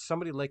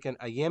somebody like a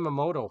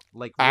Yamamoto,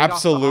 like right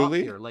absolutely. Off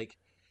the hop here.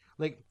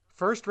 Like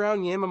first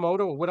round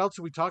Yamamoto. What else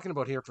are we talking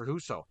about here for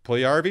Husso?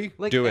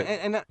 Puljujarvi? Do it.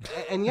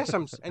 And yes,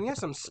 I'm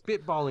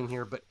spitballing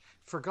here, but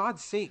for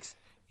God's sakes,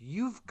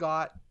 you've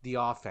got the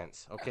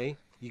offense, okay?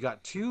 You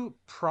got two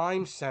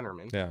prime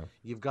centermen. Yeah.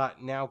 You've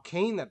got now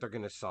Kane that they're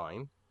going to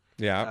sign.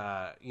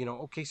 Yeah.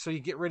 Okay, so you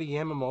get rid of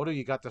Yamamoto.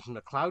 You got the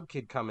McLeod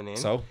kid coming in.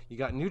 So you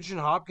got Nugent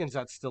Hopkins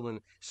that's still in.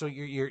 So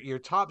your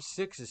top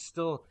six is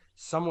still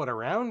somewhat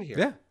around here.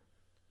 Yeah.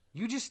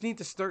 You just need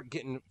to start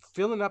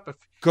filling up.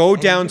 Go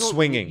down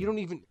swinging. You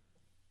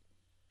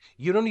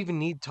don't even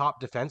need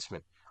top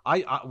defensemen.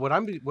 What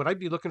I'd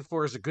be looking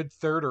for is a good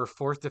third or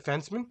fourth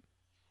defenseman.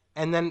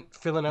 And then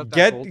filling out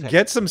that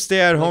get some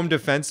stay-at-home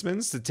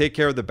defensemen to take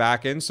care of the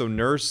back end, so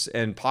Nurse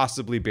and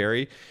possibly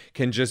Barry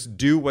can just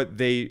do what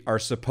they are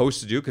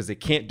supposed to do, because they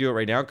can't do it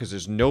right now because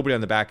there's nobody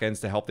on the back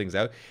ends to help things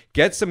out.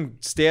 Get some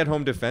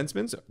stay-at-home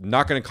defensemen.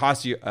 Not going to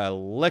cost you a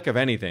lick of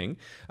anything.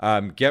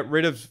 Get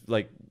rid of,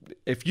 like,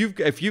 if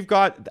you've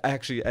got,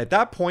 actually at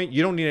that point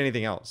you don't need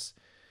anything else.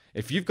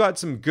 If you've got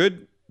some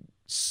good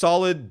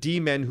solid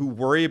D-men who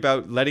worry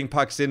about letting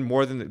pucks in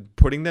more than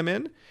putting them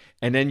in,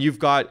 and then you've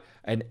got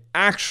an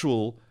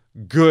actual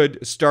good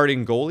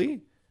starting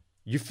goalie,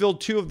 you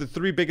filled two of the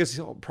three biggest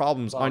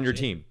problems on your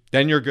team.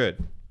 Then you're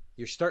good.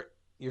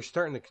 You're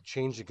starting to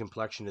change the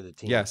complexion of the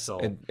team. Yes, so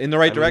in the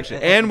right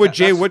direction. And with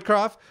Jay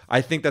Woodcroft,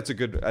 I think that's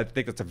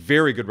a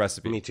very good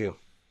recipe. Me too.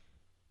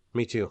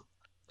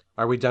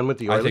 Are we done with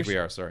the Oilers? I think we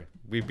are. Sorry,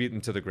 we've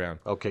beaten to the ground.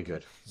 Okay,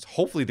 good.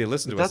 Hopefully they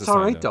listen to us. That's all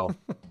right though.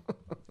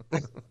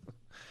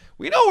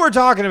 We know what we're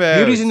talking about.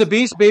 Beauty's in the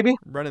Beast, baby.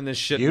 Running this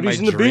shit in my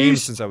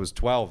dreams since I was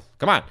 12.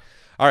 Come on.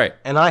 All right.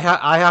 And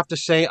I have to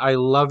say, I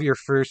love your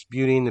first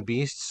Beauty and the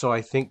Beast. So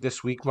I think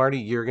this week, Marty,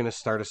 you're going to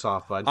start us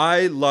off, bud.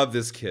 I love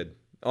this kid.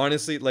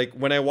 Honestly, like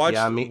when I watched,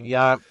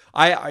 yeah,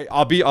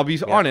 I'll be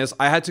honest.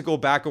 I had to go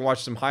back and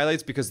watch some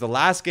highlights because the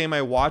last game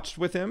I watched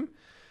with him,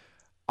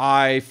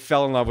 I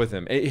fell in love with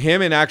him.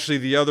 Him and actually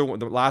the other one,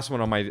 the last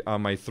one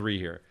on my three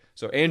here.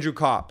 So Andrew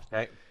Kopp.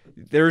 Okay.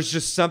 There's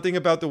just something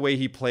about the way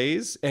he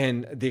plays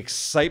and the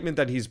excitement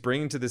that he's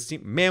bringing to this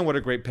team. Man, what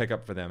a great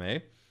pickup for them, eh?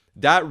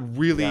 That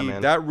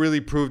really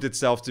proved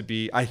itself to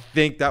be. I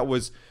think that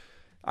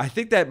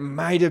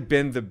might have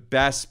been the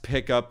best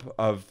pickup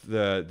of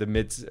the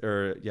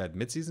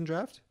mid-season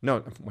draft.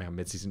 No,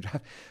 mid-season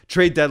draft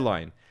trade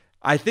deadline.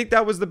 I think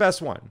that was the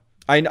best one.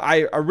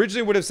 I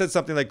originally would have said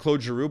something like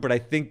Claude Giroux, but I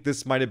think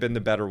this might have been the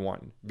better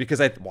one because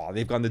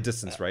they've gone the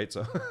distance, right?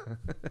 So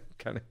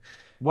kind of.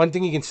 One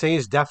thing you can say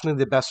is definitely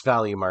the best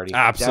value, Marty.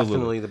 Absolutely.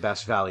 Definitely the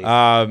best value.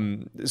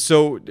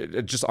 So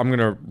I'm going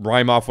to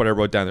rhyme off what I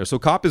wrote down there. So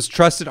Kopp is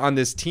trusted on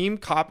this team.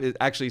 Kopp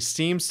actually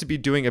seems to be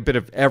doing a bit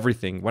of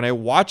everything. When I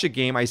watch a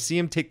game, I see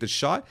him take the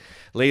shot,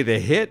 lay the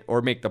hit,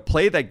 or make the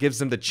play that gives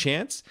him the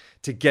chance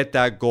to get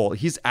that goal.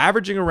 He's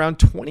averaging around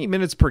 20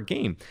 minutes per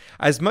game.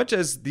 As much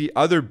as the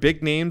other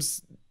big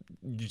names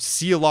you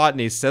see a lot and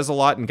he says a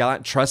lot and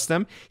Gallant trusts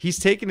them, he's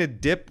taken a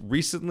dip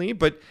recently,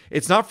 but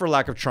it's not for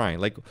lack of trying.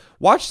 Like,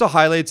 watch the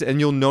highlights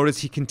and you'll notice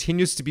he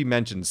continues to be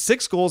mentioned.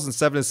 6 goals and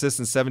 7 assists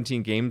in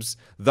 17 games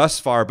thus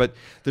far, but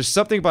there's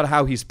something about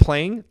how he's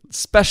playing,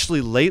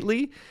 especially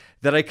lately,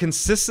 that I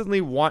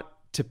consistently want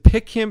to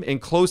pick him in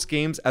close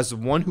games as the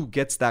one who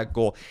gets that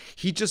goal.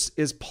 He just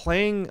is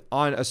playing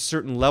on a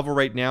certain level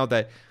right now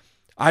that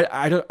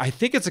I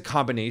think it's a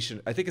combination.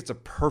 I think it's a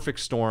perfect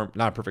storm,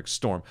 not a perfect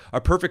storm,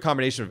 a perfect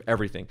combination of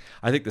everything.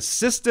 I think the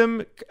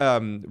system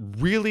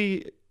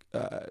really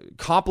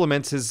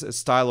complements his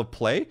style of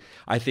play.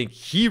 I think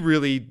he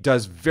really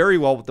does very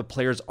well with the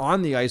players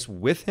on the ice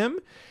with him.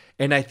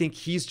 And I think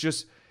he's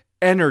just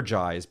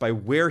energized by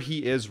where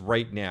he is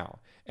right now.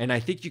 And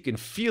I think you can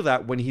feel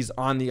that when he's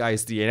on the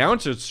ice. The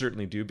announcers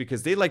certainly do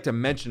because they like to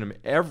mention him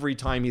every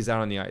time he's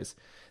out on the ice.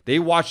 They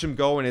watch him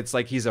go, and it's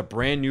like he's a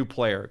brand new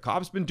player.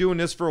 Kopp's been doing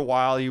this for a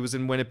while. He was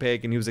in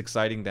Winnipeg, and he was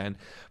exciting then.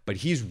 But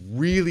he's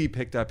really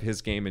picked up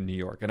his game in New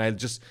York. And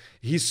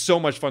he's so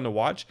much fun to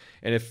watch.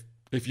 And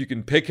if you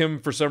can pick him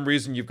for some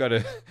reason, you've got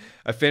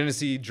a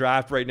fantasy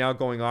draft right now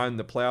going on in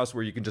the playoffs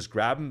where you can just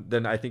grab him,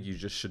 then I think you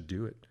just should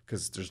do it.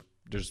 Because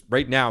there's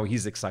right now,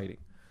 he's exciting.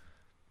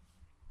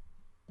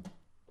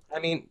 I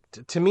mean,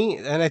 to me,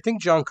 and I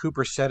think John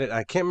Cooper said it.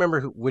 I can't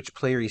remember which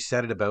player he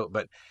said it about,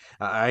 but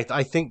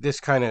I think this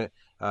kind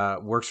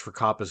of works for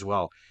Kopp as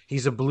well.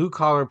 He's a blue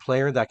collar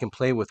player that can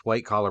play with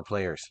white collar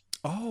players.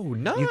 Oh,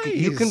 nice!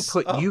 You can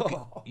put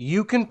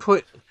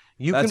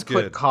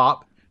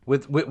Kopp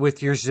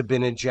with your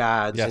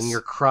Zibanejad and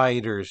your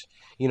Kreiders.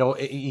 You know,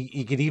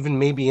 you could even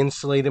maybe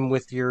insulate him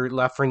with your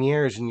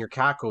Lafrenières and your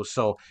Kakos.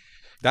 So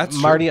that's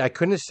Marty. true. I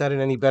couldn't have said it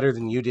any better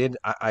than you did.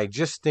 I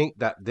just think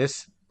that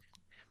this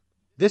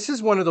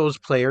is one of those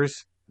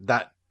players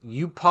that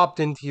you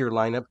popped into your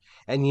lineup,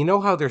 and you know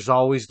how there's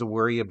always the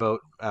worry about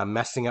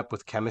messing up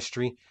with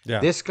chemistry. Yeah.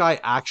 This guy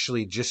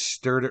actually just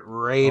stirred it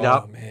right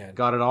up. Man.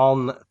 Got it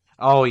all.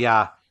 Oh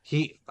yeah,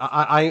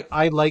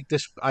 I like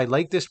this. I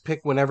like this pick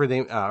whenever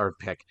they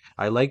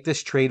I like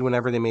this trade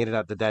whenever they made it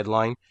at the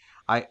deadline.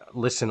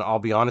 I'll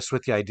be honest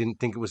with you. I didn't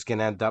think it was going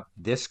to end up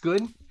this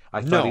good.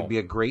 I thought he'd be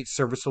a great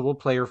serviceable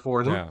player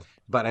for them. Yeah.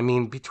 But I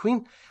mean,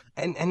 between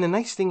and the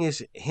nice thing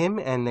is him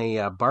and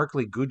a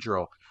Barclay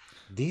Goodrow,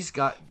 these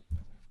guys.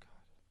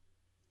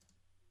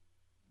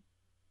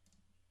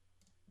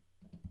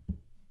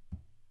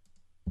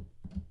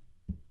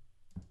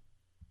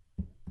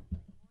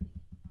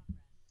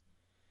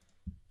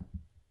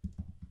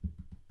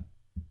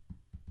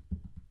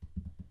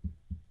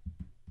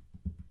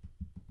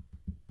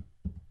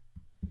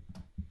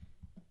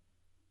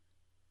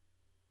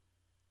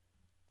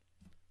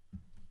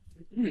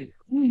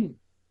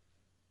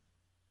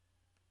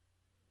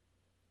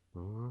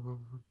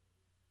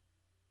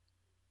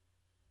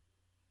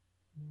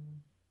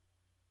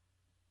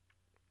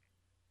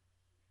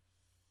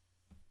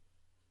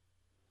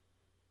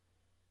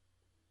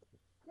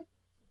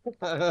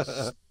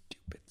 Stupid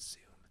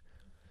Zoom.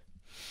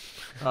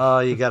 Oh,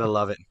 you gotta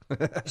love it.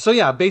 So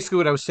yeah, basically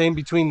what I was saying,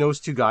 between those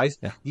two guys,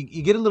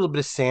 you get a little bit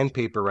of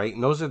sandpaper, right?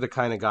 And those are the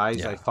kind of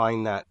guys I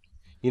find that,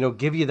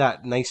 give you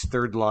that nice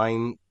third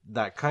line,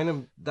 that kind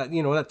of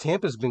that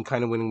Tampa's been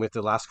kind of winning with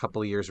the last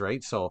couple of years,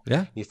 right? So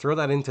you throw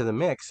that into the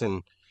mix,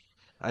 and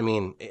I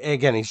mean,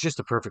 again, he's just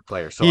a perfect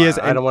player. So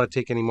I don't want to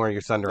take any more of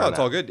your thunder on that. It's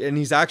all good. And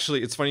he's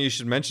actually, it's funny you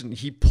should mention,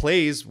 he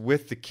plays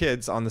with the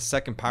kids on the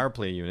second power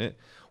play unit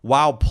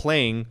while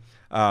playing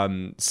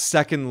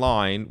second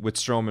line with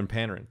Strome and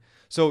Panarin.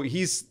 So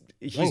he's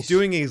nice.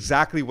 Doing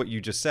exactly what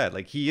you just said.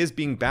 Like, he is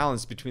being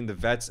balanced between the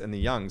vets and the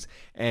youngs.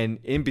 And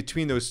in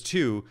between those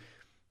two,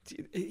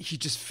 he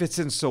just fits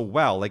in so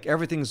well. Like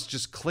everything's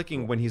just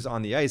clicking when he's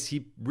on the ice.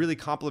 He really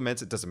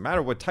complements. It doesn't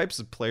matter what types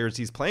of players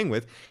he's playing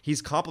with.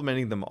 He's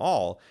complementing them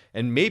all.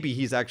 And maybe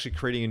he's actually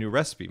creating a new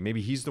recipe.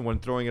 Maybe he's the one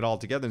throwing it all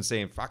together and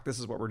saying, fuck, this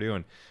is what we're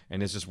doing.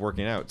 And it's just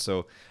working out.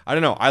 So I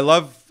don't know.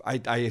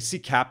 I see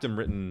captain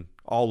written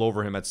all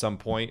over him at some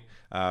point.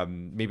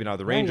 Maybe not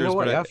the Rangers,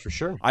 but for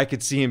sure. I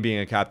could see him being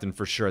a captain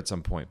for sure at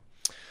some point.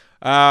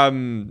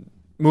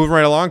 Moving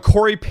right along,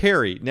 Corey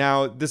Perry.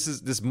 Now,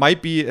 this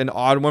might be an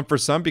odd one for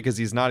some because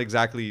he's not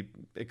exactly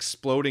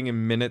exploding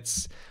in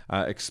minutes,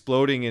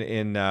 exploding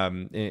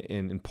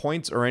in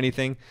points or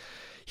anything.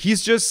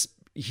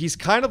 He's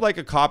kind of like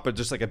a cop, but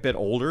just like a bit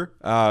older.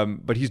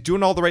 But he's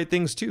doing all the right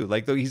things too.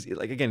 Like though he's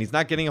he's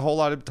not getting a whole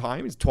lot of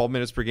time. He's 12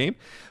 minutes per game,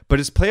 but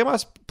his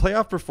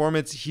playoff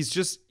performance,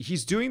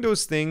 he's doing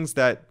those things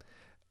that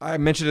I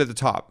mentioned at the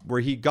top, where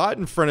he got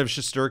in front of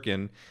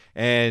Shesterkin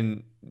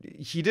and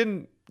he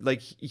didn't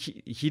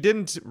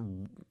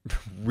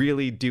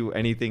really do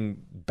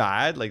anything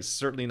bad, like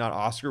certainly not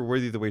Oscar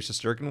worthy the way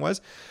Shesterkin was,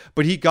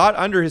 but he got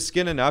under his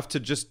skin enough to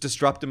just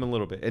disrupt him a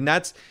little bit. And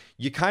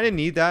you kind of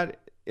need that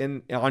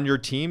on your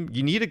team.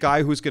 You need a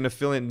guy who's going to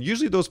fill in.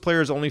 Usually those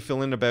players only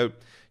fill in about,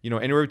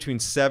 anywhere between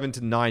 7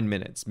 to 9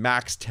 minutes,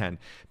 max 10.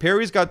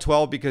 Perry's got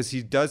 12 because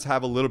he does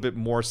have a little bit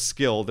more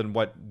skill than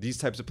what these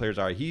types of players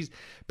are.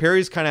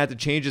 Perry's kind of had to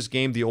change his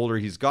game the older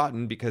he's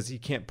gotten because he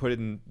can't put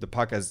in the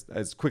puck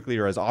as quickly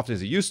or as often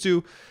as he used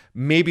to.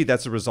 Maybe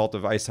that's a result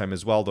of ice time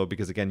as well, though,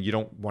 because again, you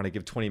don't want to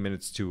give 20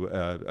 minutes to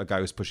a guy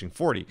who's pushing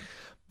 40.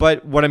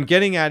 But what I'm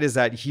getting at is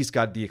that he's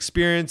got the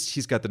experience,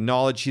 he's got the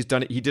knowledge, he's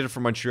done it. He did it for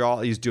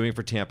Montreal, he's doing it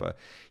for Tampa.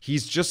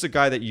 He's just a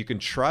guy that you can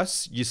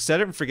trust. You set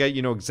it and forget.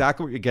 You know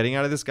exactly what you're getting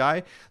out of this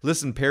guy.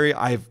 Listen, Perry,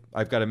 I've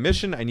got a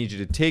mission. I need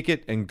you to take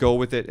it and go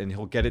with it, and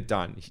he'll get it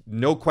done.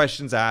 No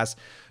questions asked.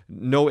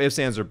 No ifs,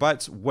 ands, or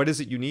buts. What is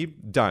it you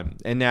need? Done.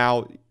 And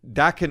now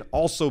that can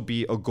also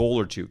be a goal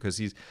or two because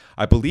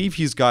I believe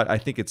he's got, I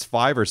think it's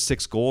 5 or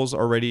 6 goals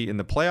already in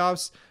the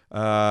playoffs.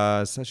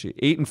 It's actually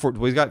 8 and 4.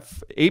 Well, he's got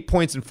 8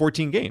 points in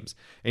 14 games,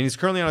 and he's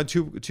currently on a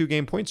two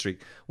game point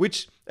streak,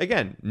 which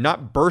again,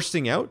 not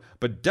bursting out,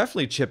 but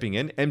definitely chipping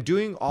in and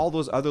doing all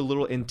those other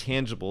little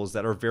intangibles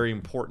that are very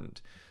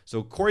important.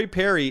 So Corey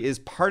Perry is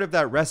part of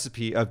that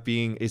recipe of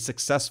being a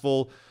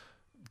successful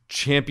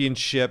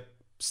championship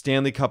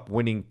Stanley Cup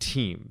winning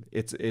team.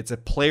 It's a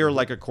player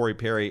like a Corey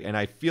Perry, and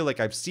I feel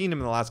like I've seen him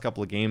in the last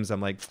couple of games.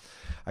 I'm like,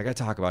 I got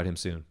to talk about him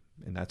soon,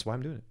 and that's why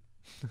I'm doing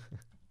it.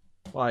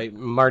 Well,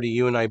 Marty,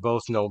 you and I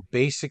both know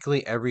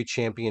basically every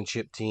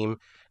championship team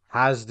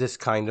has this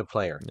kind of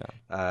player.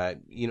 Yeah.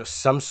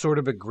 Some sort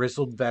of a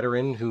grizzled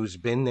veteran who's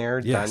been there,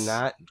 done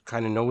that,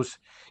 kind of knows,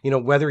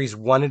 whether he's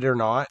won it or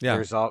not. Yeah.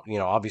 There's,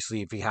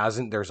 obviously if he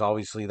hasn't, there's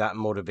obviously that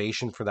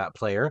motivation for that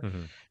player.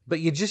 Mm-hmm. But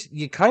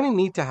you kind of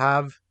need to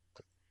have,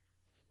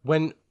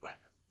 when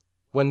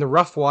the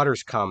rough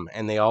waters come,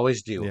 and they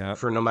always do,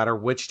 for no matter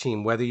which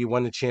team, whether you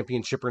won the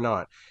championship or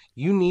not,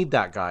 you need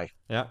that guy.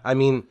 Yeah. I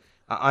mean,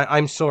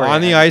 I'm sorry. On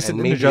the ice and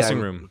in the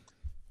dressing room.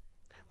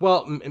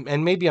 Well,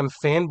 and maybe I'm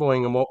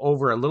fanboying him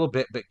over a little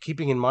bit, but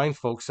keeping in mind,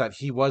 folks, that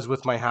he was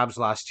with my Habs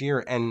last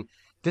year, and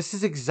this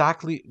is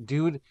exactly,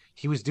 dude,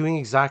 he was doing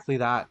exactly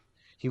that.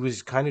 He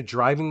was kind of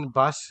driving the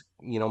bus,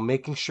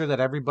 making sure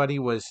that everybody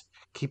was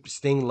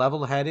staying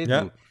level-headed. Yeah.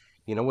 And,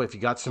 if you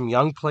got some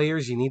young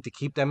players, you need to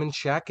keep them in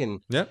check,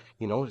 and, and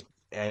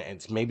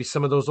it's maybe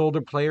some of those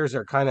older players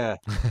are kind of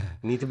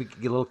need to be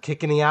a little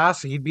kick in the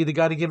ass. So he'd be the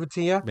guy to give it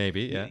to you.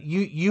 Maybe, yeah.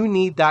 You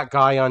need that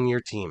guy on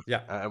your team,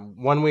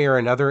 one way or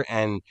another.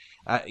 And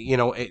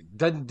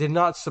it did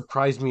not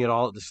surprise me at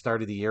all at the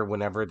start of the year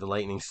whenever the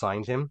Lightning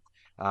signed him.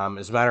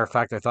 As a matter of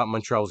fact, I thought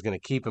Montreal was going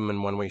to keep him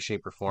in one way,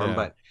 shape, or form. Yeah.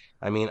 But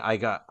I mean,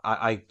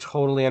 I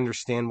totally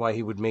understand why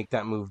he would make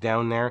that move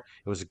down there.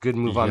 It was a good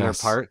move on their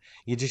part.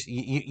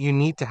 You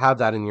need to have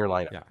that in your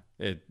lineup.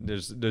 Yeah.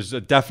 There's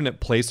a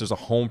definite place. There's a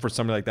home for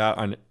somebody like that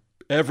on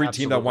every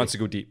team that wants to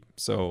go deep.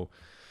 So,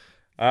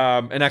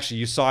 and actually,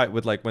 you saw it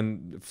with like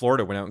when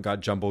Florida went out and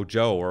got Jumbo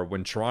Joe, or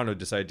when Toronto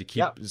decided to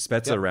keep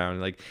Spezza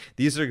around. Like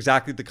these are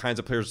exactly the kinds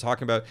of players we're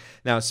talking about.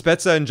 Now,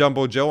 Spezza and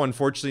Jumbo Joe,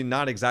 unfortunately,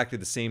 not exactly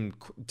the same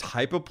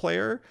type of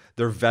player.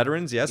 They're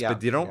veterans, yes,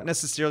 but they don't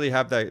necessarily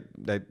have that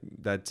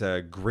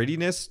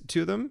grittiness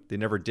to them. They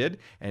never did,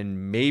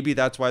 and maybe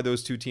that's why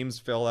those two teams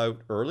fell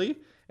out early.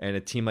 And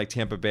a team like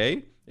Tampa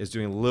Bay is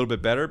doing a little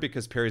bit better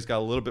because Perry's got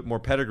a little bit more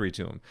pedigree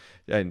to him.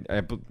 And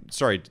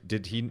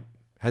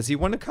has he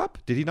won a cup?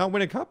 Did he not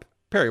win a cup?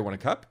 Perry won a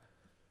cup.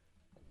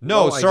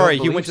 No, sorry,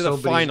 he went to the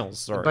finals.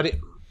 Sorry, but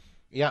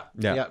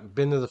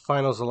been to the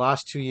finals the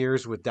last 2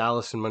 years with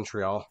Dallas and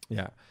Montreal.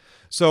 Yeah.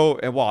 So,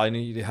 and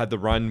he had the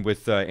run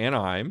with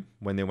Anaheim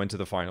when they went to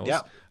the finals.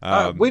 Yeah.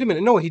 Wait a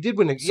minute. No, he did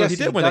win. He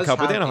did win a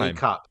cup with Anaheim.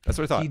 That's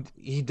what I thought.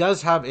 He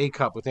does have a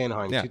cup with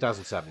Anaheim in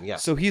 2007. Yeah.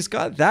 So he's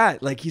got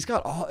that. Like he's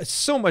got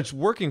so much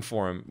working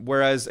for him.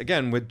 Whereas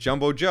again with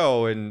Jumbo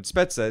Joe and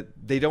Spezza,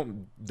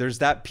 there's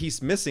that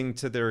piece missing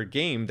to their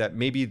game that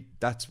maybe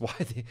that's why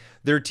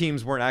their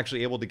teams weren't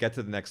actually able to get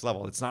to the next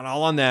level. It's not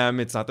all on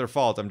them. It's not their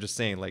fault. I'm just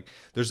saying, like,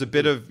 there's a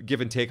bit of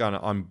give and take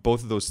on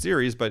both of those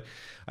series. But,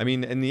 I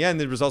mean, in the end,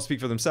 the results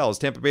speak for themselves.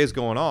 Tampa Bay is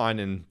going on,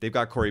 and they've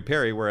got Corey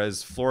Perry,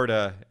 whereas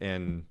Florida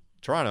and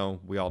Toronto,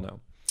 we all know.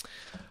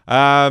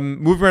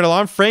 Moving right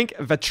along, Frank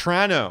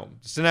Vatrano.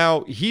 So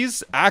now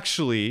he's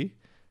actually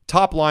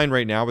top line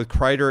right now with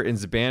Kreider and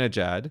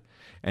Zibanejad.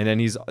 And then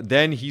he's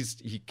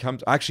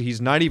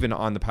not even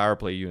on the power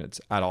play units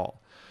at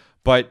all.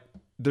 But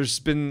there's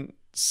been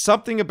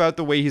something about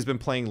the way he's been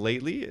playing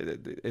lately.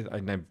 And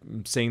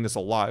I'm saying this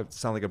a lot. It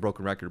sounds like a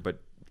broken record,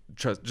 but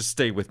just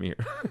stay with me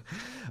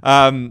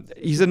here.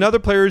 He's another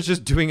player who's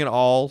just doing it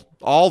all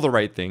the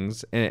right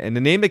things. And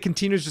the name that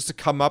continues just to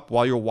come up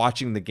while you're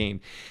watching the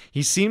game.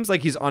 He seems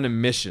like he's on a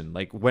mission.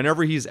 Like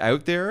whenever he's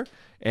out there,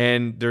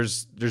 and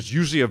there's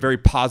usually a very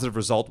positive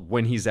result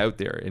when he's out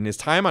there. And his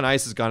time on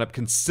ice has gone up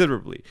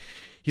considerably.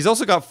 He's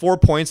also got 4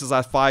 points his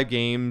last 5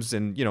 games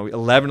and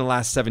 11 in the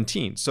last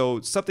 17.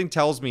 So something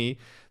tells me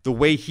the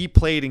way he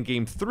played in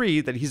game 3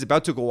 that he's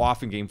about to go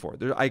off in game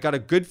 4. I got a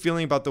good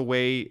feeling about the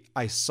way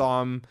I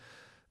saw him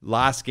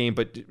last game,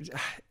 but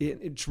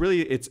it's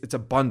really it's a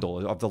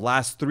bundle of the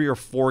last 3 or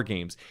 4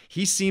 games.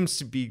 He seems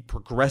to be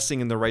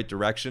progressing in the right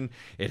direction.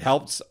 It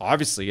helps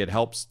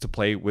to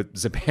play with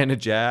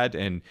Zibanejad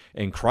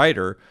and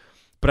Kreider,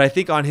 but I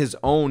think on his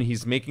own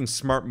he's making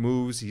smart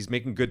moves. He's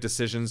making good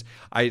decisions.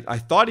 I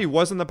thought he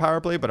was in the power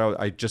play, but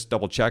I just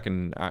double check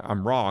and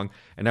I'm wrong.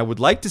 And I would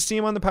like to see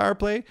him on the power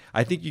play.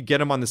 I think you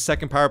get him on the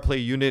second power play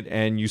unit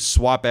and you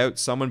swap out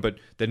someone, but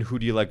then who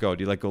do you let go?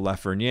 Do you let go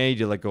Lafreniere? Do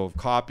you let go of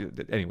Kopp?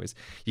 Anyways,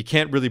 you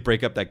can't really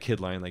break up that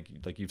kid line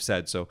like you've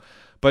said. So,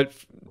 but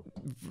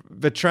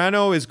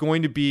Vatrano is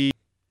going to be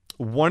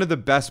one of the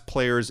best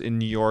players in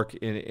New York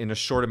in a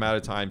short amount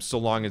of time, so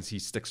long as he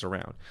sticks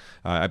around.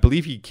 I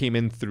believe he came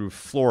in through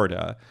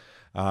Florida,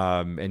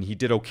 and he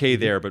did okay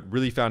there, but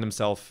really found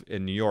himself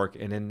in New York.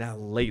 And then now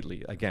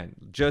lately, again,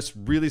 just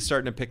really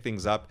starting to pick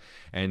things up.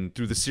 And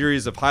through the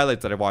series of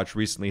highlights that I watched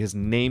recently, his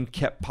name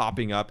kept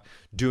popping up,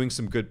 doing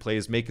some good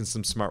plays, making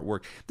some smart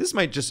work. This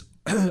might just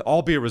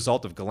all be a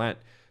result of Gallant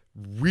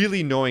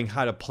really knowing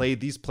how to play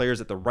these players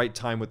at the right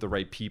time with the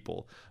right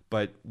people.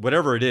 But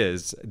whatever it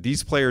is,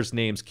 these players'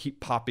 names keep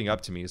popping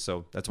up to me,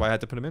 so that's why I had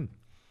to put them in.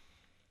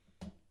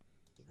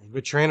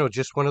 Vatrano,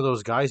 just one of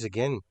those guys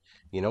again.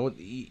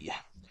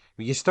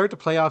 You start the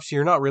playoffs,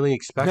 you're not really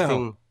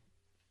expecting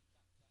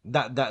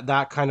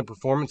that kind of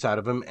performance out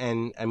of him.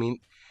 And I mean,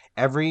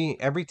 every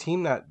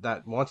team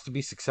that wants to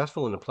be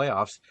successful in the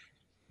playoffs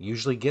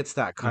usually gets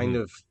that kind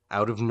of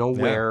out of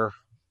nowhere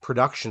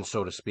production,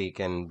 so to speak,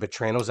 and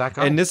Vatrano's that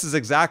guy. And this is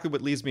exactly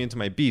what leads me into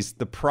my beast.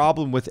 The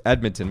problem with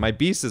Edmonton, my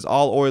beast is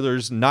all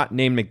Oilers not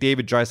named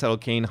McDavid, Draisaitl,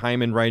 Kane,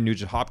 Hyman, Ryan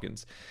Nugent,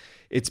 Hopkins.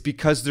 It's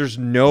because there's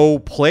no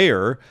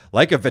player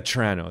like a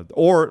Vatrano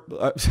or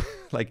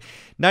like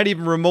not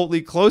even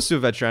remotely close to a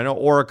Vatrano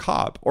or a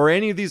Kopp or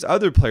any of these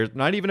other players,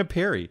 not even a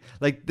Perry.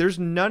 Like there's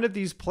none of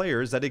these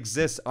players that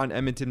exist on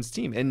Edmonton's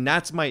team. And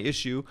that's my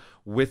issue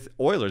with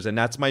Oilers. And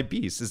that's my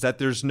beast, is that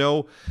there's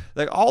no,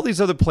 like all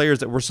these other players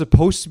that were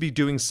supposed to be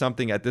doing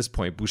something at this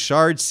point.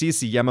 Bouchard,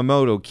 Ceci,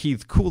 Yamamoto,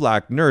 Keith,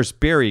 Kulak, Nurse,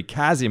 Barry,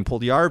 Kazian,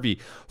 Puljujarvi,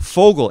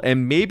 Fogle,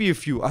 and maybe a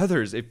few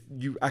others if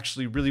you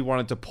actually really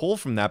wanted to pull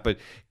from that. But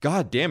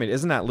God damn it,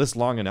 isn't that list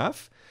long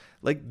enough?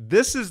 Like,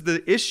 this is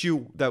the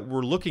issue that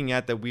we're looking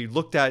at, that we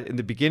looked at in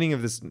the beginning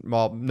of this,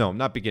 well, no,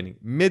 not beginning,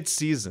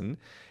 mid-season.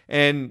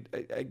 And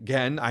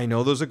again, I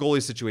know there's a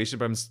goalie situation,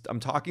 but I'm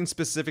talking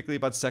specifically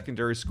about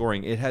secondary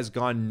scoring. It has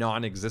gone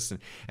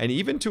non-existent. And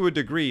even to a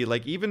degree,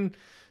 like even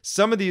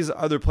some of these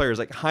other players,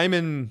 like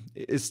Hyman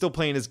is still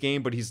playing his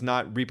game, but he's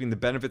not reaping the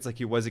benefits like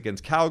he was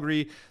against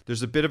Calgary.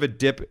 There's a bit of a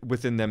dip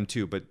within them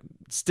too. But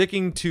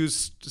sticking to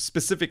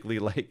specifically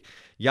like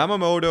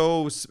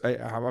Yamamoto,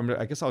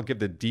 I guess I'll give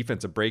the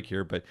defense a break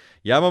here, but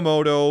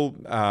Yamamoto,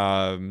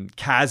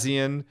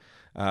 Kazian,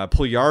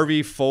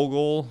 Puljujarvi,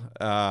 Fogle,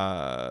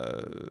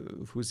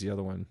 who's the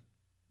other one?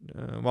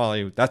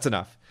 Well, that's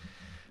enough.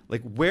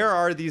 Like, where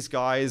are these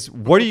guys?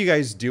 What are you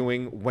guys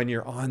doing when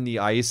you're on the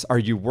ice? Are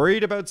you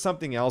worried about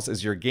something else?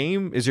 Is your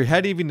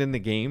head even in the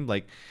game?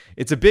 Like,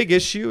 it's a big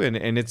issue, and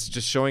it's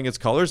just showing its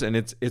colors, and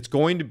it's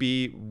going to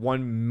be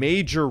one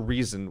major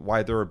reason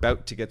why they're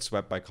about to get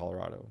swept by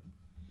Colorado.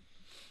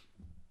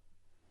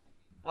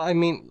 I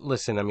mean,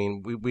 listen, I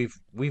mean,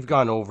 we've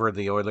gone over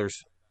the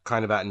Oilers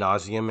kind of ad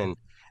nauseum, and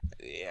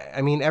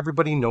I mean,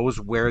 everybody knows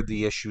where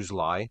the issues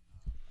lie.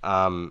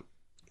 I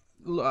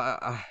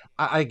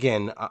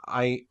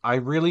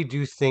really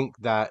do think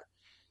that.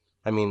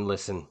 I mean,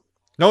 listen.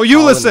 No, you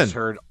Colin listen. Has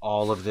heard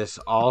all of this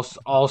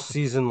all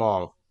season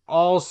long.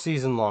 All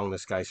season long,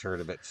 this guy's heard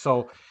of it.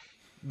 So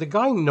the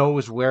guy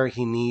knows where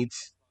he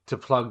needs to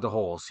plug the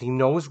holes. He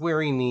knows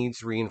where he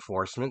needs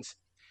reinforcements.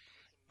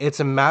 It's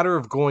a matter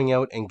of going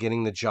out and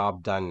getting the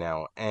job done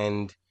now.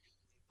 And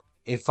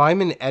if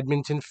I'm an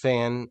Edmonton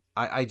fan,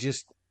 I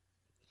just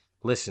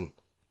listen.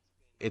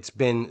 It's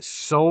been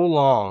so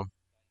long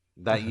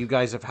that you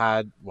guys have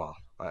had, well,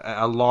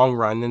 a long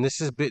run, and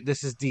this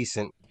is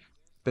decent.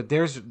 But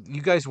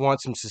you guys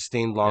want some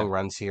sustained long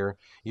runs here.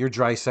 Your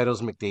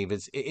Draisaitl's,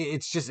 McDavid's.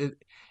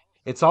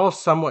 It's all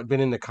somewhat been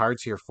in the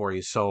cards here for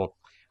you. So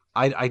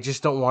I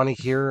just don't want to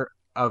hear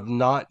of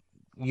not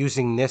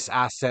using this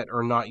asset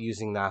or not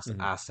using that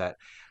asset.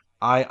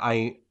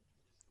 I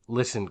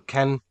listen,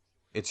 Ken,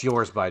 it's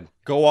yours, bud.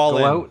 Go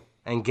out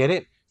and get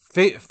it.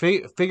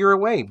 Figure a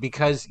way,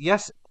 because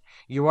yes,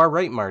 you are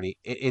right, Marty.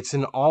 It's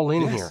an all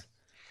in here.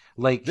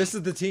 Like, this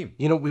is the team.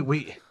 You know,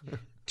 we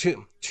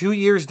 2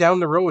 years down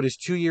the road is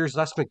 2 years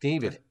less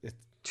McDavid.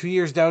 2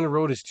 years down the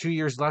road is 2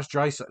 years less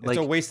Draisaitl. It's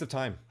a waste of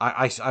time.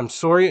 I'm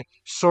sorry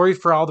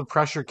for all the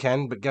pressure,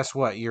 Ken, but guess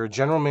what? You're a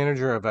general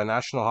manager of a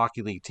National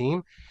Hockey League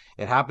team.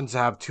 It happens to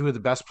have two of the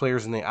best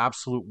players in the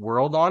absolute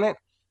world on it.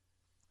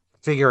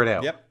 Figure it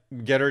out. Yep.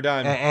 Get her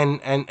done.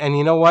 And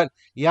you know what?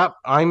 Yep,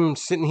 I'm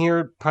sitting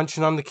here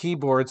punching on the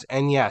keyboards,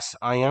 and yes,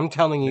 I am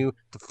telling you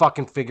to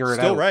fucking figure it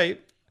out. Still right.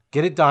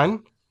 Get it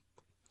done.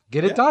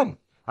 Get it done.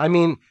 I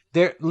mean,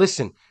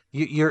 listen,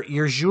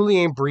 your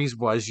Julien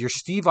Brisebois, your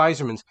Steve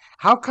Yzermans.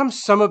 How come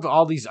some of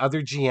all these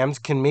other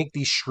GMs can make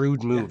these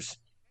shrewd moves?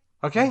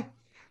 Okay?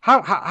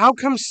 How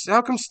come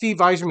Steve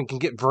Yzerman can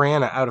get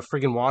Vrana out of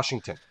friggin'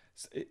 Washington?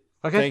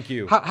 Okay? Thank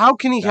you. How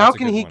can he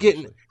get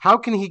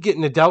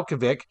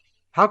Nedeljkovic?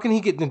 How can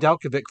he get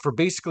Nedeljkovic for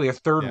basically a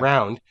third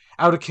round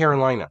out of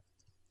Carolina?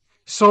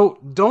 So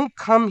don't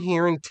come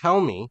here and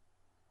tell me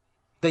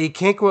that you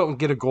can't go out and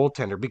get a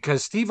goaltender,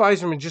 because Steve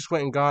Yzerman just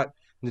went and got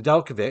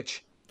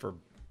Nedeljkovic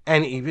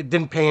and he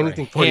didn't pay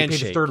anything for it. He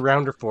paid a third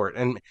rounder for it.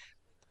 And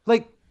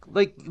like,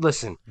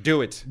 listen.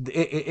 Do it.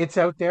 It's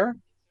out there.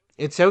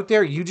 It's out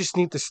there. You just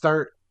need to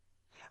start.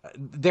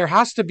 There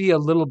has to be a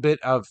little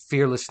bit of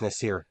fearlessness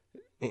here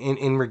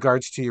in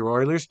regards to your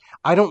Oilers.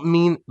 I don't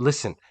mean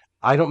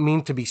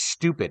to be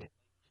stupid.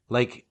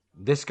 Like,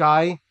 this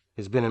guy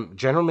has been a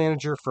general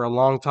manager for a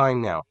long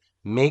time now.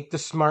 Make the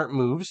smart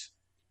moves.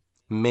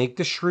 Make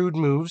the shrewd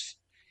moves.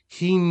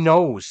 He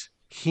knows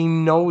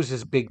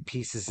his big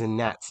pieces in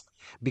nets,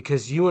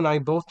 because you and I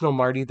both know,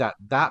 Marty,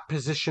 that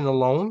position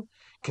alone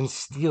can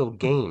steal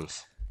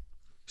games.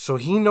 So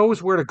he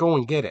knows where to go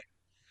and get it.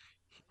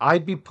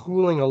 I'd be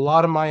pooling a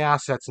lot of my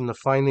assets into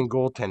finding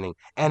goaltending,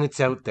 and it's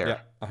out there.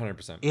 Yeah,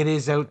 100%. It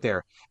is out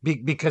there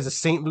because the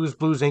St. Louis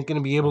Blues ain't going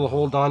to be able to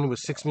hold on to a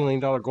 $6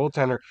 million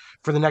goaltender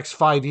for the next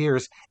 5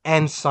 years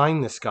and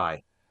sign this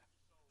guy.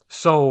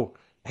 So,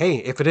 hey,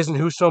 if it isn't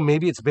Husso,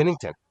 maybe it's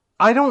Binnington.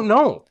 I don't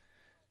know.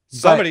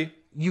 Somebody. But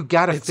you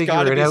got to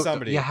figure it out.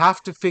 Somebody. You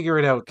have to figure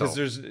it out, though.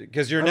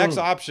 Because your next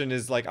option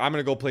is like, I'm going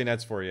to go play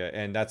nets for you,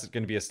 and that's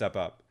going to be a step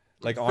up.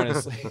 Like,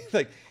 honestly,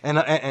 like, and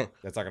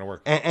that's not going to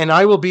work. And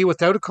I will be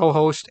without a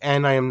co-host,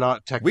 and I am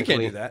not technically.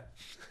 We can't do that.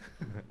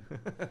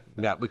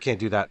 Yeah, we can't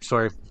do that.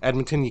 Sorry,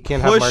 Edmonton, you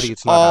can't have Marty.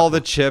 It's not all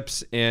happening. The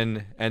chips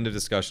in. End of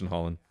discussion,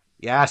 Holland.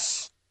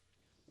 Yes.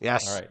 All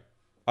right,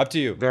 up to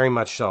you. Very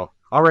much so.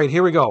 All right,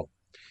 here we go.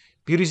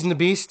 Beauties and the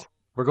Beast.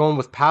 We're going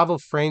with Pavel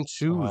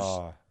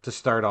Francouz to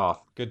start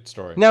off. Good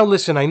story. Now,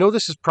 listen, I know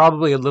this is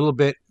probably a little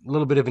bit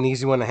of an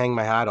easy one to hang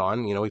my hat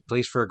on. You know, he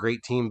plays for a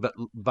great team,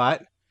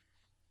 but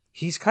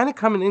he's kind of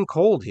coming in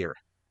cold here.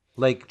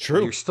 Like,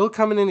 true. You're still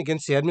coming in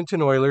against the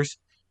Edmonton Oilers.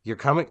 You're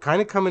coming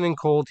in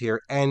cold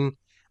here, and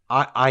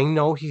I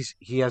know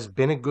he has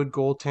been a good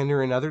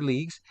goaltender in other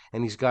leagues,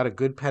 and he's got a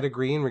good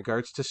pedigree in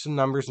regards to some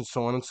numbers and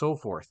so on and so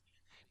forth.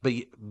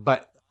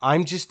 But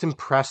I'm just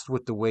impressed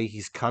with the way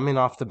he's coming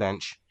off the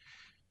bench.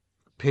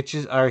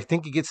 Pitches, I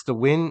think he gets the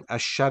win, a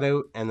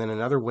shutout, and then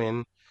another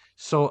win.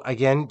 So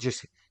again,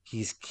 just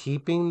he's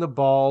keeping the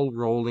ball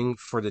rolling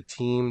for the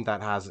team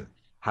that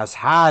has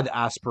had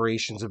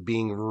aspirations of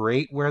being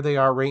right where they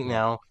are right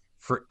now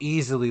for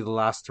easily the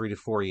last 3 to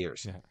 4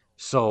 years. Yeah.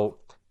 So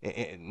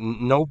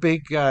no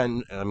big. I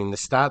mean, the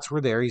stats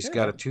were there. He's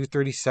got a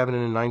 .237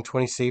 and a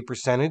 .920 save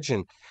percentage,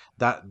 and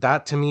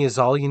that to me is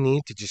all you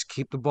need to just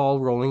keep the ball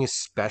rolling,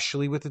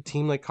 especially with a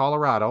team like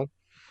Colorado.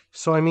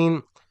 So I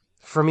mean,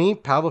 for me,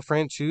 Pavel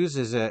Francouz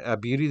is a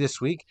beauty this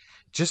week,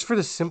 just for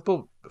the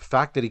simple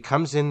fact that he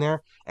comes in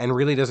there and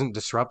really doesn't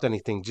disrupt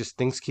anything. Just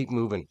things keep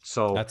moving.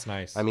 So that's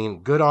nice. I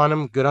mean, good on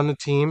him, good on the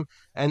team,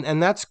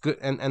 and that's good.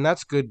 And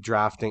that's good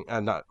drafting.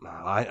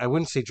 I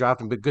wouldn't say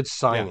drafting, but good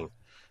signing.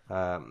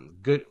 Yeah.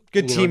 Good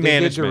team management. They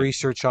did the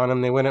research on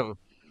him. They went out.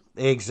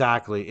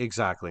 Exactly.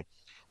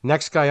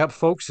 Next guy up,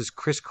 folks, is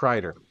Chris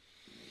Kreider.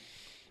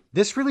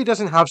 This really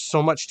doesn't have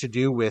so much to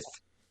do with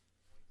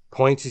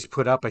points he's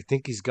put up. I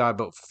think he's got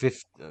about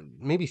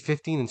maybe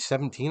 15 and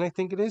 17, I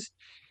think it is.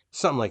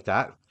 Something like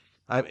that.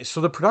 So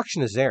the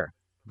production is there.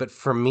 But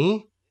for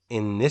me,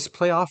 in this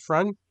playoff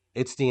run,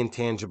 it's the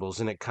intangibles,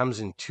 and it comes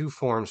in two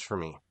forms for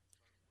me.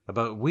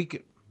 About a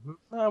week,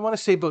 I want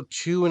to say about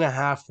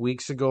 2.5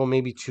 weeks ago,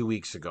 maybe 2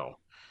 weeks ago.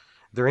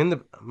 They're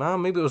in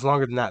maybe it was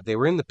longer than that. They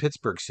were in the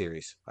Pittsburgh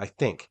series, I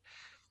think.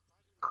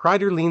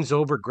 Kreider leans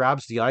over,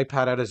 grabs the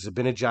iPad out of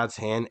Zibanejad's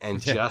hand,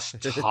 and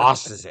just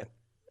tosses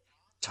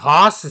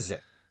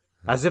it.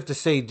 As if to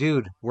say,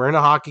 dude, we're in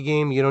a hockey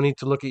game. You don't need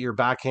to look at your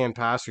backhand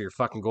pass or your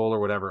fucking goal or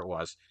whatever it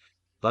was.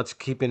 Let's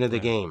keep into the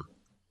game.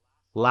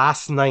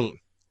 Last night,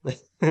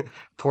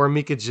 Poor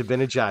Mika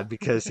Zibanejad,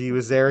 because he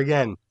was there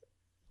again.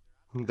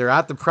 They're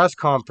at the press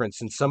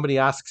conference, and somebody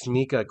asks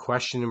Mika a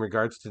question in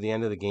regards to the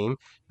end of the game.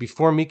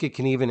 Before Mika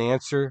can even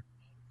answer,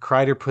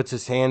 Kreider puts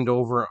his hand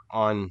over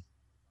on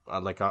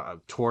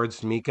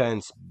towards Mika,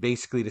 and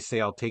basically to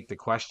say, "I'll take the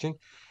question."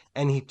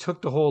 And he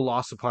took the whole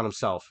loss upon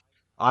himself.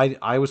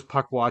 I was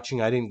puck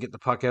watching. I didn't get the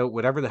puck out.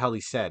 Whatever the hell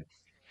he said.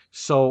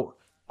 So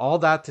all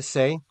that to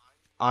say,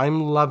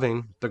 I'm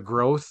loving the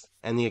growth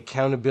and the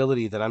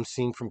accountability that I'm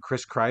seeing from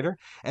Chris Kreider.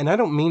 And I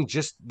don't mean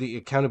just the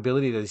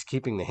accountability that he's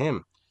keeping to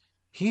him.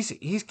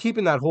 He's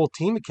keeping that whole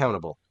team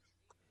accountable.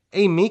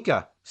 Hey,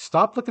 Mika,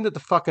 stop looking at the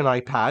fucking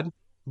iPad.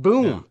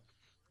 Boom. Yeah.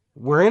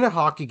 We're in a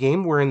hockey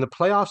game. We're in the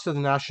playoffs of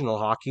the National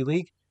Hockey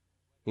League.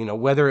 You know,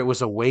 whether it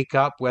was a wake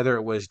up, whether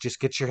it was just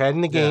get your head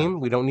in the game.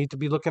 We don't need to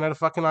be looking at a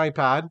fucking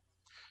iPad.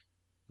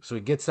 So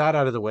he gets that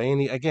out of the way.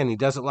 And he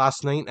does it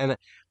last night. And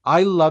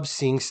I love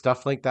seeing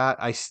stuff like that.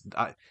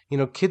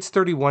 Kid's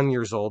 31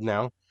 years old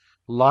now.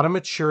 A lot of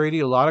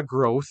maturity, a lot of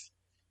growth.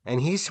 And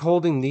he's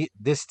holding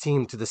this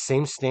team to the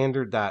same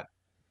standard that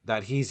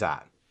he's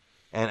at.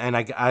 And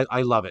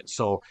I love it.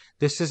 So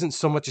this isn't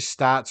so much a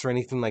stats or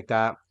anything like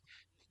that.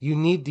 You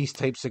need these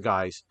types of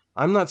guys.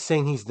 I'm not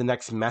saying he's the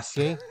next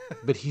Messier,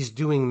 but he's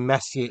doing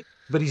Messier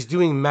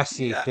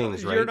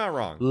things, right? You're not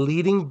wrong.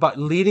 Leading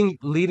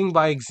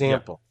by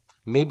example. Yeah.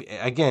 Maybe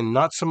again,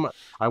 not so much.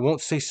 I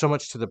won't say so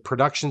much to the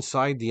production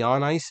side, the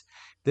on ice.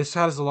 This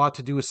has a lot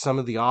to do with some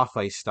of the off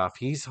ice stuff.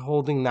 He's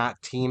holding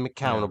that team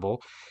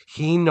accountable.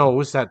 Yeah. He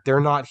knows that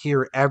they're not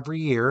here every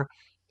year.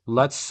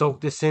 Let's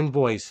soak this in,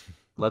 boys.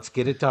 Let's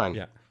get it done.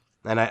 Yeah.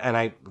 And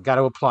I got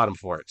to applaud him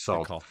for it.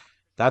 So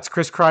that's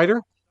Chris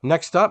Kreider.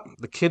 Next up,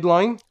 the kid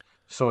line.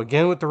 So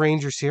again with the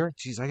Rangers here.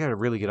 Jeez, I got to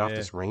really get off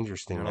this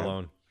Rangers thing. You're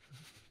alone.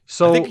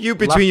 So I think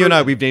between you and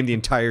I, we've named the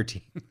entire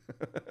team.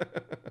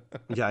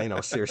 Yeah, I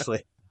know.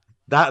 Seriously.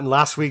 That and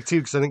last week too,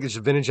 because I think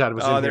Zibanejad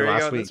was in here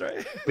last week. That's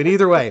right. But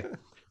either way.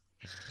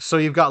 So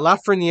you've got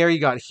Lafreniere, you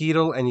got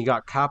Chytil, and you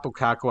got Kaapo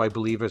Kakko, I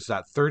believe, is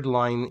that third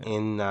line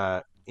in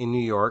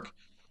New York.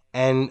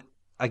 And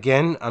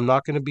again, I'm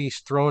not going to be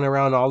throwing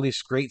around all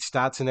these great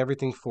stats and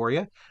everything for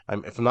you.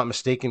 If I'm not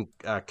mistaken,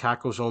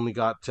 Kakko's only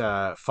got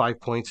 5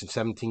 points in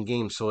 17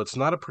 games, so it's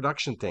not a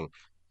production thing.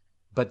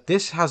 But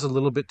this has a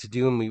little bit to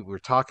do, and we were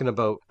talking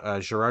about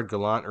Gerard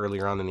Gallant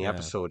earlier on in the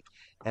episode,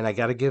 and I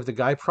got to give the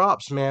guy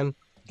props, man.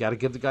 Got to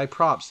give the guy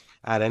props.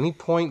 At any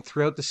point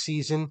throughout the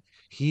season,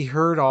 he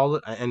heard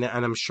and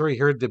I'm sure he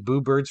heard the boo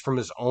birds from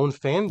his own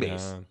fan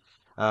base,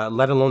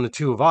 let alone the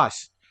two of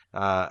us.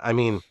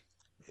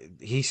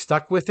 He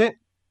stuck with it.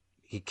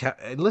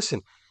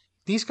 Listen,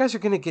 these guys are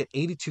going to get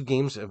 82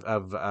 games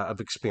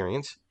of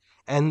experience,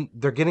 and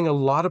they're getting a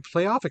lot of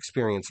playoff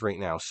experience right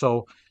now.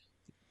 So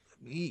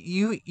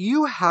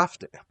you have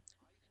to.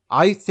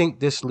 I think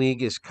this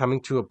league is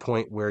coming to a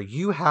point where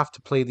you have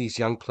to play these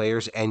young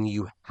players, and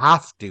you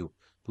have to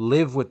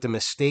live with the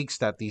mistakes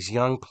that these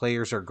young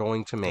players are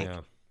going to make.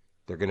 Yeah.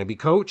 They're going to be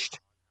coached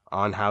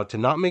on how to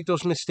not make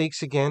those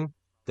mistakes again.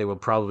 They will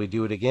probably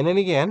do it again and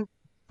again,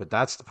 but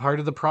that's the part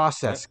of the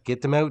process. Yeah.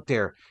 Get them out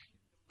there.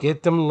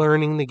 Get them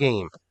learning the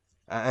game.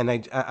 And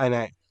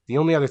the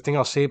only other thing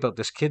I'll say about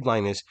this kid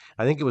line is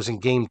I think it was in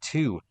game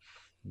 2.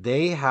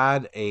 They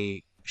had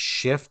a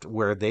shift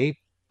where they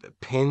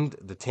pinned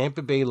the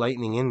Tampa Bay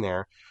Lightning in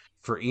there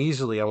for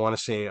easily, I want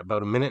to say,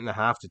 about a minute and a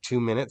half to 2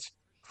 minutes.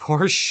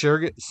 Poor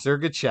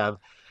Sergachev.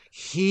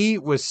 He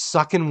was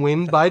sucking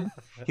wind, bud.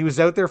 He was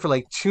out there for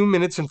like 2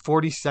 minutes and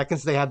 40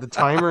 seconds. They had the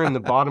timer in the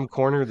bottom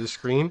corner of the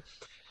screen.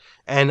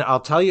 And I'll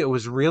tell you, it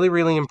was really,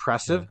 really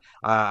impressive.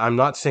 Yeah. I'm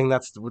not saying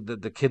that's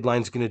the kid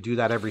line's going to do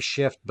that every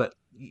shift, but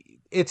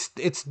it's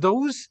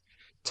those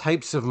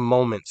types of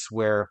moments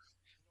where,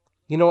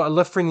 a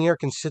Lafreniere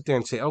can sit there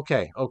and say,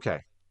 okay,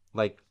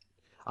 like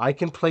I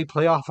can play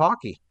playoff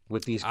hockey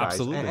with these guys.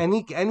 Absolutely. And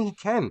he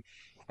can.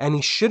 And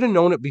he should have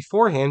known it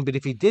beforehand, but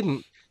if he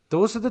didn't,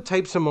 those are the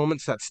types of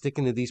moments that stick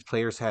into these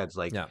players' heads.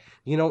 Like, do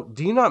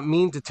you not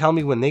mean to tell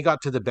me when they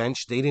got to the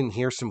bench, they didn't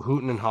hear some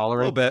hooting and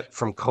hollering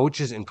from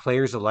coaches and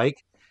players alike?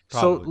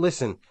 Probably. So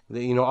listen,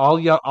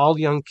 all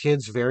young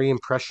kids, very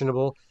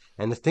impressionable.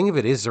 And the thing of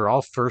it is, they're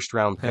all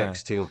first-round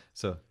picks too.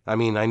 So I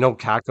know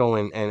Kakko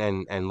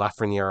and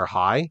Lafreniere are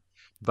high,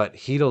 but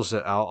Chytil's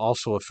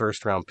also a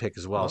first-round pick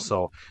as well.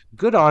 So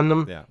good on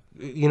them. Yeah.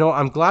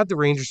 I'm glad the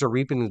Rangers are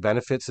reaping the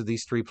benefits of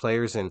these three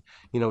players, and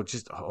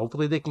just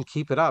hopefully they can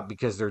keep it up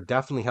because they're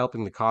definitely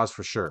helping the cause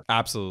for sure.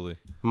 Absolutely.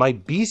 My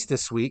beast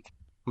this week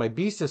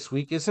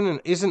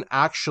isn't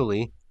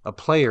actually a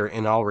player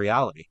in all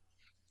reality.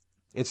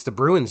 It's the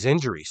Bruins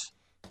injuries.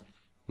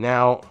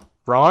 Now,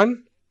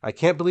 Ron, I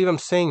can't believe I'm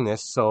saying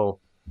this, so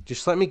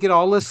just let me get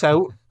all this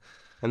out,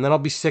 and then I'll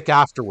be sick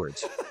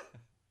afterwards.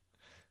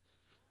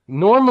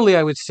 Normally,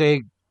 I would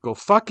say, go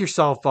fuck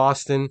yourself,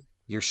 Boston.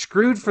 You're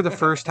screwed for the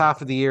first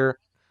half of the year.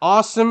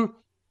 Awesome.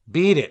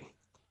 Beat it.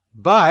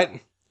 But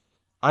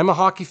I'm a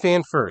hockey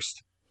fan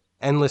first.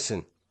 And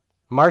listen,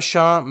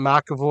 Marchand,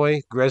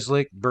 McAvoy,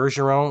 Grzelcyk,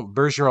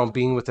 Bergeron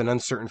being with an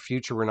uncertain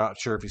future. We're not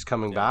sure if he's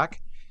coming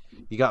back.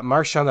 You got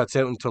Marchand that's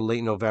out until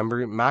late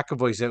November,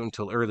 McAvoy's out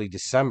until early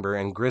December,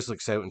 and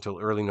Grzelcyk's out until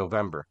early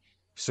November.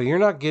 So you're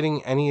not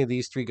getting any of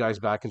these three guys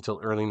back until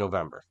early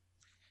November.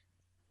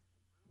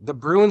 The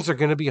Bruins are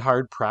going to be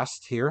hard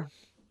pressed here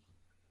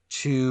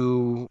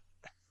to.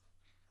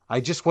 I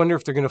just wonder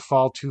if they're going to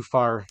fall too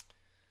far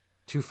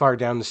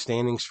down the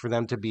standings for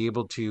them to be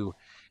able to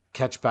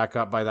catch back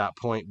up by that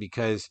point.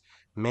 Because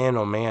man,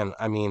 oh man,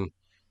 I mean,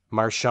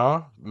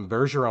 Marchand,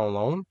 Bergeron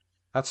alone,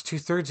 that's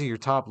 2/3 of your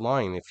top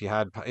line if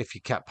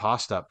you kept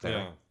Post up there.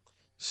 Yeah.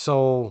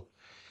 So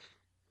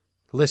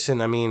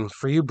listen, I mean,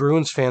 for you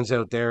Bruins fans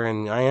out there,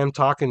 and I am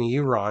talking to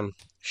you, Ron,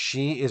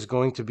 she is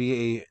going to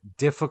be a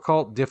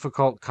difficult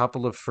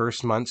couple of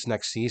first months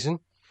next season.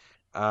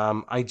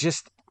 I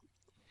just,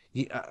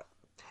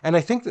 and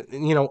I think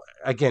that,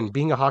 again,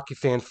 being a hockey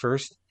fan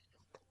first,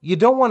 you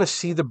don't want to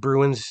see the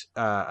Bruins,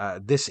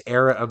 this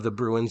era of the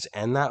Bruins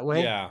end that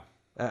way. Yeah.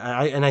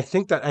 I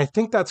think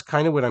that's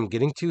kind of what I'm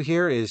getting to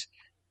here is,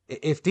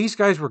 if these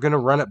guys were going to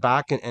run it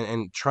back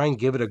and try and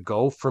give it a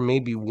go for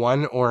maybe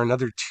 1 or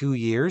another 2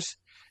 years,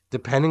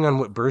 depending on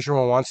what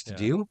Bergeron wants to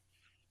do,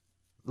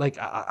 like,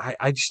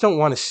 I just don't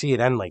want to see it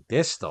end like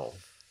this, though.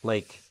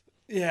 Like,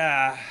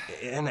 yeah.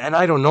 And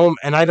I don't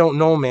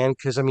know, man,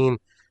 because I mean,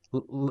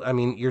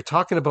 you're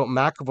talking about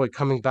McAvoy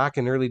coming back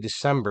in early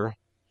December.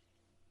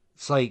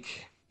 It's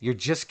like you're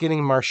just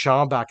getting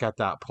Marchand back at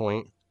that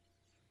point.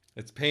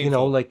 It's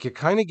painful. Like you're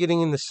kind of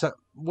getting in the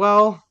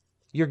well.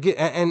 You're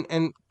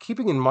and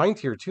keeping in mind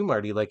here too,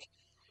 Marty. Like,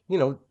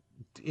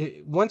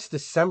 once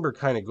December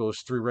kind of goes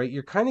through, right?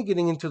 You're kind of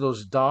getting into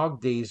those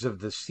dog days of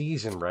the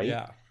season, right?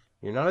 Yeah.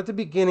 You're not at the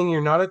beginning. You're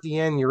not at the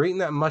end. You're right in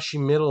that mushy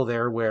middle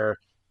there, where,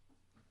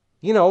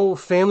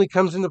 family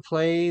comes into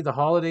play. The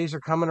holidays are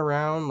coming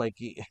around. Like,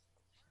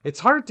 it's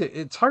hard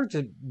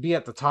to be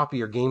at the top of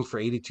your game for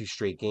 82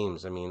 straight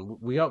games. I mean,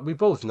 we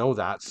both know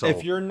that. So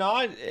if you're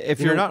not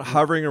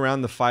hovering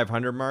around the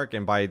 500 mark,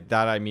 and by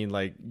that I mean,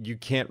 like, you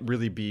can't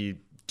really be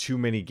too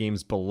many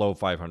games below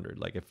 500.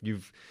 Like,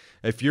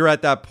 if you're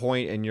at that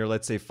point and you're,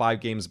 let's say, 5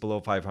 games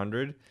below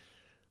 500,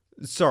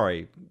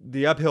 sorry,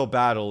 the uphill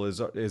battle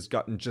is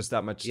gotten just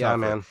that much tougher. Yeah,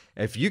 man.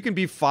 If you can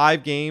be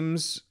 5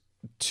 games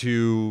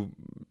to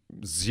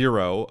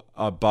 0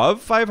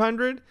 above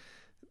 500,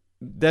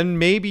 then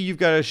maybe you've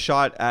got a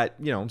shot at,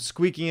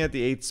 squeaking at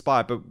the 8th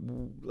spot. But,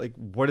 like,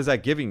 what is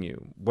that giving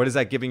you? What is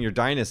that giving your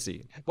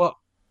dynasty? Well,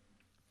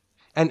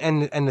 and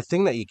the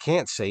thing that you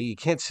can't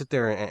sit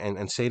there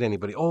and say to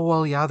anybody, oh,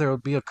 well, yeah, there'll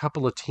be a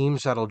couple of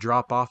teams that'll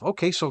drop off.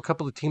 Okay, so a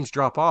couple of teams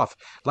drop off.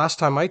 Last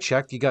time I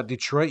checked, you got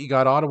Detroit, you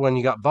got Ottawa, and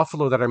you got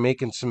Buffalo that are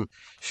making some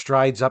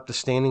strides up the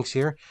standings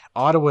here.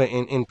 Ottawa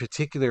in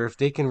particular, if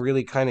they can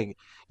really kind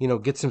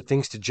of, get some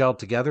things to gel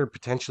together,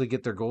 potentially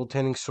get their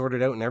goaltending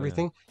sorted out and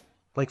everything. Yeah.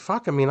 Like,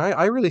 fuck, I mean,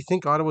 I really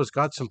think Ottawa's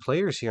got some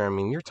players here. I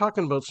mean, you're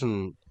talking about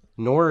some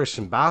Norris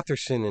and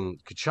Batherson and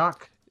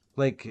Tkachuk.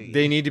 Like,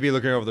 they need to be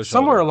looking over their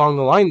shoulder. Somewhere along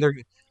the line,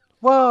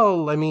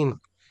 I mean,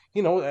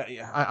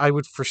 I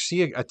would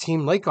foresee a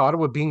team like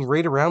Ottawa being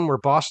right around where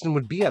Boston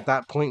would be at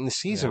that point in the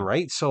season,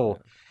 right? So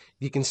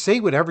you can say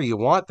whatever you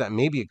want that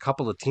maybe a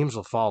couple of teams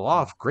will fall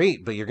off.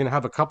 Great, but you're going to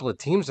have a couple of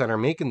teams that are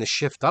making the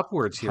shift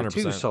upwards here 100%.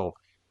 Too. So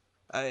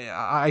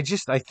I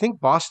think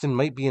Boston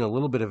might be in a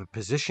little bit of a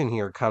position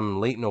here come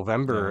late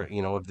November,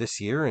 of this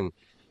year, and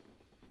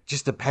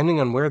just depending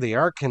on where they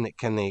are, can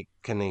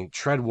they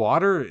tread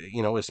water?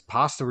 Is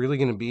Pasta really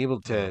going to be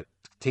able to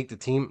take the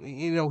team?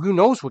 Who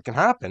knows what can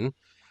happen?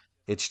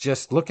 It's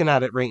just looking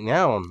at it right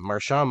now.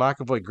 Marchand,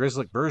 McAvoy,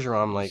 Grzelcyk,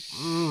 Bergeron. I'm like,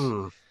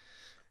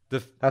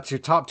 that's your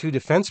top 2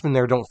 defensemen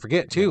there. Don't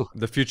forget too.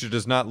 The future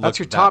does not look. That's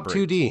your top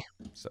 2D.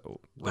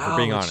 So if we're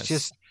being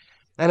honest,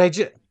 and I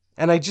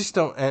just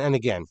don't. And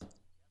again,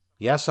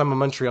 yes, I'm a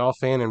Montreal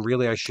fan, and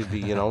really I should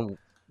be,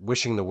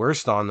 wishing the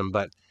worst on them,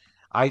 but.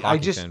 I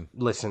just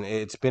listen.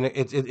 It's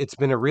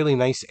been a really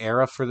nice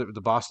era for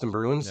the Boston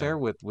Bruins there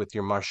with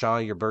your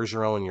Marchand, your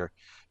Bergeron, and your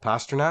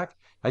Pastrnak.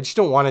 I just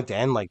don't want it to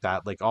end like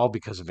that, like all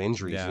because of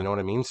injuries. Yeah. You know what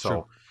I mean?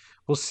 So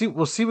we'll see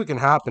what can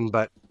happen.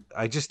 But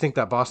I just think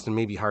that Boston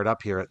may be hard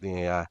up here at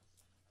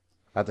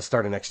the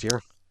start of next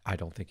year. I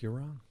don't think you're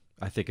wrong.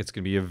 I think it's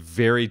going to be a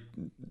very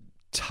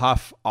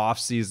tough off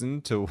season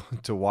to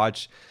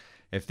watch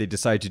if they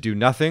decide to do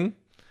nothing.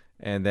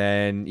 And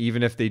then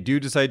even if they do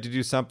decide to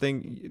do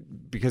something,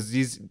 because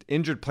these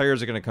injured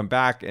players are going to come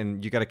back,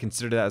 and you got to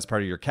consider that as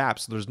part of your cap.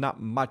 So there's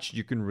not much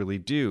you can really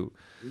do.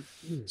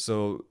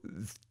 So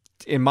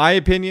in my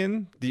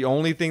opinion, the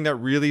only thing that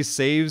really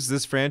saves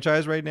this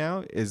franchise right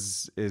now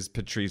is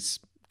Patrice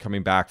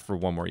coming back for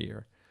one more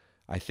year.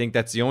 I think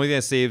that's the only thing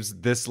that saves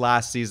this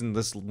last season,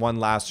 this one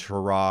last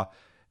hurrah.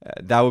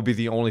 That would be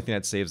the only thing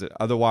that saves it.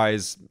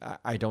 Otherwise,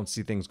 I don't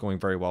see things going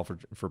very well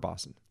for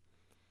Boston.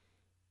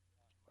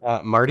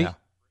 Marty,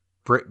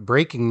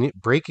 breaking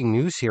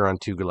news here on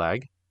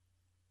Tugalag.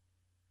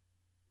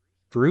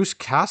 Bruce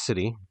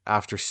Cassidy,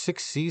 after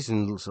 6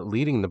 seasons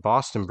leading the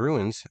Boston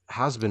Bruins,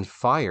 has been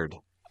fired.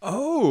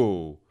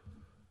 Oh,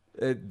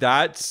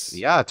 that's...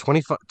 Yeah,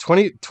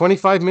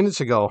 25 minutes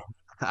ago,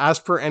 as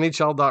per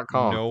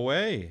NHL.com. No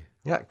way.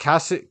 Yeah,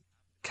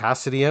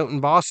 Cassidy out in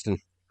Boston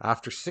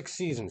after 6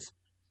 seasons.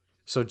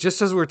 So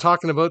just as we're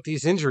talking about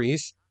these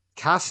injuries,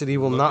 Cassidy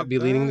will not be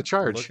leading the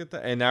charge. Look at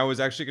that. And I was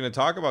actually going to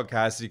talk about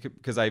Cassidy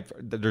because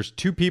there's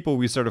 2 people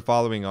we started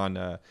following on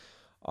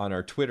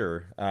our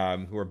Twitter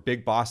who are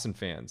big Boston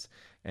fans.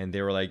 And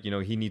they were like,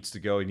 he needs to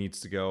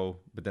go.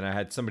 But then I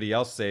had somebody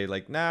else say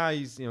like, nah,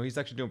 he's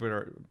actually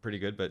doing pretty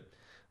good. But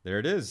there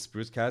it is.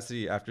 Bruce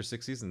Cassidy after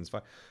 6 seasons.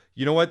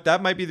 You know what?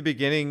 That might be the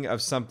beginning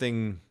of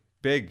something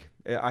big.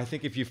 I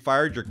think if you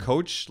fired your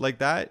coach like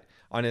that,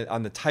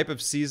 on the type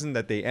of season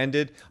that they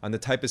ended, on the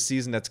type of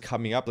season that's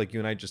coming up, like you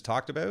and I just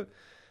talked about,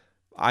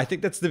 I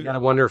think that's the. I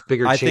wonder if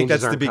bigger changes. I think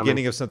that's the beginning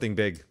coming. Of something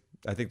big.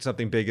 I think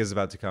something big is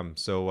about to come.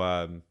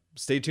 So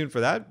stay tuned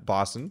for that,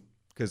 Boston,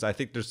 because I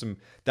think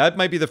that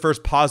might be the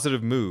first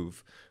positive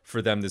move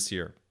for them this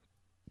year.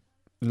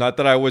 Not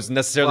that I was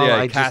necessarily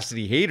a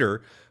Cassidy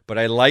hater, but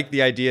I like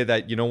the idea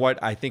that, you know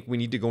what, I think we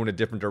need to go in a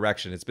different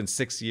direction. It's been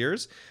 6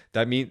 years.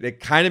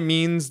 It kind of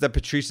means that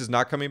Patrice is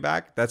not coming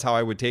back. That's how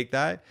I would take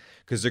that.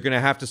 Because they're going to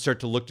have to start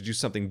to look to do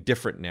something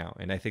different now.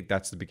 And I think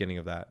that's the beginning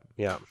of that.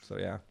 Yeah. So,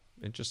 yeah,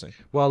 interesting.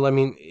 Well, I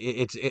mean,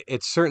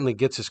 it certainly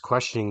gets us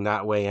questioning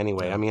that way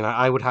anyway. Yeah. I mean,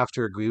 I would have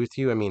to agree with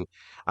you. I mean,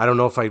 I don't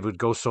know if I would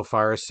go so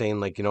far as saying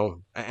like,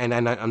 and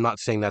I'm not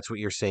saying that's what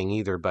you're saying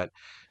either, but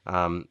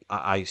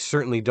I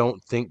certainly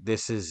don't think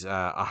this is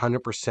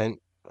 100%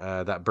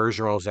 that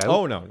Bergeron's out.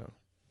 Oh, no.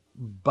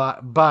 But,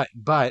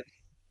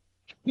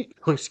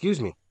 excuse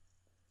me.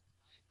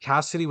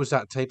 Cassidy was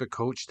that type of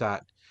coach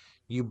that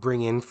you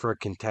bring in for a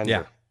contender.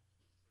 Yeah.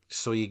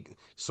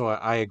 So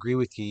I agree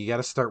with you. You got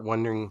to start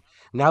wondering.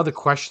 Now the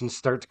questions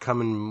start to come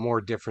in more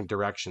different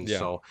directions. Yeah.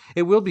 So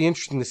it will be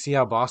interesting to see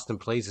how Boston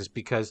plays this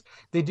because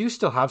they do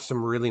still have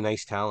some really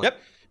nice talent.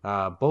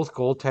 Yep. Both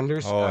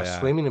goaltenders.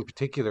 Swayman in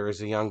particular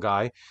is a young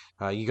guy.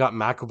 You got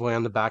McAvoy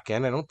on the back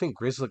end. I don't think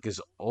Grzelcyk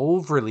is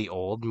overly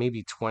old,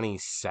 maybe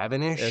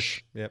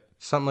 27-ish. Yep.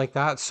 Something like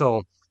that.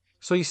 So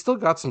you still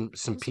got some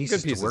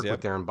pieces to work with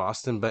there in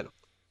Boston,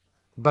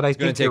 But I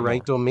think you're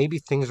right, though. Maybe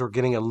things were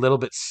getting a little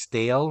bit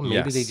stale.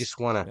 Maybe they just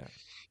want to,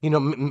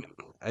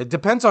 it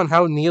depends on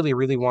how Neely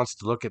really wants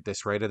to look at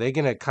this, right? Are they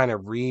going to kind of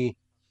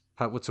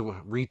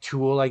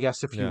retool, I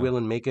guess, if you will,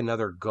 and make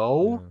another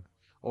go? Yeah.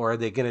 Or are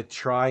they going to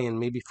try and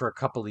maybe for a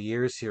couple of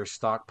years here,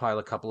 stockpile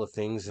a couple of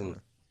things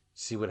and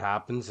see what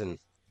happens and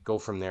go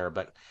from there?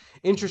 But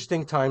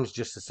interesting times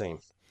just the same.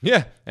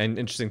 Yeah, and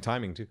interesting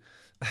timing, too.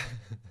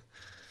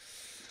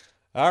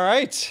 All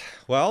right.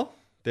 Well...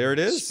 There it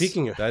is.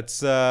 Speaking of...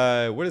 That's,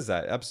 what is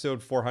that?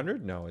 Episode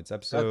 400? No, it's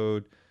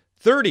episode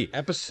 30.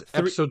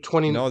 Episode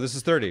 20. No, this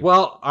is 30.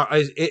 Well,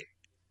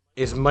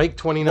 is Mike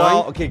 29?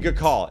 Well, okay, good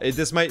call.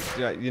 This might,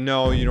 you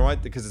know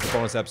what? Because it's a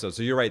bonus episode.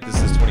 So you're right. This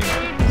is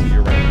 29. So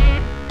you're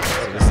right.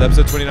 So this is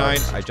episode 29.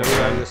 I jumped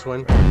on this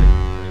one.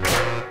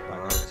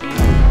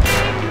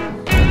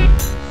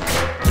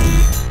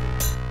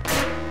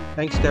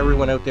 Thanks to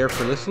everyone out there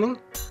for listening.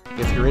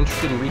 If you're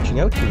interested in reaching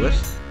out to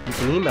us, you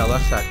can email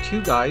us at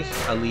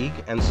 2guys.a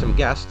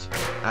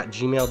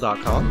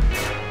league.and-some-guests@gmail.com.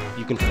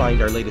 You can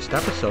find our latest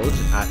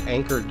episodes at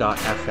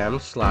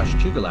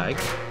anchor.fm/2galag.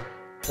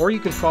 Or you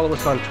can follow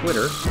us on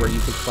Twitter, where you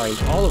can find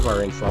all of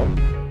our info.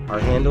 Our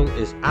handle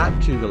is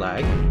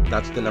 @2galag.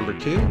 That's the number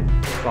 2,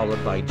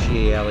 followed by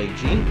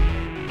GALAG.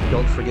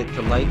 Don't forget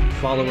to like,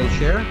 follow, and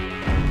share.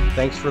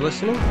 Thanks for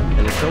listening,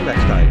 and until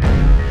next time.